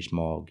Jacob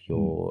Rees-Mogg,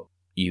 your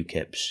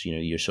UKIPs,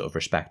 your sort of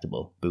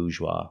respectable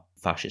bourgeois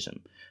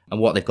fascism. And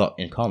what they've got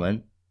in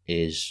common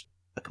is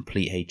a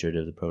complete hatred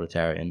of the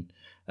proletarian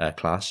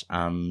class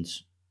and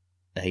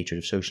a hatred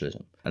of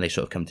socialism. And they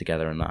sort of come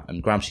together in that.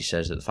 And Gramsci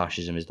says that the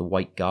fascism is the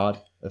white guard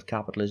of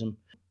capitalism.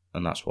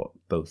 And that's what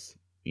both,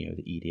 the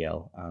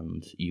EDL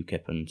and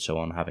UKIP and so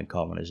on have in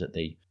common, is that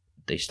they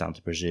stand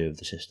to preserve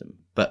the system.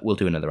 But we'll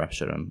do another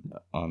episode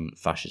on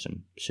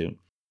fascism soon.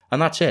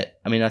 And that's it.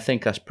 I mean, I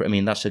think that's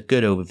a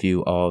good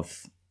overview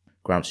of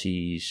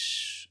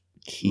Gramsci's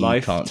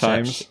key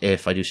concepts,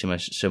 if I do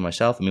so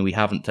myself. I mean, we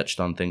haven't touched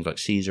on things like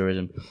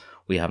Caesarism.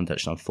 We haven't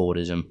touched on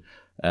Fordism.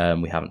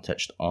 We haven't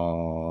touched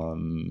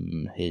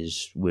on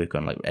his work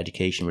on, like,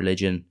 education,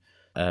 religion.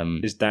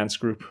 His dance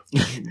group,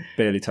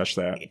 barely touched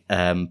that.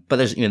 But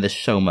there's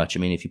so much. I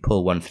mean, if you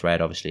pull one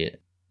thread, obviously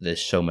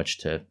there's so much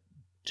to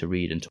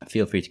read, and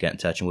feel free to get in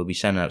touch, and we'll be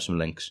sending out some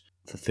links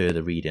for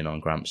further reading on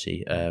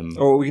Gramsci.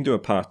 Or we can do a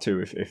part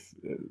 2 if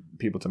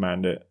people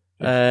demand it.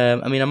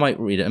 I mean, I might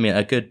read it. I mean,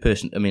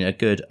 a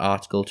good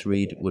article to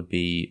read would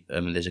be,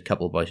 there's a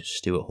couple by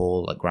Stuart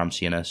Hall, like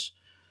Gramsci and Us,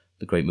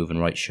 The Great Move and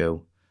Right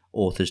Show.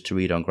 Authors to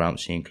read on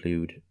Gramsci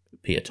include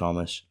Peter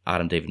Thomas,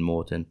 Adam David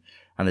Morton,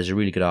 and there's a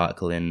really good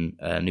article in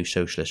New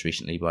Socialist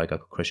recently by a guy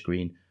called Chris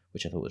Green,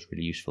 which I thought was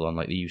really useful on,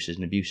 like, the uses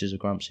and abuses of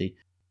Gramsci,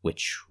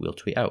 which we'll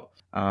tweet out.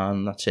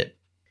 And that's it.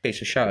 Okay,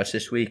 so shout-outs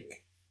this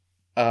week.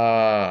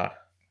 To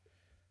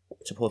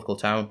Porthcawl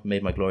Town,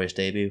 made my glorious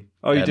debut.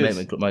 Oh, you did?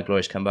 Made my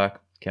glorious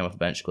comeback. Came off the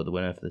bench, scored the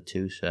winner for the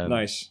 2. So,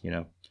 nice.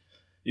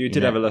 You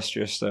did have a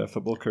illustrious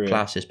football career.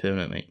 Class is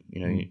permanent,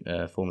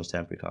 mate. Form is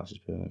temporary, class is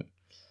permanent.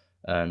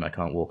 And I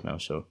can't walk now,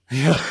 so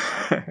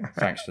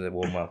thanks for the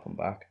warm welcome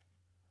back.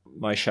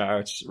 My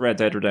shout-outs, Red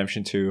Dead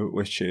Redemption 2,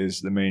 which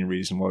is the main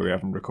reason why we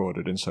haven't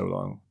recorded in so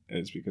long,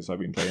 is because I've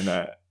been playing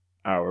that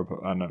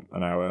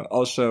an hour.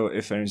 Also,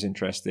 if anyone's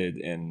interested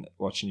in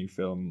watching a new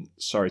film,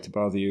 Sorry to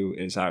Bother You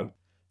is out.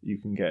 You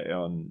can get it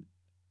on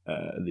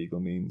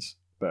illegal means,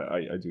 but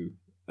I do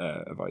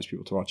advise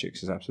people to watch it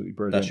because it's absolutely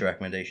brilliant. That's your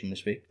recommendation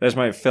this week? There's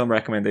my film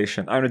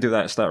recommendation. I'm going to do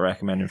that and start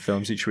recommending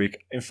films each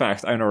week. In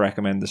fact, I'm going to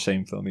recommend the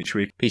same film each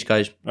week. Peace,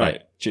 guys. All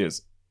right,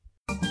 cheers.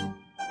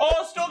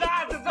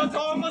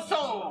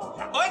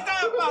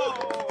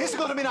 It's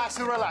going to be nice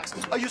and relaxed.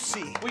 Oh, you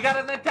see. We got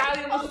an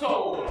Italian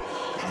massage.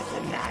 That's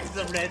a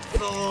nice red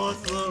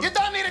sauce. You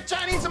don't need a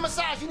Chinese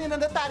massage. You need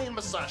an Italian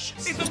massage.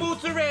 It's a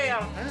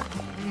mozzarella.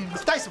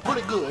 It tastes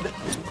pretty good.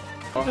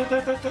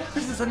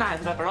 This is a nice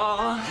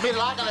pepperoni. Me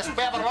like a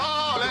pepperoni.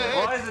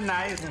 Oh, it's a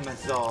nice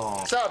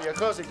massage. Salvia,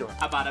 how's he doing?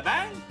 A bada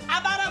bang, a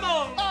bada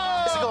boom.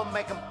 Oh. It's going to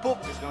make him poop.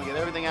 It's going to get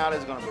everything out.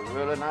 It's going to be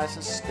really nice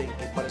and stinky,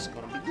 but it's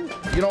going to be good.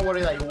 You don't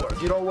worry about your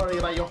work. You don't worry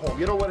about your home.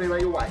 You don't worry about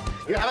your wife.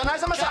 You have a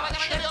nice massage.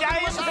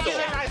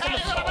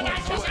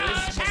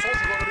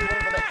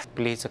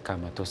 Please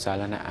come to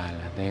Salana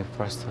Ala. The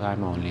first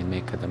time only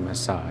make the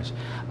massage.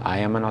 I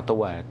am not a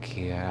work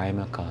here. I am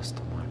a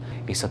customer.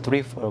 It's a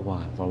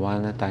 3-for-1 for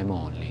one time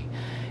only.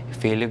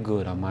 Feel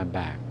good on my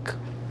back.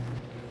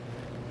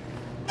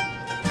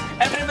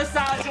 Every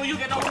massage you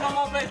get a one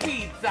more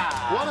pizza.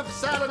 One of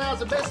Salana's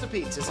the best of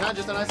pizzas, not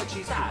just a nice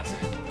cheese pizza.